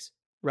Jamar Chase,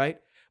 right?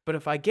 But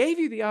if I gave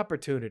you the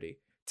opportunity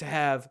to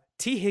have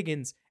T.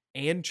 Higgins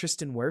and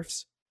Tristan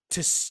Wirfs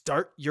to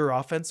start your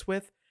offense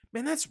with,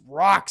 man, that's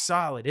rock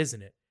solid,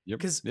 isn't it?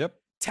 Because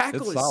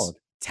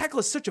tackle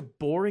is such a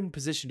boring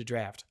position to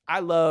draft. I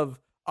love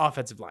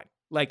offensive line.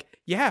 Like,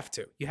 you have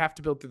to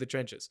build through the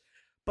trenches.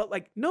 But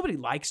like, nobody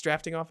likes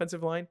drafting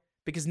offensive line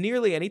because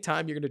nearly any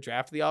time you're going to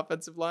draft the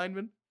offensive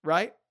lineman,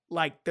 right?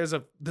 Like, there's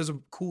a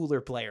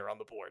cooler player on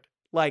the board.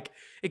 Like,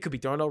 it could be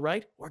Darnell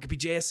Wright or it could be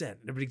JSN.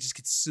 And everybody just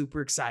gets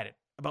super excited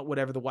about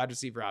whatever the wide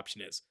receiver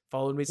option is.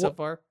 Following me so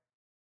far?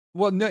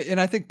 Well, no, and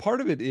I think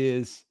part of it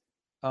is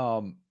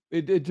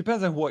it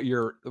depends on what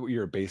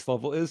your base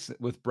level is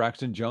with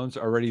Braxton Jones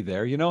already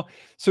there, you know?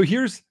 So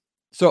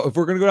if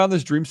we're going to go down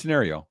this dream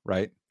scenario,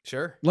 right?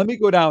 Sure. Let me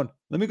go down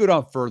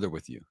further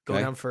with you. Okay? Go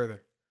down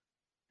further.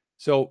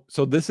 So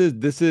this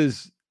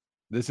is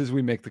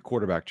we make the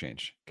quarterback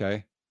change,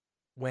 okay?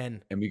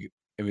 When? And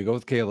we go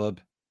with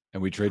Caleb.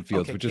 And we trade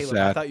Fields, which is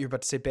sad. I thought you were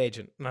about to say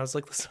Bagent, and I was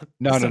like, listen.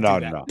 No.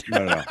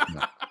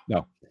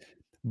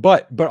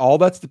 But all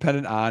that's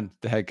dependent on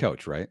the head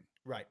coach, right?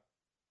 Right.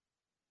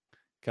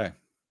 Okay.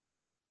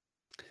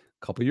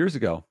 A couple years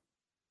ago,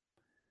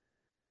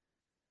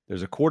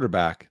 there's a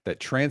quarterback that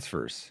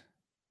transfers,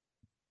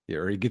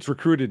 or he gets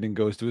recruited and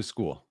goes to a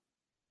school.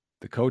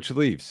 The coach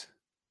leaves.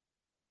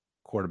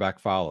 Quarterback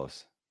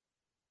follows.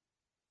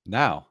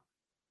 Now,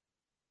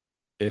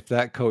 if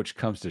that coach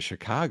comes to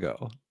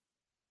Chicago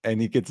and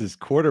he gets his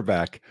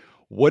quarterback,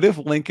 what if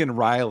Lincoln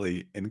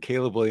Riley and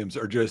Caleb Williams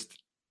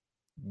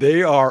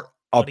they are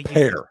a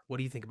pair? What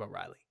do you think about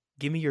Riley?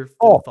 Give me your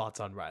full thoughts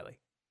on Riley.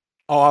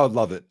 Oh, I would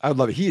love it.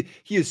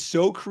 He is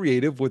so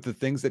creative with the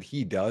things that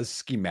he does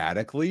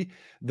schematically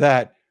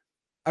that,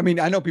 I mean,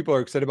 I know people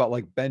are excited about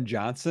like Ben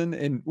Johnson,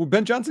 and what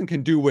Ben Johnson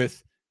can do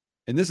with,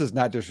 and this is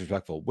not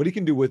disrespectful, what he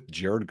can do with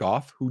Jared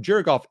Goff, who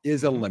Jared Goff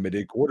is a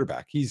limited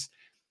quarterback. He's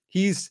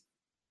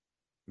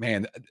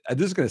man,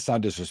 this is going to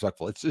sound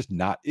disrespectful. It's just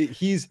not.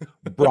 He's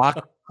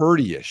Brock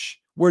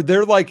Purdy-ish, where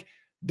they're like,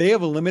 they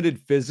have a limited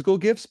physical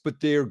gifts, but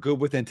they're good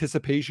with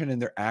anticipation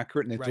and they're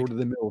accurate and they throw Right. to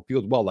the middle of the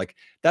field well. Like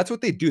that's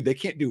what they do. They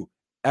can't do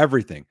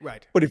everything.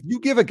 Right. But if you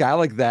give a guy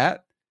like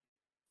that,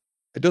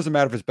 it doesn't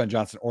matter if it's Ben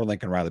Johnson or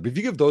Lincoln Riley, but if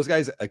you give those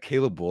guys a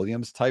Caleb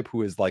Williams type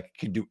who is like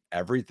can do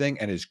everything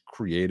and is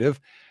creative,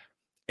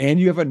 and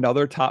you have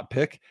another top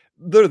pick,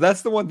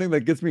 that's the one thing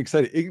that gets me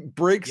excited. It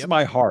breaks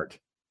my heart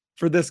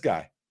for this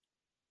guy,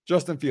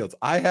 Justin Fields.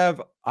 I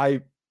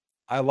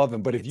love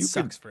him, but if It you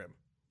sucks for him.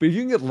 but if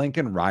you can get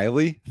Lincoln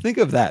Riley, think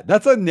of that.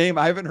 That's a name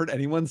I haven't heard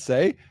anyone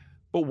say.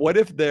 But what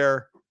if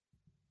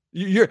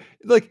you're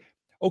like,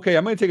 okay,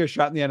 I'm going to take a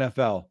shot in the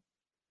NFL.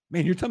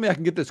 Man, you're telling me I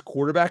can get this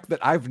quarterback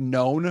that I've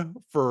known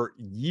for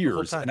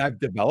years and I've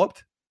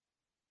developed?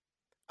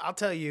 I'll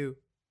tell you,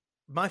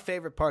 my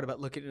favorite part about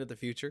looking into the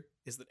future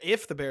is that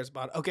if the Bears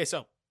bought, okay,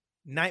 so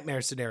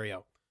nightmare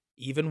scenario,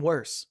 even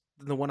worse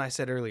than the one I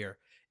said earlier,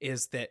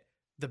 is that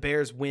the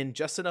Bears win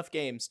just enough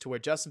games to where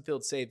Justin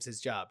Fields saves his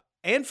job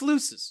and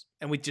Flus's,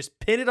 and we just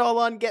pin it all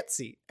on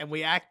Getsy, and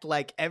we act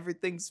like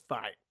everything's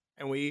fine.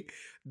 And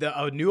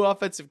a new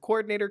offensive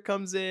coordinator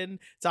comes in.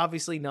 It's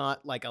obviously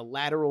not like a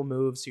lateral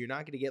move, so you're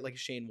not going to get like a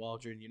Shane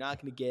Waldron. You're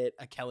not going to get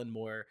a Kellen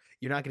Moore.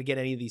 You're not going to get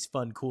any of these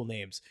fun, cool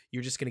names.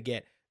 You're just going to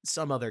get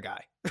some other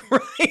guy,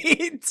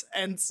 right?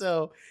 And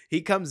so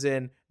he comes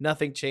in,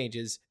 nothing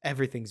changes,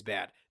 everything's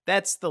bad.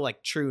 That's the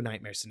like true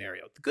nightmare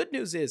scenario. The good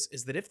news is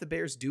that if the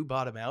Bears do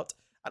bottom out,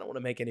 I don't want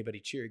to make anybody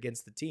cheer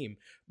against the team,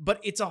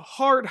 but it's a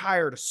hard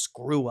hire to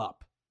screw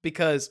up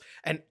because,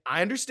 and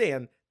I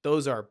understand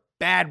those are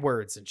bad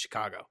words in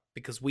Chicago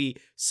because we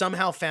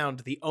somehow found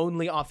the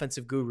only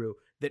offensive guru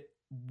that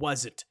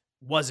wasn't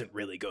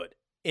really good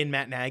in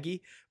Matt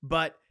Nagy.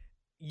 But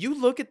you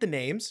look at the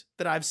names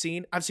that I've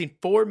seen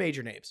 4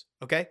 major names.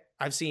 Okay.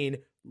 I've seen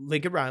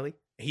Lincoln Riley.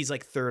 He's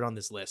like 3rd on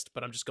this list,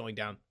 but I'm just going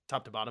down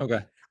top to bottom.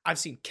 Okay. I've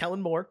seen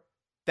Kellen Moore.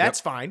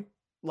 That's fine.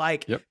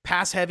 Like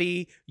pass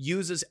heavy,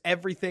 uses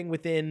everything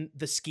within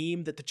the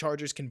scheme that the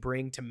Chargers can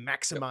bring to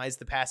maximize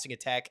the passing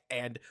attack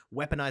and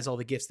weaponize all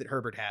the gifts that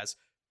Herbert has.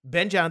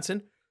 Ben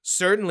Johnson,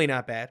 certainly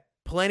not bad.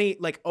 Plenty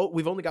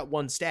we've only got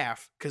one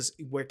staff because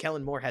where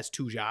Kellen Moore has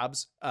 2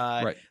 jobs,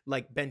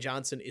 like Ben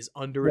Johnson is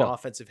under an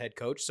offensive head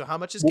coach. So how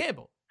much is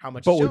Campbell? How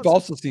much? But we've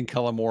also seen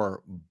Kellen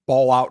Moore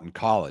ball out in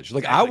college.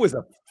 Like I was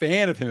a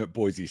fan of him at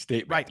Boise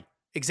State. Man. Right.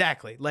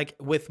 Exactly. Like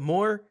with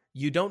Moore,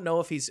 you don't know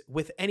if he's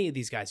with any of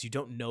these guys. You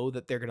don't know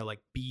that they're going to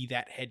like be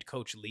that head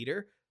coach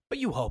leader, but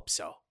you hope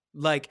so.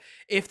 Like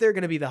if they're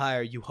going to be the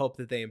hire, you hope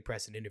that they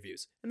impress in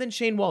interviews. And then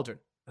Shane Waldron,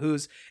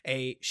 who's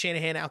a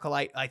Shanahan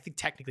acolyte. I think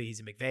technically he's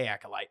a McVay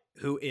acolyte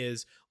who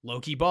is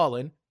low-key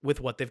balling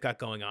with what they've got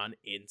going on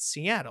in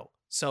Seattle.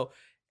 So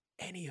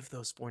any of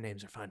those 4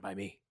 names are fine by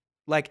me.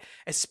 Like,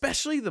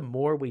 especially the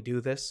more we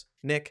do this,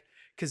 Nick,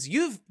 because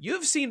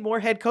you've seen more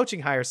head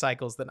coaching hire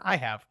cycles than I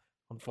have,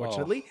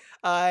 unfortunately.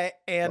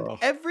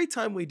 Every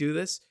time we do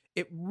this,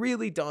 it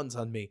really dawns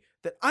on me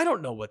that I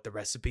don't know what the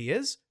recipe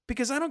is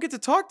because I don't get to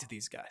talk to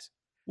these guys.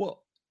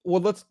 Well,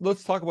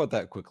 let's talk about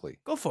that quickly.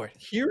 Go for it.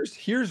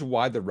 Here's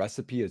why the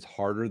recipe is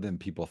harder than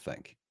people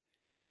think.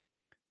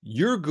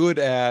 You're good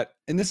at,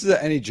 and this is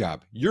at any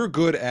job. You're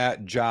good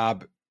at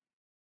job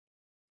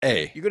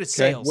A. You're good at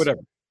sales, whatever.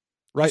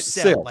 Right? You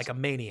sell sales like a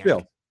maniac.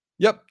 Sales.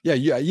 Yep.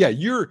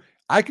 Yeah.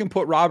 I can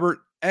put Robert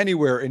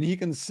anywhere, and he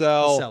can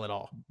sell it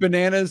all.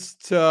 Bananas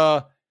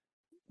to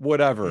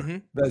whatever.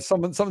 Mm-hmm.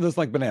 Someone doesn't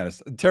like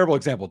bananas. Terrible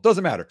example.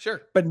 Doesn't matter.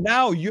 Sure. But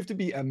now you have to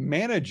be a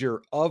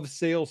manager of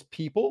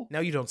salespeople. Now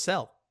you don't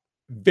sell.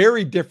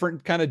 Very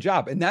different kind of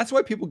job. And that's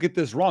why people get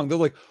this wrong. They're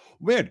like,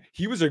 man,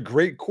 he was a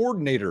great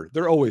coordinator.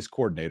 They're always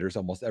coordinators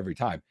almost every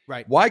time.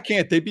 Right. Why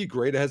can't they be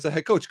great as a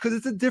head coach? Because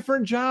it's a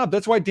different job.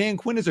 That's why Dan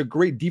Quinn is a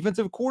great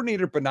defensive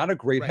coordinator, but not a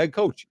great head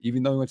coach,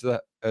 even though he went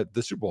to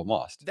the Super Bowl and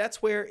lost.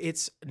 That's where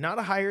it's not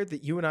a hire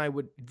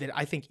that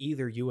I think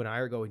either you and I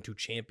are going to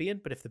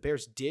champion. But if the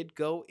Bears did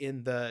go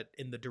in the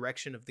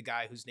direction of the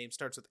guy whose name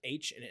starts with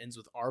H and ends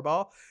with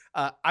Arbaugh,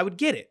 I would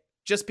get it.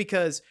 Just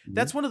because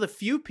that's one of the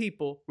few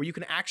people where you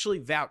can actually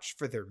vouch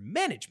for their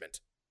management,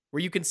 where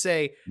you can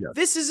say,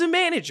 this is a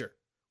manager.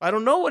 I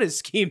don't know what his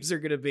schemes are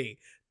going to be.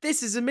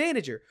 This is a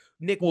manager.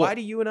 Nick, why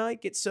do you and I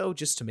get so,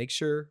 just to make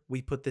sure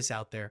we put this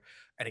out there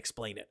and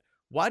explain it,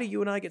 why do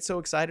you and I get so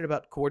excited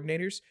about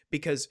coordinators?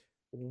 Because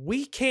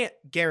we can't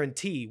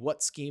guarantee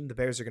what scheme the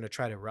Bears are going to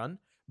try to run,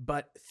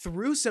 but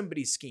through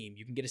somebody's scheme,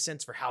 you can get a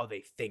sense for how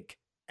they think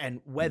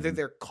and whether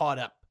they're caught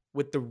up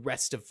with the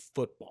rest of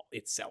football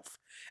itself.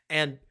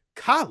 And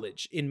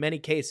college, in many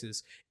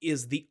cases,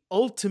 is the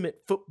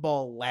ultimate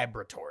football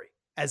laboratory,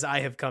 as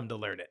I have come to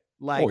learn it.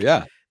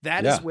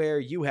 That is where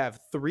you have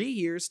 3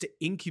 years to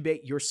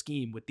incubate your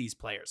scheme with these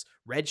players.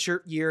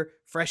 Redshirt year,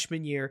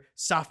 freshman year,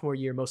 sophomore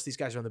year, most of these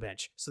guys are on the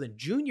bench. So then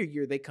junior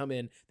year, they come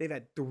in, they've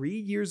had 3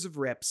 years of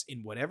reps in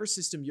whatever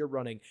system you're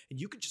running, and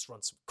you can just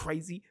run some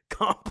crazy,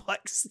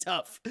 complex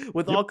stuff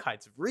with all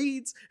kinds of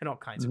reads and all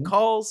kinds of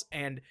calls.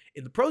 And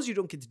in the pros, you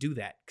don't get to do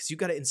that because you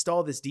got to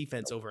install this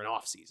defense over an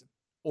off season.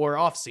 Or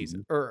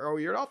or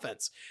your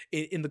offense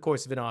in the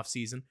course of an off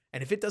season.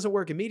 And if it doesn't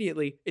work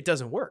immediately, it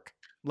doesn't work.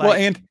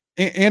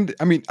 And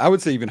I mean, I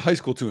would say even high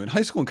school too. In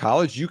high school and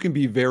college, you can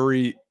be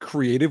very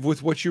creative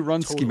with what you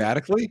run Totally.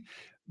 schematically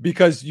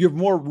because you have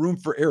more room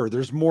for error.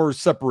 There's more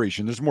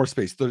separation. There's more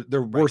space. They're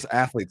Right. worse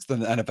athletes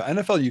than the NFL.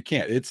 NFL, you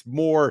can't. It's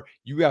more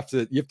you have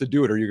to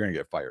do it or you're going to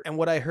get fired. And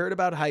what I heard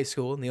about high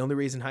school, and the only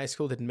reason high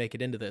school didn't make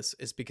it into this,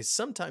 is because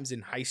sometimes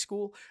in high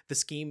school, the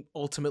scheme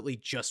ultimately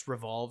just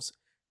revolves.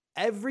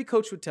 Every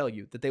coach would tell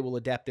you that they will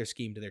adapt their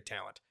scheme to their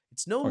talent.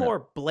 It's no Oh yeah.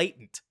 more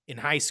blatant in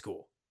high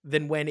school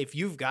than when, if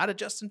you've got a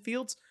Justin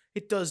Fields,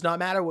 it does not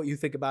matter what you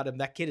think about him.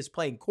 That kid is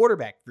playing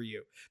quarterback for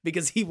you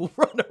because he will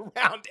run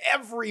around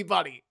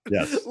everybody.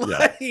 Yes.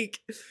 Yeah. Like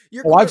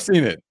your Oh, I've quarter,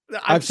 seen it.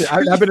 I'm sure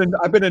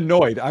I've been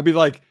annoyed. I'd be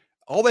like,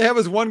 all they have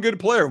is one good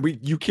player.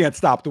 You can't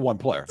stop the one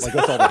player. Like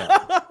that's all they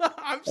have.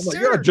 I'm I'm like,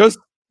 yeah, sure.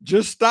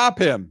 just stop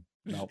him.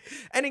 No.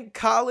 And in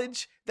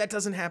college, that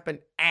doesn't happen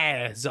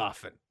as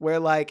often. Where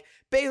like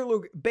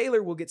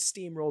Baylor will get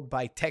steamrolled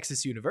by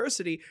Texas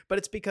University, but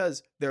it's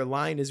because their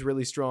line is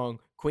really strong.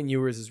 Quinn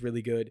Ewers is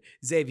really good.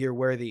 Xavier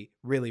Worthy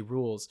really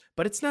rules.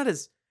 But it's not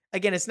as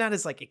it's not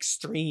as like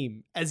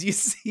extreme as you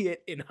see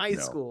it in high No.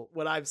 school.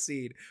 What I've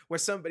seen, where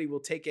somebody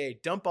will take a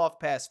dump off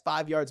pass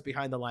 5 yards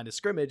behind the line of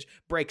scrimmage,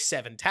 break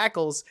 7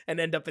 tackles, and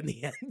end up in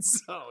the end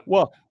zone.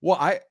 Well,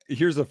 I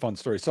here's a fun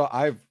story. So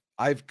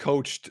I've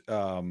coached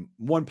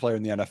one player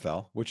in the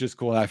NFL, which is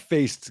cool. And I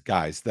faced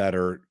guys that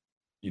are,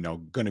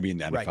 going to be in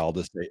the Right. NFL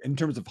this day in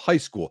terms of high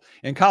school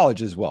and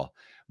college as well.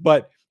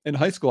 But in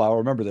high school, I'll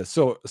remember this.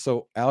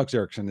 So Alex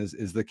Erickson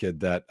is the kid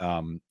that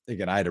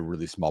again, I had a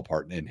really small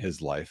part in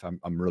his life.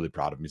 I'm really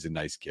proud of him. He's a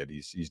nice kid.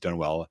 He's done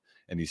well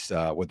and he's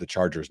with the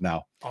Chargers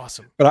now.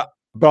 Awesome. But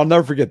I'll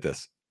never forget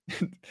this.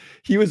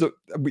 He was a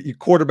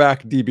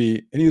quarterback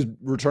DB and he was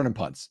returning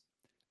punts.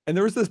 And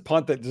there was this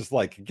punt that just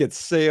like gets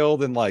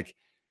sailed and like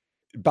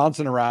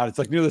bouncing around. It's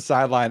like near the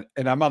sideline,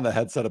 and I'm on the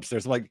headset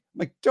upstairs. I'm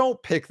like,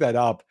 don't pick that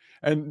up.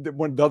 And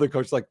when the other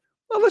coach is like,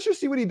 well, let's just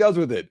see what he does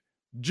with it.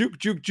 Juke,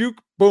 juke,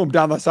 juke, boom,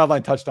 down the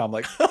sideline touchdown. I'm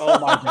like, oh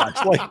my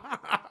gosh, like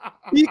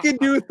he can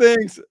do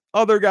things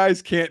other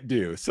guys can't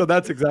do. So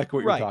that's exactly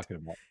what you're Right. talking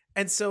about.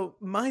 And so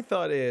my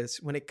thought is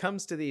when it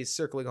comes to these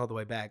circling all the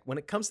way back, when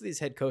it comes to these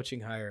head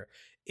coaching hire,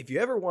 if you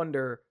ever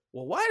wonder,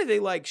 well, why do they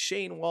like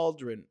Shane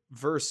Waldron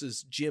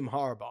versus Jim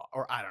Harbaugh?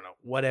 Or I don't know,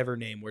 whatever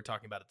name we're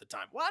talking about at the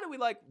time. Why do we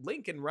like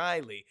Lincoln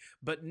Riley,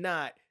 but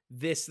not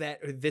this,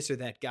 or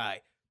that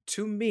guy?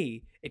 To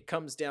me, it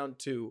comes down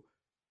to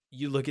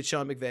you look at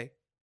Sean McVay,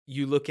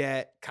 you look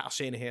at Kyle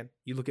Shanahan,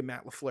 you look at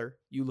Matt LaFleur,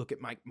 you look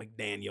at Mike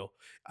McDaniel.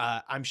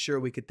 I'm sure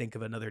we could think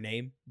of another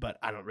name, but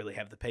I don't really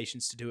have the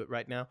patience to do it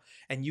right now.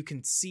 And you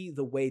can see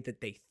the way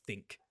that they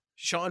think.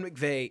 Sean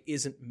McVay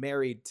isn't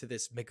married to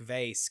this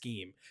McVay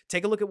scheme.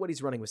 Take a look at what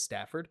he's running with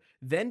Stafford,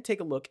 then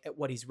take a look at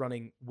what he's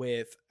running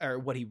with, or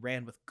what he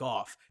ran with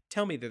Goff.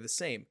 Tell me they're the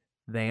same.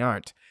 They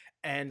aren't.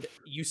 And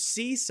you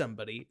see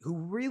somebody who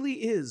really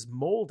is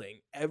molding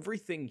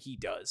everything he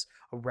does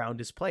around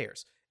his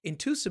players. In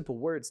two simple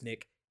words,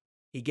 Nick,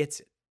 he gets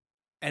it.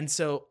 And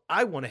so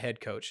I want a head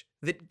coach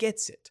that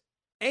gets it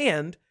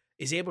and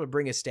is able to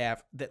bring a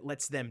staff that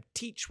lets them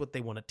teach what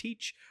they want to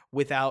teach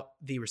without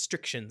the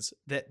restrictions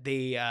that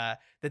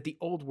that the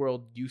old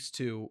world used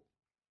to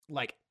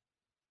like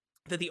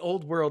that the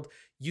old world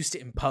used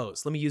to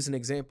impose. Let me use an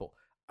example.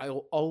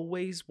 I'll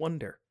always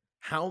wonder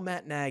how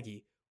Matt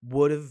Nagy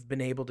would have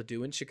been able to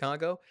do in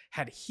Chicago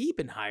had he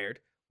been hired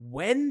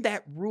when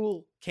that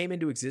rule came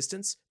into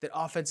existence that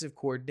offensive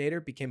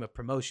coordinator became a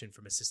promotion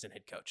from assistant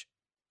head coach.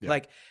 Yeah.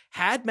 Like,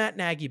 had Matt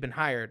Nagy been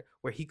hired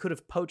where he could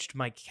have poached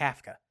Mike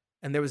Kafka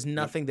and there was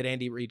nothing that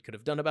Andy Reid could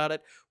have done about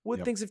it,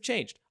 would things have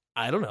changed?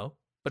 I don't know.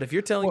 But if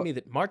you're telling me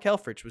that Mark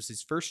Helfrich was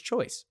his first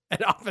choice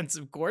at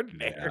offensive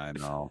coordinator, I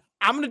know.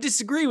 I'm going to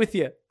disagree with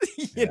you.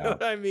 You know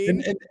what I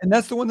mean? And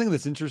that's the one thing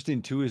that's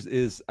interesting too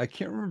is I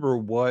can't remember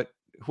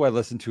who I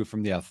listened to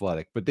from The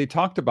Athletic, but they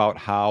talked about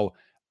how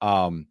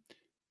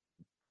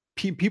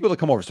people that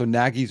come over. So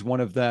Nagy's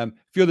one of them.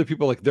 A few other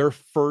people, like their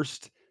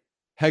first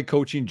head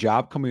coaching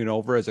job coming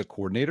over as a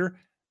coordinator,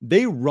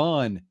 they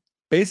run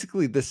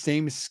basically the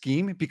same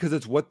scheme because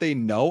it's what they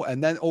know.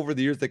 And then over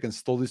the years, they can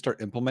slowly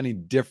start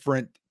implementing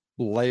different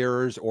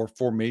layers or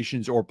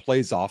formations or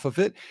plays off of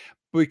it.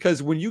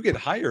 Because when you get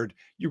hired,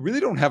 you really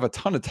don't have a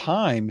ton of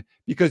time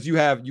because you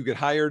get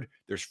hired,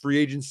 there's free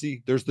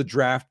agency, there's the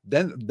draft,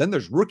 then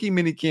there's rookie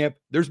mini camp,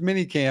 there's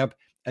mini camp,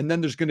 and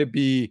then there's going to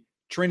be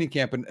training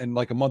camp and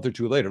like a month or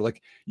two later.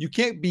 Like you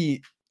can't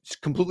be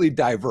completely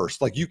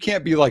diverse. Like you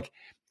can't be like,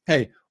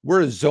 hey,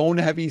 we're a zone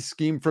heavy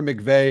scheme from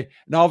McVay.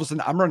 And all of a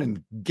sudden I'm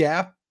running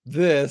gap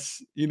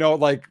this,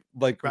 like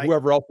right.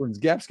 Whoever else runs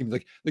gap schemes.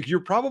 Like you're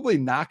probably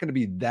not going to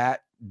be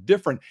that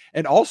different.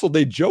 And also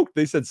they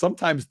said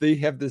sometimes they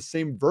have the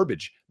same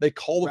verbiage. They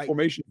call the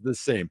formations the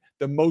same,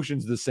 the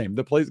motions the same,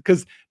 the plays,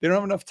 because they don't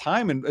have enough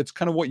time. And it's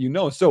kind of what you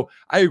know. So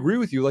I agree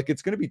with you. Like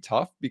it's going to be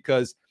tough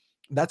because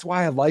that's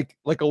why I like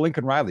a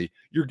Lincoln Riley.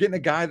 You're getting a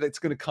guy that's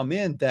going to come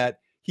in that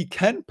he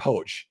can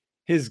poach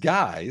his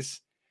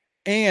guys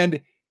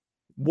and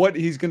what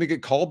he's going to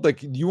get called.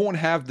 Like you won't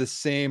have the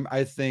same,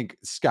 I think,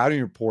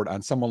 scouting report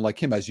on someone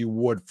like him as you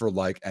would for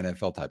like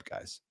NFL type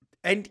guys.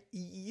 And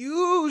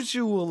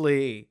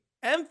usually,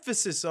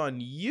 emphasis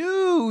on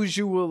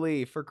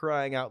usually, for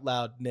crying out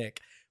loud, Nick,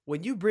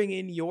 when you bring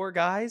in your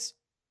guys,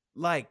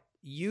 like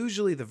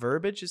usually the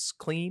verbiage is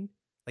clean.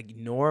 Like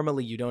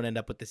normally you don't end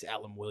up with this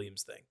Alan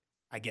Williams thing,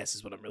 I guess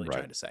is what I'm really Right.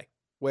 trying to say.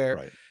 Where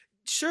Right.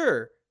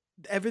 sure,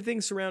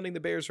 everything surrounding the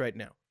Bears right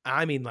now.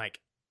 I mean, like,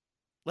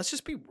 let's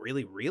just be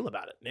really real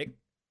about it, Nick.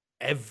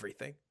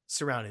 Everything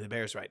surrounding the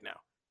Bears right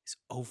now is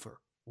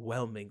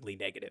overwhelmingly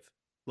negative.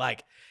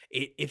 Like,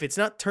 if it's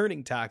not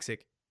turning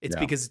toxic, it's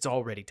because it's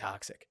already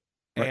toxic.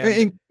 Right.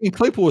 And And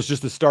Claypool was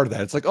just the start of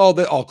that. It's like,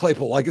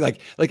 Claypool,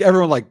 like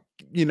everyone, like,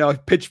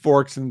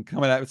 pitchforks and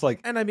coming at. It's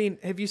like, and I mean,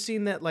 have you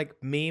seen that like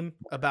meme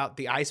about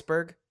the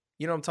iceberg?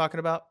 You know what I'm talking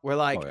about? Where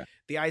like oh yeah,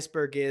 the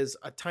iceberg is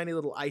a tiny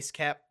little ice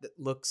cap that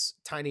looks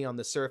tiny on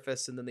the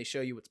surface, and then they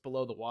show you what's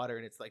below the water,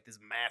 and it's like this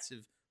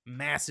massive,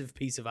 massive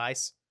piece of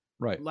ice.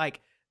 right.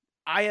 Like,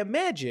 I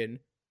imagine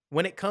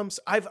when it comes,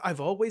 I've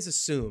always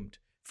assumed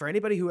for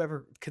anybody who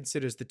ever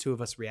considers the two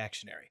of us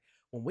reactionary,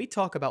 when we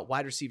talk about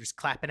wide receivers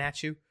clapping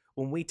at you,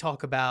 when we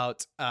talk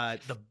about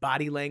the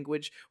body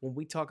language, when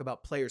we talk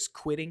about players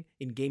quitting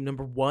in game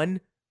number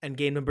 1 and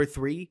game number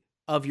 3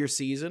 of your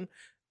season,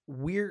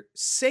 we're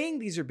saying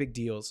these are big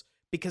deals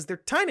because they're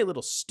tiny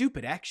little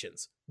stupid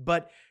actions,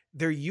 but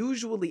they're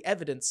usually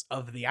evidence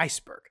of the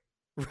iceberg,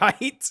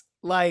 right?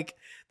 Like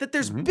that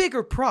there's Mhm.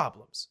 bigger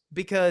problems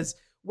because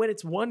when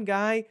it's one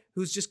guy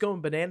who's just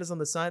going bananas on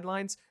the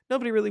sidelines,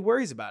 nobody really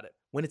worries about it.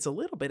 When it's a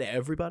little bit of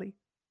everybody,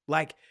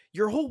 like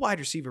your whole wide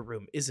receiver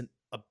room isn't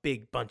a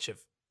big bunch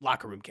of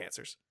locker room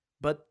cancers,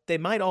 but they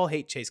might all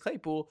hate Chase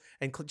Claypool,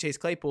 and Chase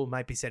Claypool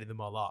might be setting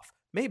them all off.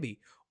 Maybe.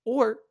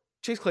 Or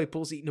Chase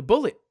Claypool's eating a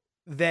bullet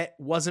that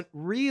wasn't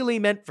really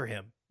meant for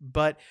him.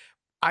 But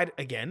I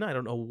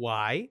don't know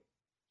why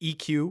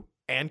EQ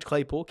and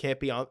Claypool can't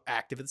be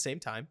active at the same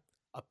time.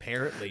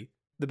 Apparently,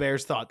 the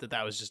Bears thought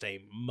that was just a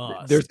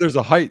must. There's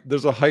a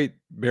height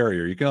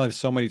barrier. You can only have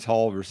so many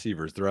tall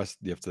receivers. The rest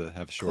you have to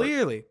have short.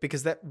 Clearly,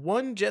 because that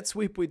one jet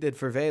sweep we did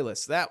for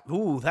Valus, that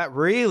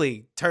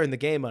really turned the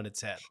game on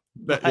its head.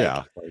 But,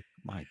 yeah, like,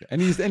 my God.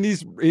 And he's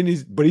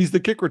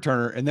the kick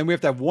returner, and then we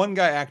have to have one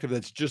guy active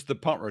that's just the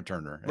punt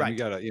returner, and Right. we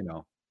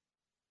gotta,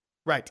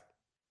 Right.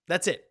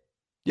 That's it.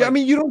 Yeah, Like, I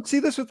mean, you don't see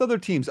this with other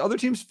teams. Other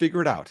teams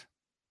figure it out.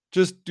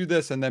 Just do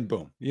this, and then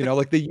boom.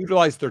 Like they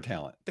utilize their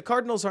talent. the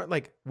Cardinals aren't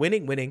like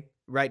winning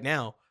right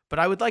now, but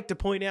I would like to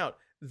point out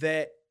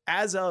that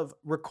as of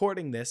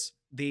recording this,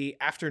 the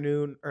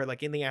afternoon or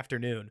like in the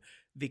afternoon,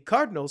 the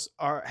Cardinals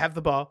have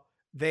the ball.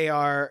 They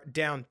are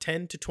down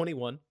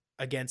 10-21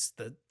 against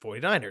the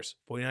 49ers.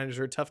 49ers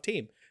are a tough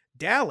team.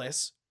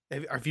 Dallas,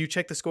 have you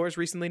checked the scores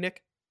recently,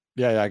 Nick?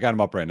 Yeah, I got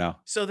him up right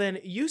now. So then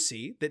you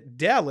see that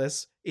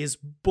Dallas is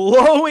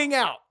blowing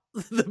out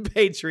the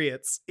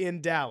Patriots in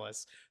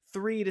Dallas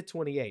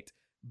 3-28.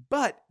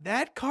 But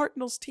that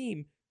Cardinals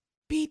team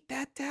beat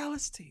that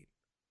Dallas team.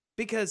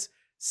 Because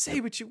say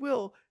what you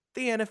will,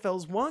 the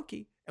NFL's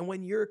wonky. And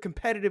when you're a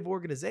competitive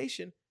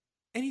organization,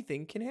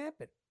 anything can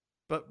happen.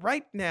 But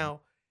right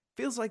now,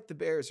 feels like the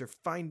Bears are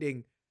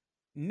finding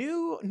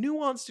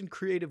nuanced and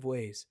creative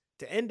ways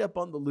to end up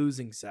on the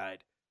losing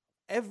side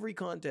every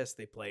contest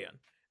they play on.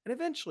 And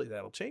eventually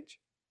that'll change.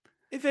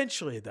 It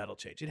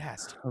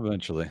has to.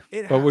 Eventually.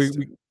 It But has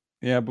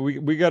to.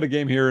 we got a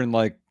game here in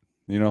like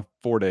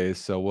 4 days,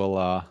 so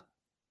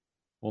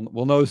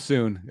we'll know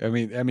soon. I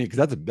mean,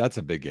 because that's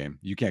a big game.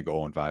 You can't go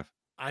 0-5.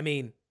 I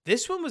mean,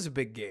 this one was a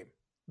big game.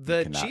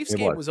 The cannot. Chiefs It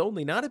game was. was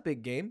only not a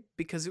big game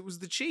because it was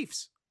the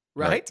Chiefs,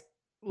 right? Right.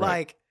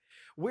 Like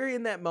we're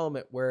in that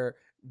moment where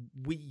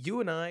you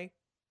and I,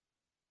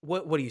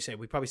 what do you say?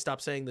 We probably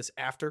stop saying this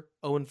after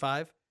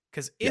 0-5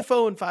 because if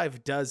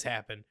 0-5 does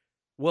happen,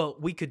 well,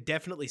 we could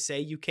definitely say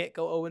you can't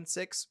go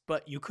 0-6,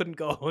 but you couldn't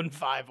go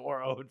 0-5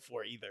 or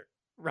 0-4 either,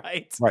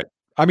 right? Right.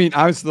 I mean,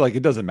 honestly, like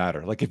it doesn't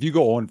matter. Like if you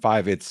go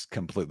 0-5, it's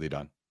completely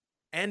done.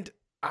 And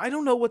I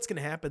don't know what's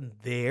going to happen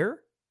there,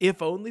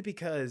 if only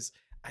because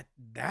at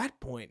that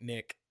point,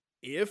 Nick,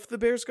 if the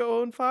Bears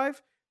go 0-5,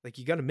 like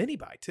you got a mini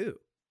bye too.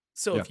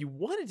 So if you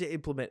wanted to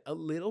implement a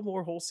little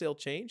more wholesale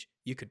change,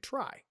 you could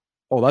try.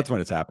 Oh, that's when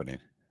it's happening.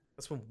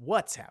 That's when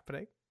what's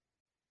happening.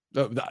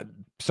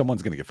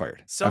 Someone's going to get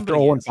fired. Somebody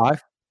After is. 0-5?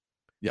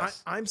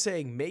 Yes. I'm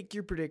saying make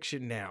your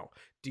prediction now.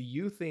 Do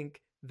you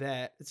think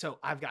that, so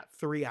I've got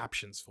 3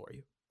 options for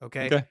you.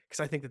 Okay. Because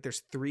I think that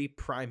there's 3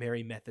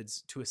 primary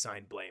methods to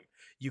assign blame.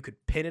 You could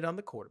pin it on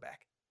the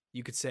quarterback.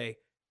 You could say,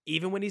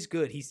 even when he's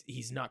good,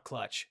 he's not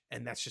clutch,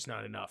 and that's just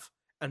not enough.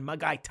 And my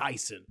guy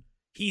Tyson,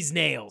 he's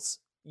nails.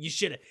 He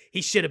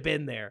should have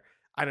been there.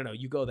 I don't know.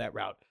 You go that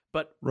route.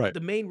 But the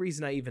main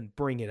reason I even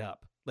bring it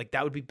up, like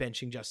that would be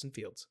benching Justin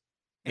Fields.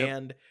 Yep.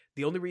 And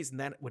the only reason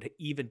that would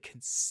even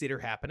consider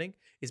happening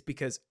is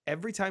because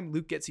every time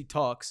Luke Getsy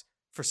talks,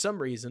 for some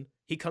reason,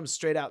 he comes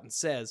straight out and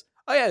says,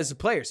 oh yeah, it's a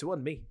player, so it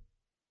wasn't me.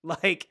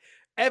 Like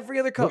every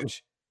other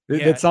coach.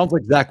 It sounds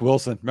like Zach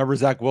Wilson. Remember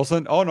Zach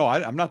Wilson? Oh no,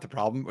 I'm not the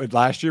problem.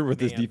 Last year with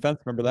his defense,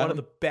 remember that? One of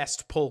the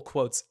best pull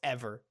quotes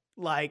ever.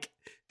 Like,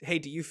 hey,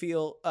 do you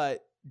feel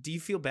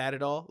bad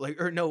at all?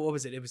 Like, or no, what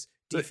was it? It was,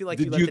 Do you feel like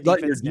Did you let you the let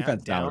your defense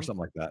defense down or down? something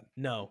like that?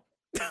 No.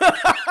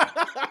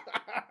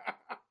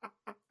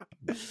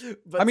 I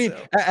But mean,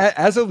 so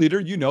as a leader,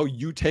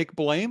 you take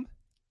blame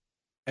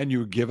and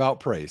you give out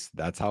praise.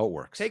 That's how it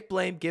works. take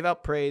blame, give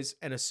out praise,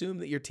 and assume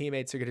that your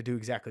teammates are going to do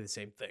exactly the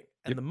same thing.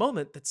 And Yep. the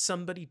moment that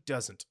somebody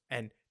doesn't,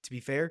 and to be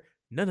fair,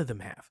 none of them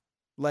have.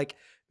 Like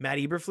Matt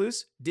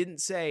Eberflus didn't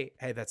say,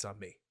 "Hey, that's on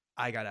me.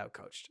 I got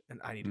outcoached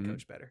and I need to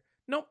coach better."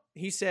 Nope.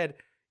 He said,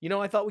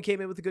 I thought we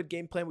came in with a good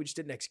game plan. We just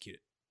didn't execute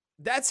it.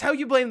 That's how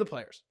you blame the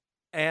players.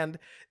 And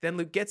then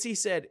Luke Getsy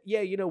said,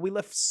 "Yeah, we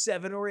left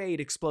 7 or 8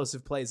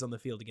 explosive plays on the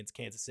field against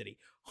Kansas City."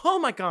 Oh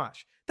my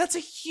gosh. That's a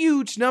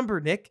huge number,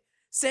 Nick.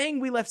 Saying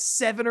we left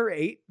 7 or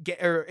 8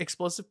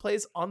 explosive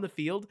plays on the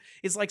field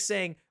is like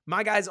saying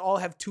my guys all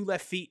have 2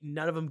 left feet and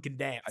none of them can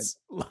dance.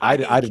 I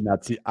did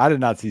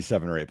not see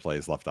 7 or 8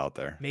 plays left out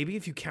there. Maybe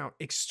if you count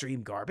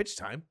extreme garbage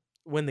time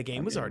when the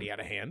game was already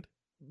out of hand.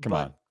 Come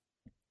on.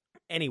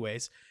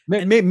 Anyways,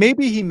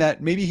 maybe he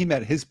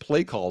meant his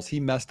play calls. He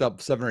messed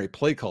up 7 or 8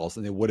 play calls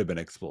and they would have been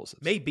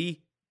explosives.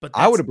 maybe, but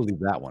I would have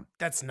believed that one.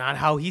 that's not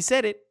how he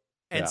said it.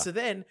 And Yeah. so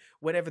then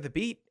whenever the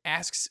beat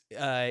asks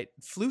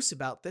Flus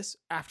about this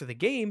after the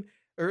game,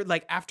 or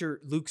like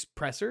after Luke's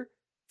presser,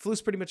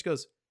 Flus pretty much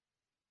goes,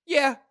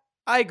 "Yeah,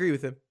 I agree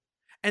with him."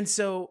 And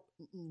so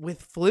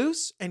with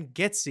Flus and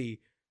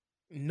Getsy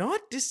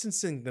not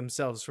distancing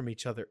themselves from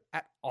each other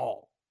at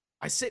all,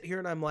 I sit here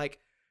and I'm like,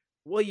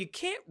 well, you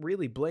can't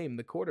really blame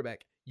the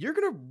quarterback. You're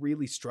going to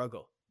really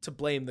struggle to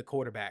blame the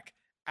quarterback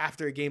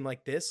after a game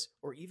like this,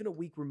 or even a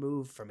week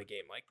removed from a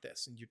game like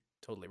this. And you're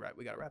totally right.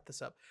 We got to wrap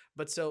this up.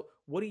 But so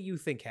what do you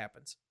think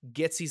happens?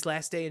 Getsy's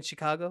last day in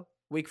Chicago,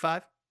 week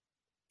 5?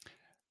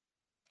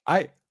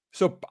 I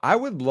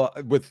would love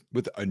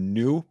with a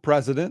new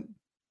president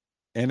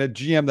and a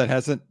GM that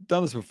hasn't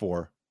done this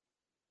before.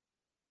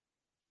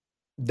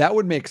 That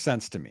would make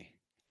sense to me.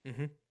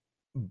 Mm-hmm.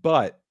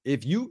 But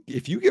if you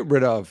get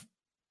rid of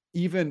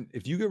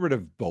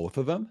both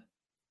of them,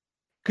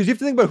 because you have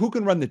to think about who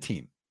can run the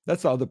team.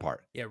 That's the other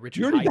part. Yeah, You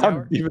Richard already Hightower.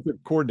 have a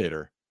defensive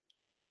coordinator.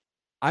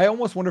 I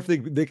almost wonder if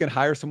they can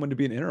hire someone to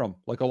be an interim,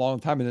 like a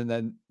long time, and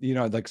then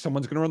like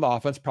someone's going to run the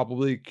offense,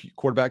 probably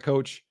quarterback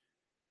coach,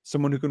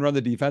 someone who can run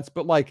the defense.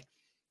 But like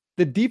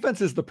the defense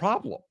is the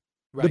problem,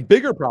 the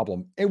bigger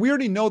problem, and we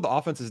already know the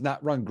offense is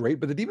not run great,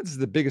 but the defense is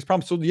the biggest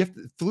problem. So you have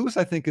to, Flus,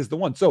 I think, is the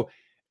one. So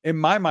in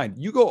my mind,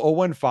 you go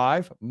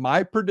 0-5.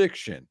 My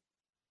prediction: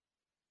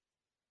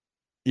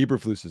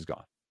 Eberflus is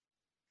gone.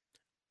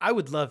 I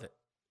would love it.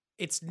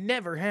 It's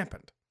never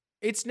happened.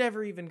 It's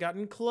never even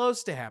gotten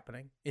close to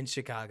happening in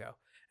Chicago.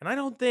 And I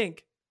don't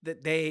think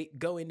that they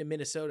go into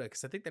Minnesota,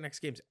 because I think the next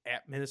game's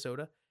at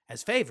Minnesota,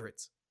 as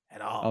favorites at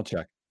all. I'll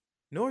check.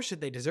 Nor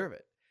should they deserve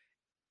it.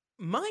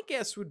 My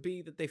guess would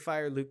be that they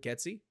fire Luke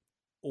Getsy,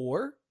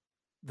 or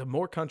the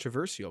more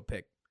controversial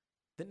pick,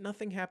 that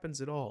nothing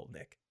happens at all,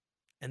 Nick.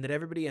 And that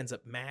everybody ends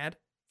up mad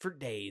for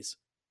days,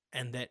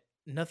 and that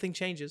nothing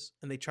changes,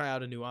 and they try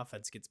out a new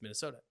offense against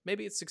Minnesota.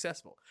 Maybe it's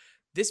successful.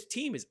 This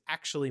team is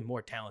actually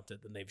more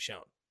talented than they've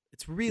shown.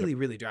 It's really,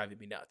 really driving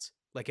me nuts.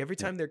 Like every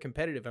time they're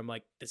competitive, I'm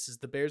like, this is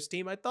the Bears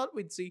team I thought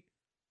we'd see.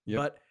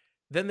 But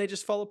then they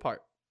just fall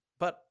apart.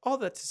 But all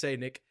that to say,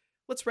 Nick,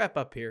 let's wrap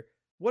up here.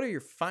 What are your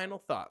final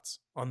thoughts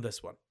on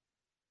this one?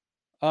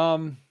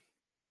 I'm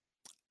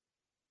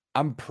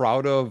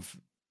proud of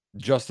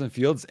Justin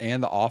Fields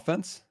and the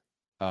offense.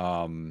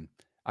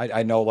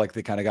 I know like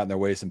they kind of got in their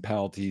way some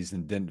penalties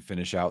and didn't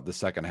finish out the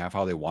second half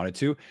how they wanted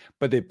to,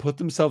 but they put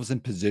themselves in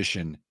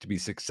position to be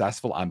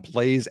successful on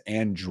plays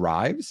and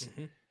drives.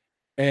 Mm-hmm.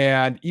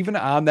 And even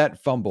on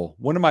that fumble,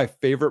 one of my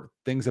favorite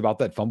things about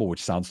that fumble,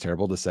 which sounds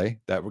terrible to say,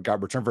 that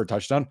got returned for a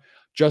touchdown,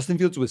 Justin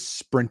Fields was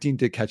sprinting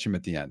to catch him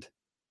at the end.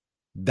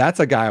 That's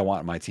a guy I want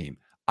on my team.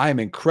 I am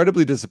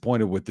incredibly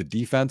disappointed with the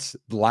defense,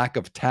 lack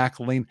of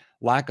tackling,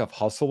 lack of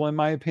hustle, in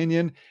my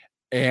opinion.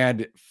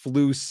 And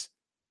Flus,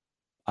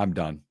 I'm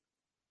done.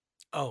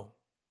 Oh,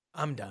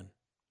 I'm done.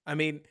 I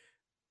mean,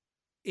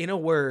 in a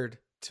word,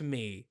 to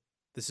me,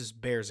 this is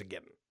Bears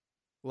again.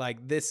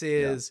 Like this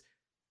is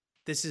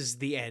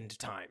the end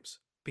times,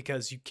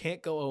 because you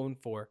can't go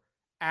 0-4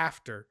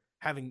 after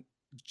having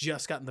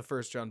just gotten the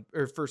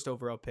first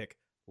overall pick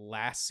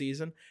last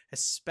season,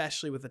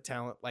 especially with a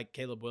talent like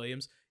Caleb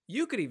Williams.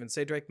 You could even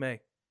say Drake May,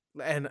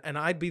 and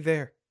I'd be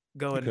there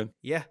going,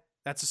 yeah,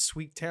 that's a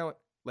sweet talent,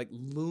 like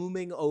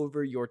looming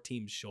over your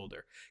team's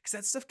shoulder, because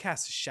that stuff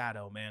casts a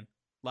shadow, man.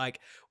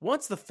 Like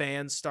once the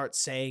fans start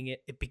saying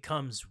it, it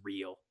becomes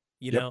real,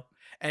 you know?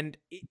 And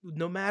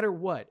no matter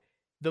what,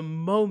 the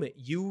moment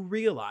you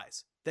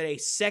realize that a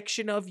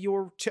section of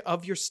your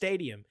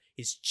stadium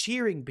is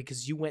cheering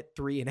because you went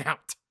 3 and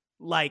out,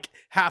 like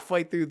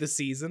halfway through the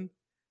season,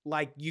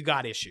 like you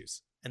got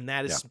issues. And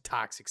that is some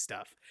toxic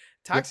stuff.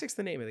 Toxic's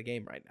the name of the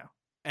game right now.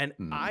 And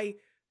I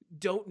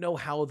don't know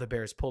how the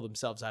Bears pull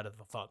themselves out of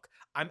the funk.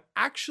 I'm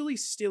actually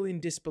still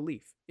in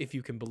disbelief, if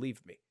you can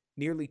believe me.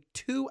 Nearly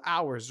 2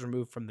 hours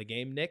removed from the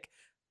game, Nick.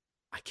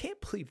 I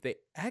can't believe they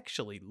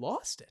actually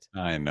lost it.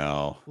 I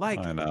know.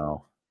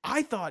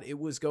 I thought it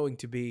was going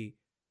to be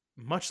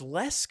much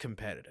less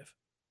competitive.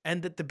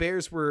 and that the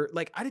Bears were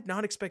like, I did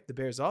not expect the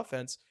Bears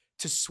offense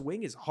to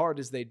swing as hard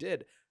as they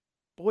did.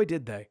 Boy,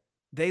 did they.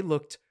 They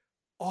looked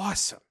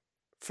awesome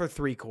for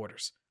 3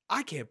 quarters.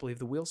 I can't believe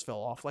the wheels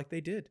fell off like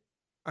they did.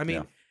 I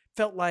mean,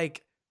 felt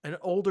like an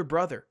older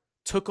brother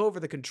took over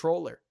the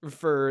controller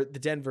for the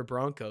Denver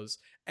Broncos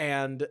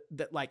and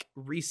that like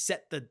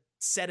reset the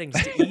settings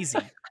to easy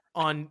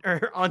on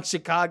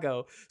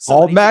Chicago. So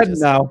all Madden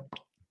now.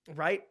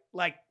 Right?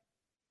 Like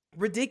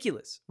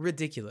ridiculous.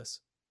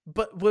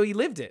 But we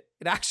lived it.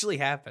 It actually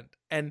happened.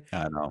 And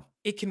I know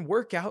it can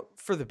work out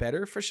for the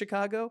better for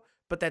Chicago,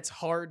 but that's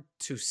hard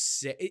to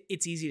say.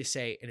 It's easy to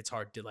say and it's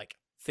hard to like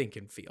think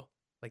and feel.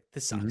 Like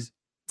this sucks.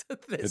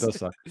 It does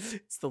suck.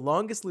 It's the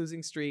longest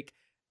losing streak.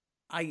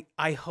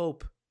 I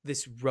hope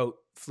this wrote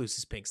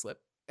Flus's pink slip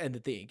and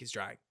that the ink is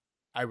drying.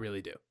 I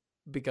really do.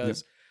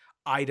 Because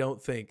I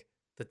don't think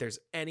that there's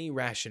any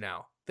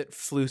rationale that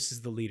Flus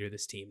is the leader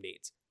this team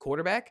needs.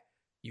 Quarterback,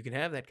 you can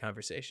have that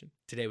conversation.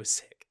 Today was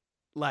sick.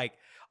 Like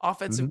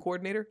offensive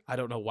coordinator, I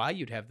don't know why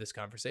you'd have this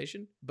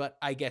conversation, but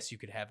I guess you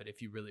could have it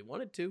if you really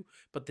wanted to.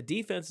 But the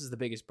defense is the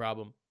biggest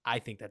problem. I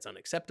think that's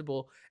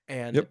unacceptable.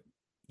 And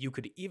you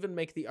could even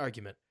make the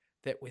argument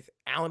that with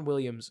Alan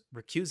Williams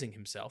recusing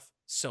himself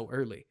so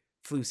early,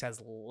 Flus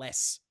has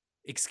less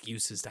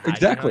excuses to hide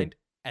behind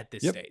at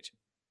this stage.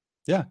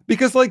 Yeah,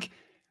 because like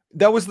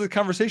that was the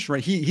conversation,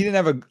 right? He didn't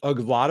have a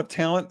lot of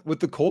talent with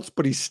the Colts,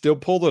 but he still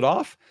pulled it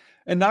off.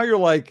 And now you're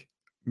like,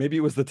 maybe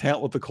it was the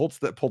talent with the Colts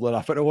that pulled it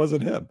off, and it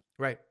wasn't him.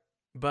 Right.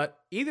 But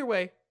either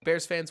way,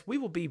 Bears fans, we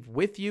will be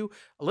with you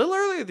a little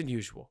earlier than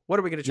usual. What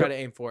are we going to try to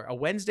aim for? A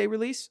Wednesday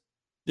release?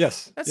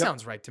 Yes. That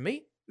sounds right to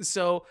me.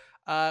 So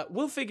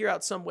we'll figure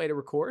out some way to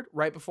record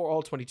right before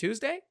All 20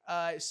 Tuesday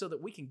so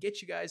that we can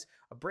get you guys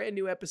a brand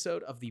new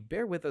episode of the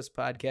Bear With Us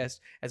podcast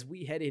as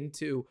we head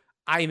into,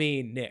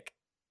 Nick,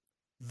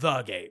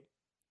 the game.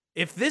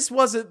 If this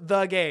wasn't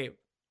the game,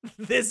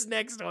 this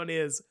next one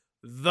is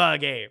the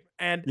game.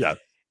 And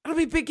it'll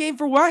be a big game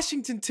for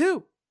Washington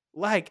too.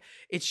 Like,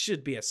 it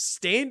should be a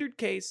standard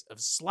case of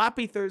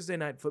sloppy Thursday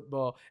night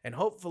football, and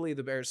hopefully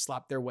the Bears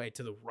slop their way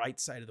to the right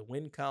side of the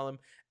win column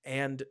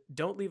and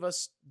don't leave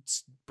us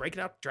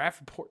breaking out draft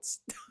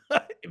reports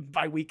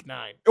by week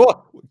 9.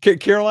 Well,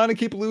 Carolina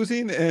keep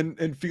losing,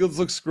 and Fields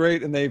looks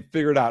great, and they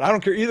figure it out. I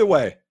don't care either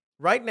way.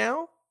 Right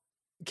now,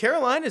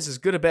 Carolina's as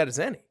good a bet as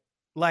any.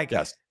 Like,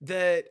 I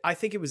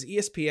think it was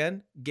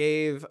ESPN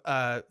gave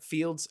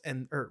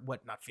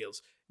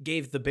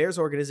gave the Bears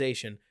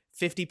organization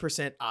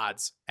 50%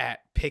 odds at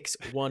picks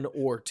 1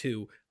 or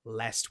 2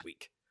 last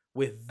week.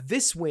 With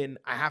this win,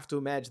 I have to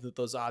imagine that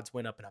those odds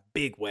went up in a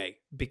big way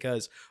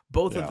because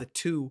both of the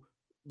two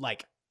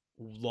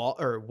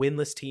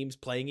winless teams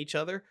playing each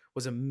other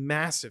was a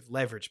massive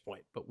leverage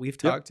point. But we've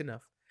talked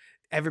enough.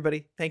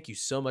 Everybody, thank you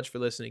so much for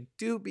listening.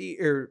 Do be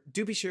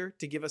sure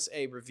to give us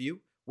a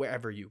review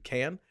wherever you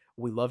can.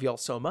 We love y'all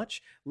so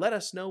much. Let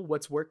us know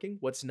what's working,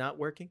 what's not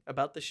working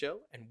about the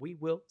show, and we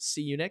will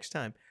see you next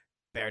time.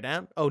 Bear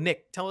down. Oh,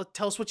 Nick, tell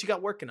us what you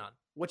got working on.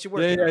 What you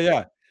working on?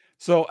 Yeah.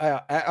 So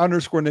at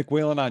 _Nick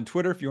Whalen on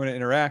Twitter, if you want to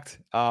interact.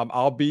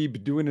 I'll be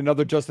doing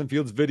another Justin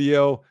Fields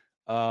video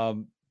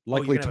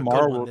likely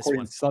tomorrow. We're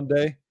recording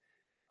Sunday.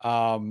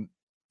 I'm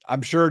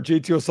sure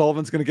JT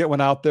O'Sullivan's going to get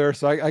one out there.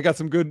 So I got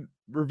some good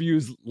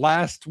reviews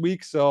last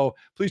week. So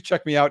please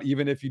check me out,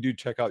 even if you do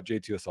check out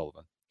JT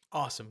O'Sullivan.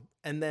 Awesome.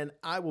 And then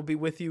I will be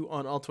with you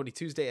on All 20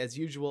 Tuesday as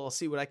usual. I'll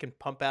see what I can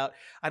pump out.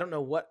 I don't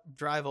know what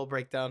drive I'll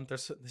break down.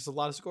 There's a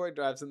lot of scoring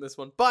drives in this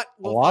one, but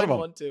we'll find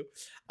one too.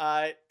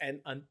 And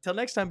until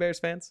next time, Bears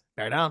fans,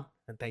 bear down.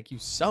 And thank you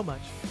so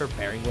much for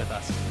bearing with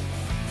us.